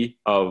dignity,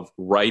 of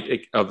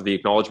right, of the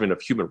acknowledgement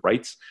of human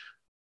rights.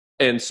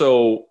 And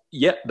so,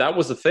 yeah, that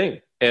was the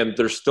thing. And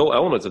there's still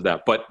elements of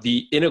that. But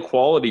the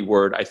inequality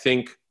word, I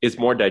think, is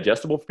more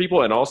digestible for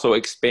people and also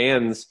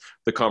expands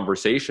the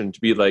conversation to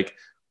be like,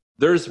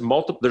 there's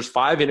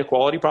 5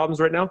 inequality problems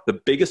right now. The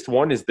biggest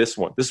one is this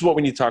one. This is what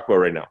we need to talk about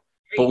right now.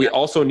 But we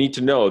also need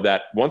to know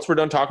that once we're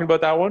done talking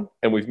about that one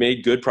and we've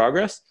made good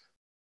progress,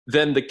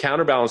 then the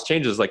counterbalance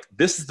changes. Like,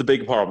 this is the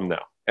big problem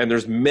now. And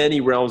there's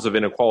many realms of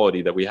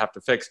inequality that we have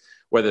to fix,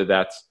 whether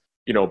that's,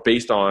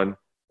 based on,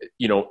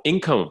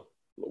 income,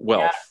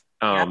 wealth,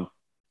 whether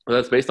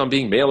that's based on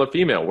being male or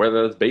female,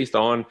 whether that's based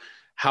on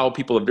how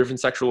people of different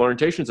sexual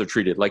orientations are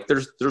treated. Like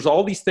there's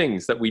all these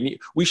things that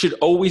we should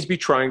always be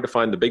trying to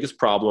find the biggest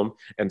problem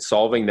and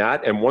solving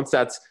that. And once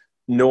that's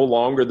no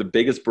longer the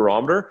biggest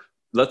barometer,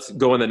 let's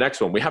go in the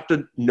next one. We have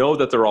to know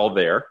that they're all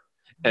there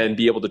and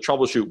be able to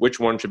troubleshoot which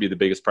one should be the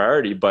biggest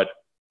priority. But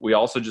we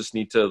also just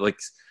need to,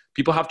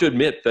 people have to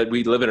admit that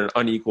we live in an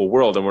unequal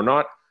world, and we're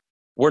not,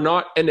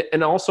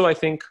 and also I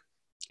think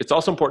it's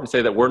also important to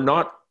say that we're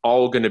not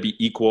all going to be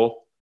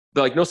equal.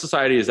 Like, no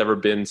society has ever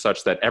been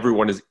such that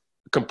everyone is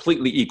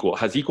completely equal,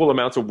 has equal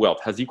amounts of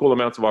wealth, has equal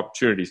amounts of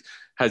opportunities,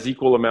 has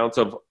equal amounts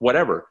of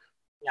whatever.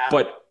 Yeah.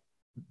 But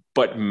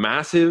But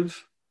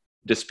massive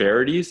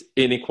disparities,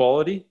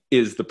 inequality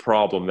is the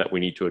problem that we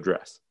need to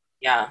address.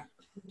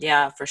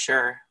 Yeah, for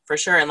sure. For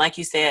sure. And like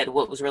you said,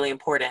 what was really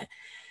important,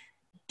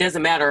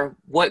 doesn't matter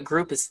what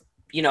group is,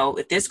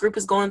 if this group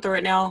is going through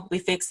it now, we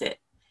fix it.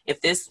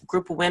 If this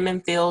group of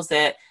women feels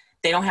that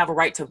they don't have a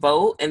right to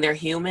vote and they're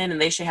human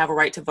and they should have a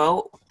right to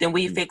vote, then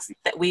we fix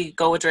that. We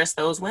go address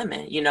those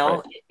women.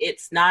 Right.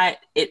 It's not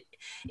it.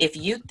 If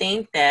you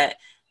think that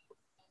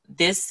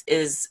this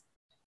is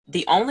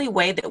the only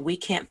way that we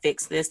can't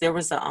fix this, there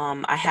was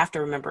I have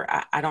to remember,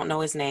 I don't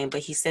know his name,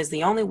 but he says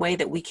the only way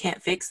that we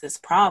can't fix this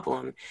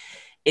problem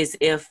is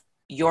if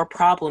your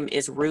problem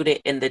is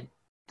rooted in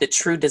the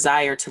true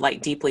desire to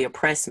like deeply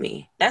oppress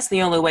me. That's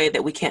the only way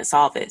that we can't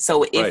solve it.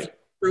 So if you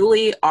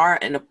truly are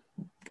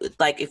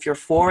if you're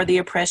for the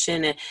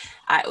oppression, and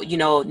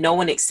no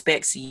one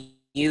expects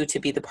you to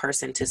be the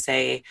person to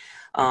say,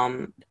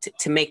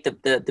 to make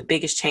the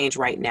biggest change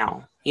right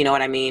now. You know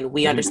what I mean?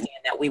 We understand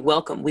that we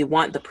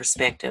want the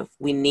perspective.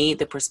 We need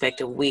the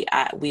perspective.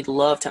 We'd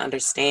love to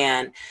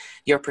understand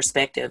your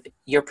perspective.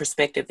 Your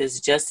perspective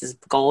is just as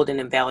golden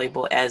and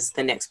valuable as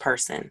the next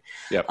person.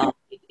 Yep.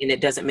 And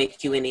it doesn't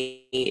make you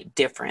any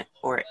different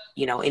or,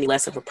 any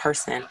less of a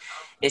person.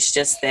 It's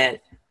just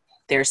that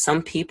there's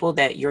some people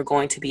that you're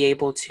going to be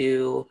able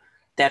to,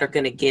 that are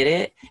going to get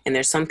it. And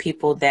there's some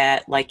people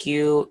that, like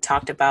you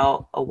talked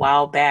about a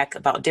while back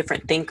about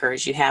different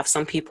thinkers. You have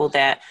some people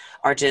that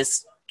are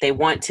just, they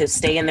want to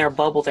stay in their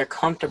bubble. They're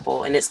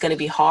comfortable. And it's going to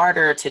be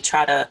harder to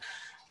try to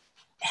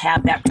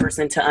have that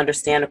person to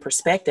understand a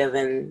perspective.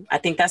 And I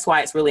think that's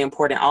why it's really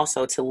important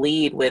also to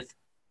lead with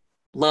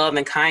love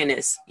and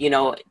kindness,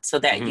 so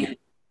that you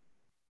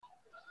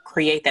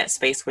create that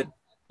space where,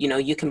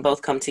 you can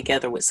both come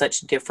together with such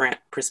different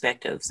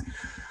perspectives.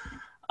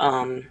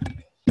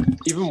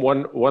 Even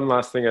one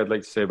last thing I'd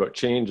like to say about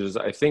change is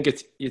I think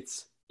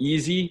it's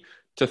easy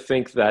to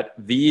think that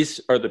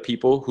these are the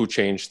people who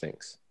change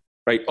things,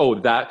 right? Oh,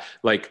 that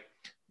like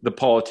the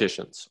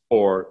politicians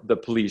or the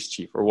police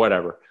chief or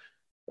whatever.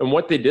 And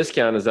what they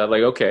discount is that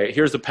like, okay,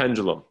 here's a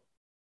pendulum.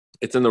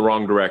 It's in the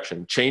wrong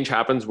direction. Change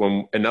happens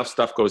when enough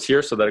stuff goes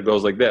here so that it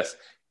goes like this.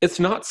 It's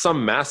not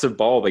some massive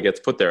ball that gets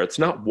put there. It's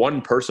not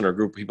one person or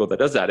group of people that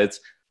does that. It's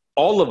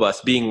all of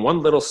us being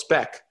one little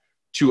speck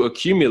to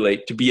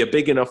accumulate to be a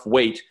big enough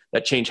weight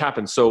that change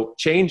happens. So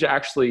change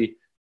actually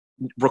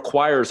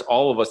requires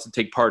all of us to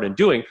take part in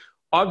doing.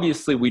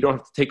 Obviously, we don't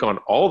have to take on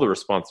all the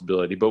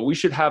responsibility, but we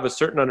should have a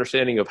certain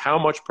understanding of how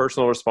much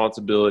personal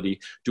responsibility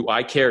do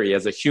I carry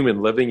as a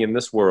human living in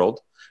this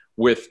world,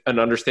 with an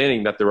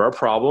understanding that there are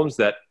problems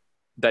that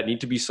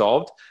need to be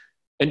solved.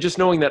 And just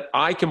knowing that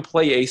I can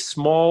play a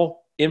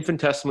small,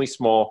 infinitesimally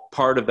small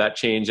part of that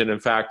change. And in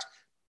fact,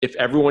 if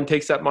everyone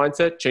takes that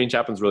mindset, change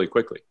happens really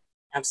quickly.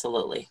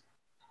 Absolutely.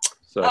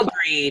 So,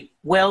 agreed.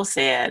 Well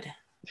said.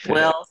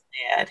 Well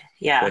said.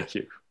 Yeah. Thank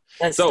you.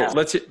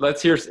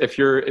 Let's hear, if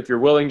you're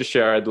willing to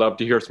share, I'd love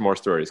to hear some more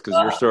stories, because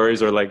your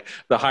stories are like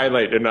the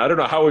highlight. And I don't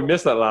know how we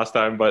missed that last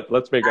time, but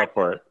let's make up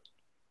for it.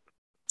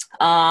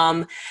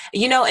 And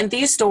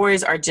these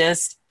stories are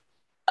just,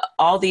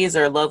 all these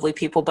are lovely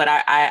people, but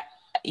I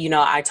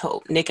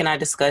told Nick and I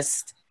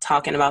discussed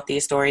talking about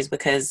these stories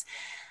because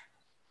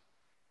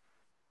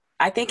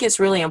I think it's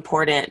really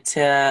important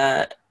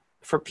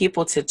for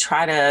people to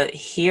try to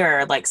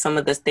hear like some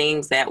of the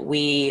things that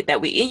we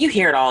you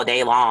hear it all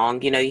day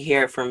long, you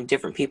hear it from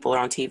different people or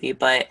on TV,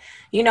 but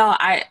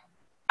I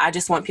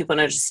just want people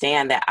to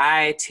understand that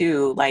I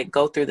too like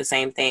go through the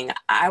same thing.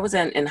 I was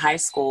in high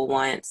school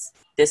once.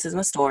 This is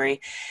my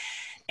story.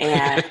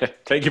 And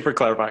thank you for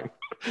clarifying.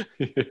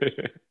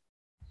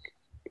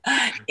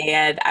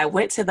 And I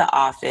went to the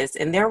office,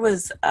 and there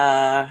was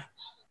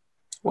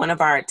one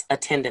of our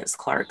attendance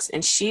clerks,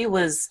 and she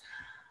was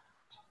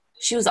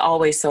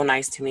always so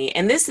nice to me.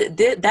 And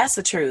that's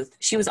the truth.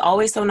 She was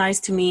always so nice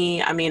to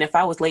me. I mean, if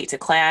I was late to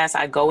class,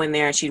 I'd go in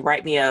there and she'd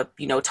write me a,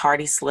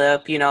 tardy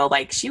slip,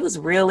 like she was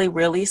really,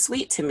 really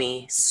sweet to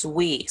me.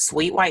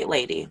 Sweet white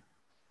lady.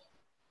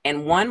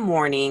 And one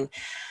morning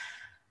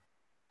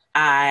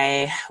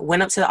I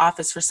went up to the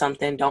office for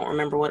something. Don't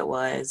remember what it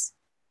was,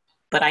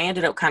 but I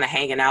ended up kind of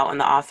hanging out in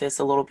the office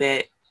a little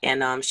bit.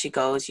 And she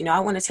goes, I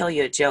want to tell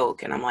you a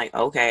joke. And I'm like,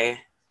 okay.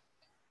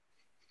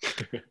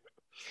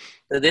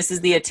 So this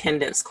is the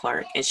attendance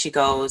clerk. And she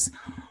goes,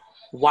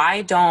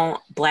 why don't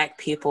Black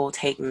people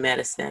take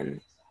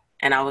medicine?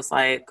 And I was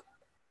like,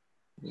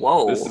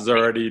 whoa. This is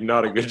already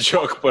not a good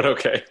joke, but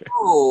okay.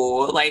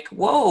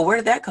 Whoa, where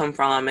did that come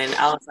from? And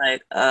I was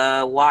like,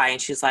 why?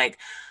 And she's like,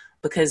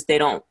 because they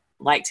don't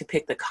like to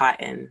pick the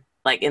cotton,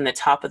 like in the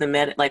top of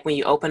the like when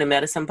you open a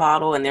medicine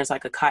bottle and there's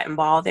like a cotton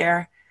ball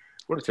there.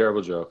 What a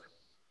terrible joke.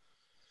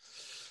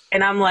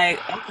 And I'm like,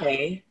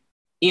 okay,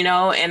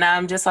 and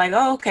I'm just like,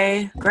 oh,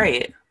 okay,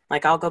 great.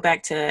 Like I'll go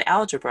back to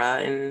algebra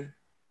and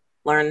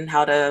learn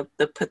how to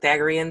the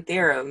Pythagorean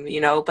theorem,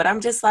 but I'm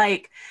just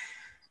like,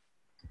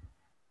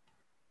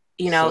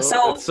 all that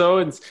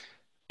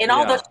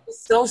was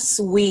so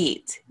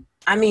sweet.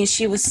 I mean,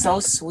 she was so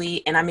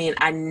sweet. And I mean,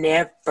 I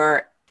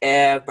never,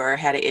 ever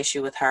had an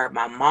issue with her.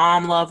 My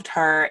mom loved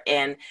her.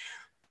 And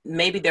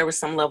maybe there was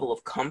some level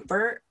of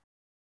comfort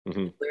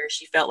where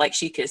she felt like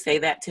she could say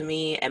that to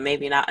me and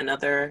maybe not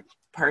another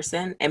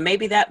person. And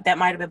maybe that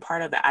might have been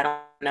part of it. I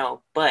don't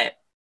know. But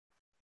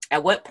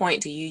at what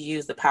point do you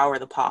use the power of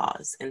the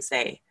pause and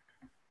say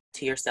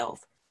to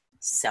yourself,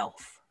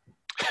 self?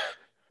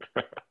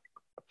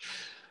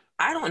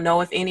 I don't know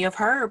if any of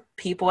her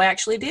people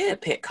actually did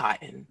pick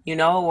cotton,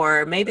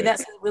 or maybe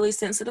that's a really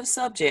sensitive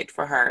subject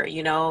for her,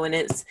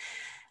 and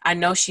I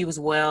know she was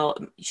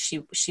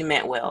she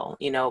meant well,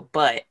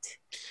 but.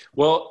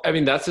 Well, I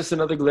mean, that's just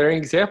another glaring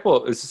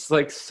example. It's just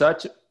like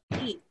such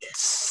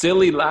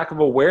silly lack of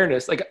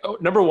awareness. Like,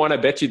 number one, I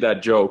bet you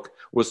that joke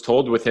was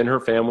told within her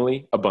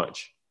family a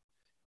bunch.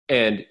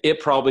 And it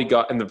probably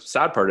got, and the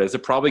sad part is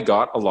it probably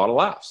got a lot of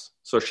laughs.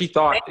 So she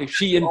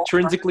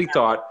intrinsically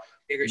thought,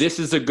 this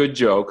is a good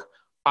joke.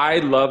 I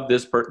love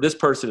this this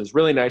person is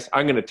really nice.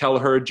 I'm going to tell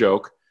her a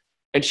joke.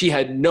 And she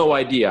had no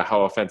idea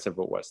how offensive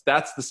it was.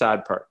 That's the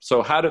sad part.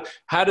 So how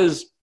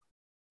does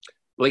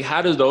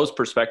those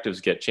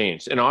perspectives get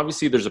changed? And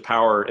obviously there's a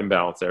power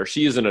imbalance there.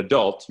 She is an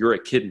adult. You're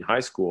a kid in high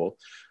school.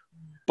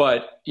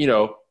 But,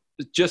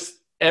 just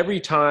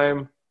every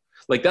time,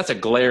 like, that's a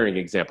glaring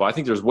example. I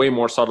think there's way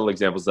more subtle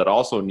examples that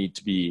also need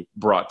to be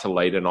brought to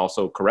light and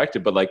also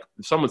corrected. But like,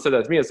 if someone said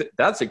that to me, I said,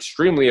 that's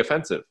extremely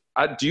offensive.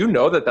 Do you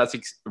know that that's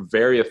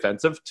very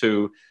offensive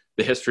to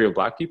the history of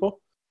Black people?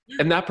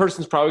 And that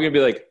person's probably going to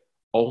be like,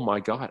 oh my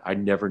God, I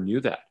never knew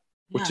that,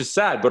 which is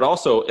sad. But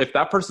also, if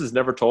that person's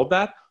never told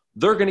that,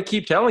 they're going to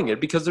keep telling it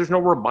because there's no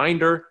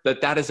reminder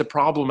that that is a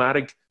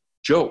problematic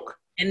joke.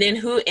 And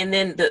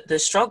then the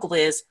struggle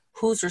is,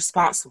 who's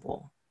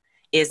responsible?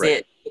 Is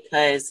it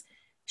because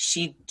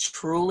she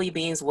truly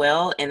means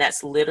well and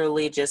that's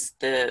literally just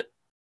the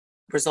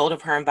result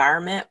of her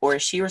environment, or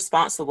is she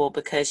responsible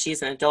because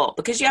she's an adult?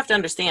 Because you have to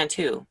understand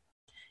too,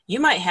 you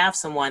might have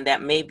someone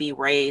that may be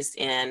raised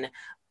in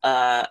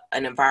an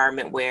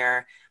environment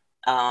where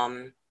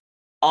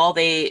all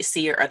they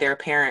see are their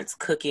parents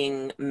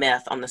cooking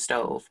meth on the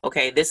stove.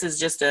 Okay, this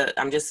is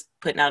I'm just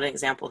putting out an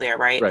example there,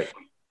 right? Right.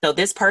 So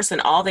this person,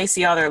 all they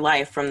see all their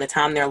life from the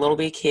time they're a little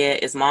bit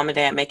kid is mom and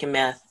dad making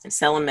meth and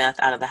selling meth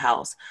out of the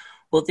house.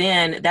 Well,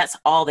 then that's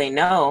all they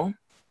know.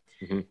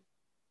 Mm-hmm.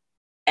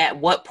 At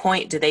what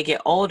point do they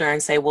get older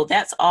and say, well,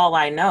 that's all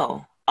I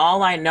know.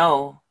 All I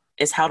know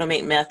is how to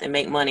make meth and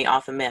make money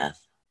off of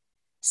meth.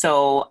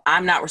 So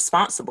I'm not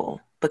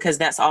responsible because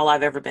that's all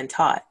I've ever been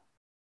taught.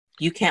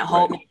 You can't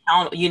hold me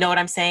accountable. You know what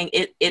I'm saying?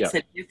 It's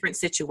a different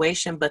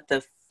situation, but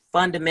the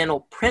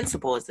fundamental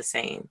principle is the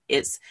same.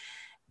 It's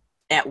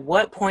at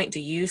what point do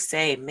you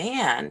say,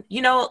 man,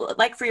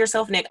 like for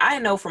yourself, Nick, I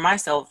know for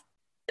myself,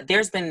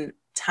 there's been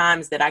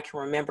times that I can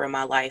remember in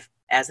my life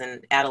as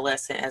an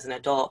adolescent, as an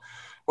adult,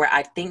 where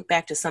I think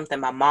back to something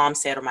my mom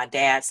said or my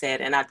dad said,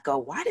 and I'd go,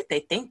 why did they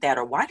think that?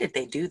 Or why did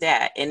they do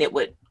that? And it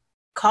would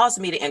cause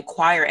me to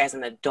inquire as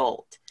an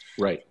adult.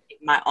 Right.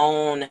 My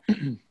own,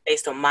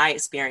 based on my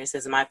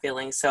experiences and my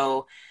feelings.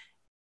 So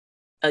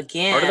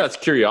again, part of that's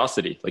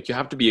curiosity. Like, you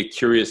have to be a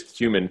curious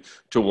human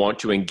to want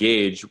to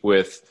engage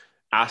with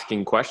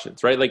asking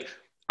questions, right? Like,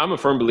 I'm a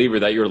firm believer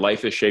that your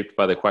life is shaped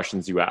by the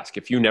questions you ask.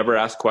 If you never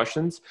ask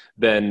questions,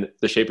 then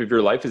the shape of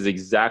your life is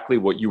exactly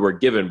what you were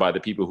given by the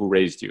people who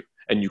raised you.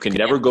 And you can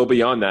never go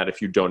beyond that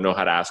if you don't know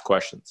how to ask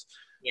questions.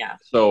 Yeah.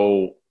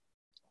 So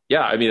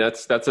yeah, I mean,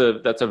 that's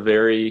a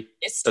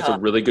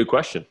really good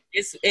question.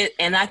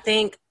 And I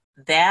think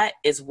that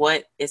is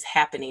what is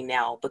happening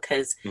now,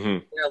 because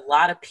there are a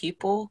lot of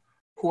people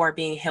who are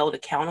being held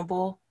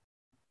accountable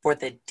for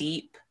the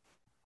deep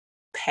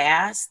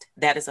past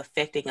that is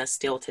affecting us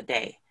still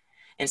today.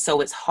 And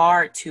so it's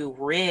hard to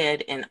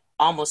rid and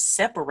almost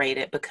separate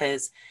it,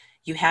 because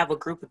you have a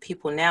group of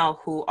people now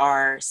who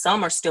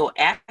some are still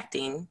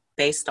acting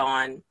based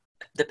on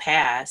the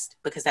past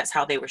because that's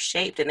how they were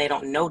shaped and they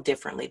don't know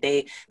differently.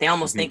 They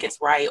almost think it's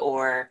right,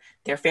 or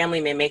their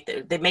family may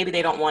maybe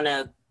they don't want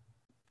to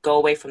go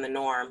away from the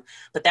norm.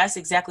 But that's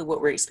exactly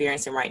what we're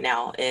experiencing right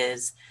now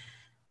is,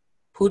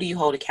 who do you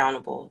hold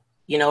accountable?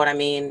 You know what I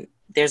mean?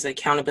 There's an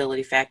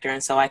accountability factor.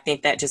 And so I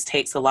think that just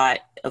takes a lot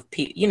of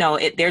people,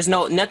 there's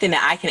nothing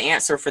that I can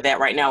answer for that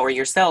right now or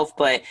yourself,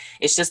 but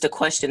it's just a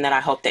question that I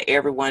hope that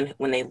everyone,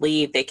 when they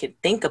leave, they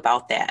could think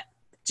about that.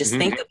 Just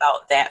think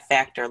about that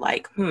factor.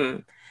 Like,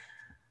 who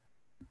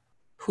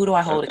do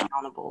I hold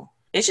accountable?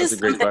 It's just a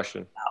great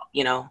question.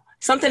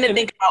 Something to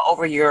think about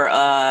over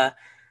your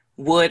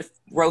wood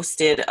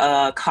roasted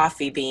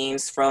coffee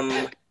beans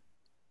from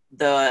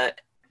the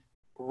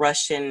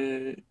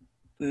Russian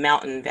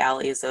mountain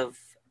valleys of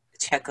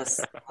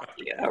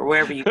Czechoslovakia or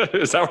wherever you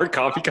Is that where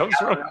coffee comes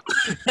from?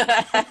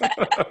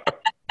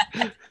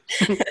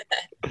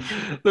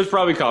 There's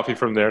probably coffee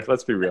from there.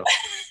 Let's be real.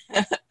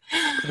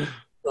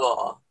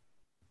 Cool.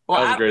 Well,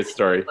 that was a great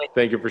story.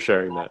 Thank you for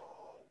sharing that.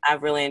 I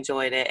really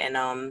enjoyed it.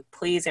 And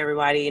please,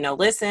 everybody,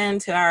 listen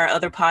to our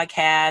other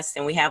podcasts.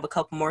 And we have a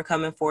couple more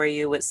coming for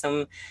you with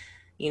some,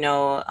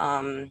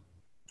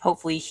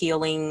 hopefully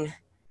healing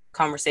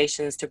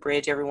conversations to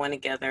bridge everyone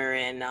together.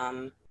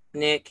 And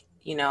Nick,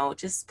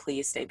 just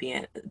please stay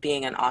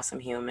being an awesome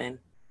human.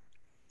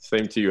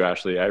 Same to you,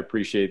 Ashley. I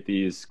appreciate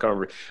these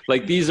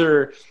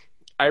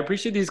I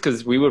appreciate these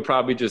because we would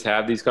probably just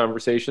have these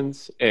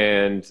conversations.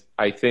 And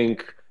I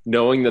think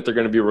knowing that they're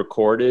going to be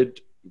recorded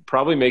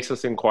probably makes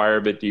us inquire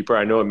a bit deeper.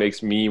 I know it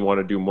makes me want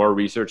to do more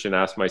research and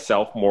ask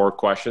myself more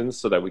questions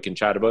so that we can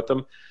chat about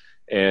them.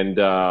 And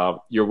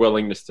your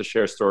willingness to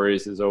share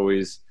stories is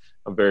always,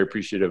 I'm very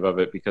appreciative of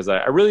it, because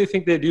I really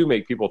think they do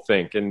make people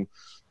think. And,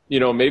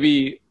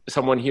 maybe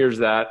someone hears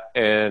that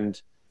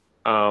and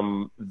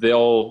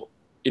they'll,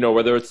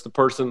 whether it's the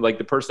person at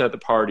the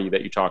party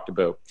that you talked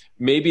about,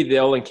 maybe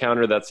they'll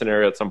encounter that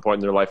scenario at some point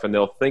in their life and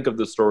they'll think of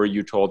the story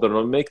you told, and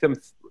it'll make them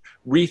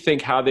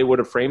rethink how they would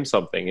have framed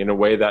something in a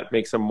way that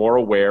makes them more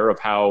aware of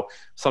how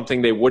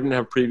something they wouldn't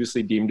have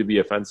previously deemed to be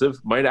offensive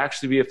might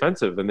actually be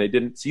offensive, and they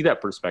didn't see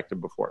that perspective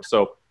before.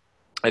 So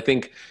I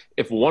think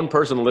if one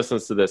person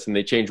listens to this and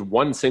they change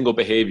one single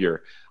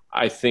behavior,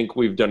 I think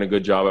we've done a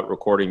good job at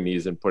recording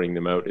these and putting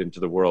them out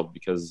into the world,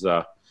 because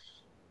the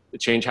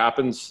change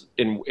happens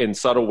in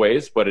subtle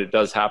ways, but it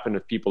does happen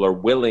if people are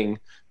willing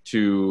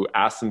to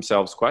ask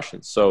themselves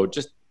questions. So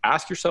just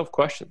ask yourself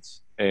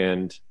questions,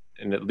 and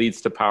it leads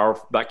to power.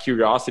 That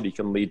curiosity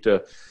can lead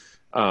to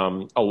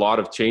a lot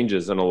of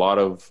changes and a lot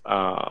of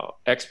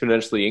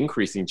exponentially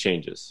increasing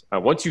changes.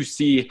 Once you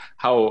see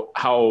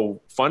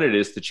how fun it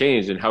is to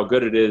change and how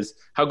good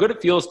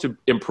it feels to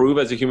improve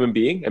as a human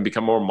being and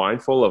become more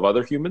mindful of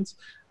other humans,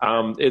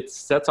 it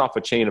sets off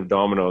a chain of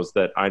dominoes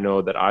that I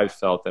know that I've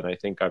felt, and I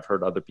think I've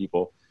heard other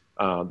people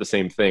the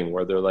same thing,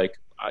 where they're like,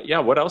 yeah,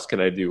 what else can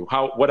I do?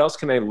 What else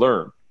can I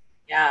learn?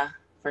 Yeah,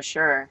 for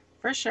sure.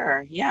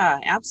 Yeah,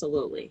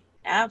 absolutely.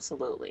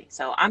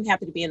 So I'm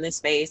happy to be in this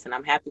space, and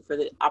I'm happy for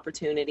the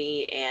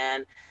opportunity,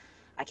 and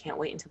I can't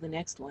wait until the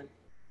next one.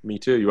 Me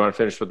too. You want to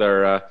finish with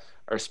our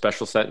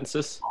special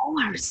sentences? Oh,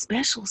 our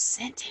special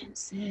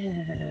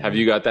sentences. Have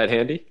you got that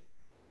handy?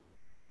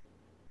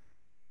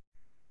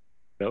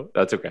 No,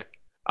 that's okay.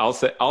 I'll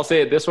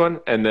say it this one,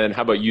 and then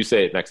how about you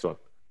say it next one?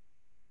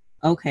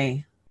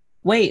 Okay.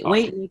 Wait,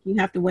 Nick, you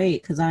have to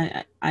wait, because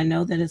I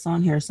know that it's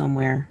on here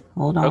somewhere.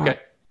 Hold on.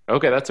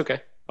 Okay, that's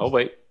okay. I'll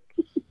wait.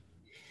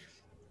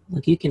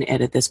 Look, you can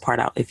edit this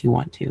part out if you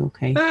want to,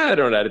 okay? I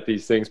don't edit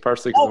these things,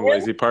 partially because I'm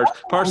lazy,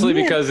 partially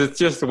because it's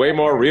just way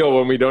more real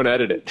when we don't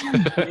edit it.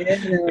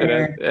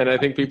 and I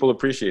think people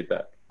appreciate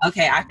that.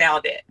 Okay, I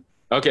found it.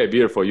 Okay,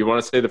 beautiful. You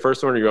want to say the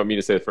first one, or you want me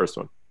to say the first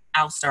one?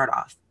 I'll start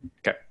off.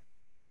 Okay.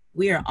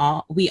 We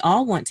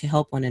all want to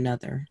help one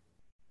another.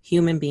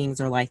 Human beings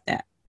are like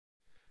that.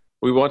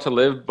 We want to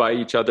live by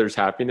each other's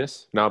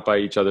happiness, not by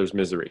each other's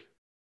misery.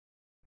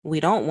 We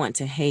don't want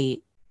to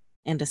hate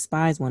and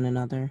despise one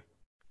another.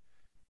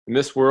 In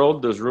this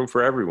world, there's room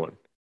for everyone,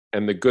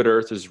 and the good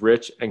earth is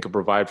rich and can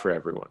provide for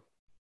everyone.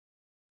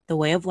 The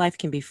way of life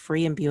can be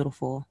free and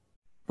beautiful,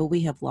 but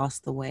we have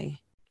lost the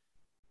way.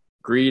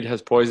 Greed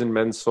has poisoned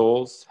men's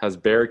souls, has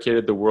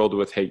barricaded the world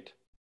with hate.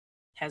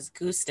 Has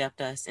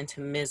goose-stepped us into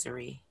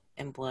misery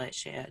and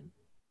bloodshed.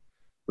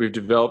 We've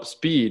developed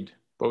speed,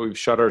 but we've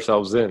shut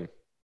ourselves in.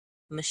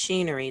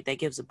 Machinery that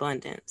gives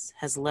abundance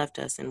has left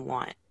us in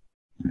want.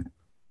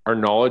 Our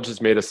knowledge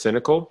has made us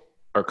cynical,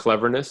 our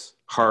cleverness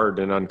hard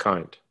and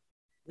unkind.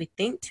 We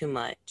think too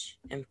much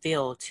and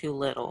feel too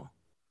little.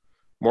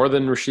 More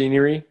than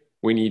machinery,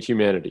 we need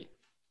humanity.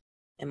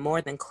 And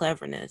more than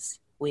cleverness,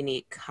 we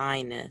need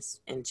kindness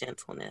and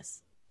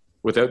gentleness.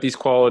 Without these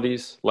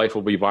qualities, life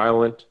will be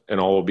violent and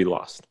all will be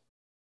lost.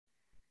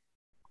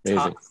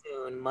 Amazing. Talk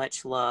soon.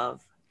 Much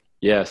love.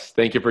 Yes.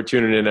 Thank you for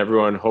tuning in,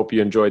 everyone. Hope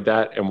you enjoyed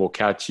that. And we'll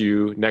catch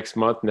you next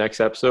month,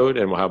 next episode,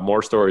 and we'll have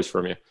more stories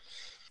from you.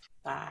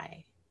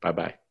 Bye.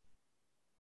 Bye-bye.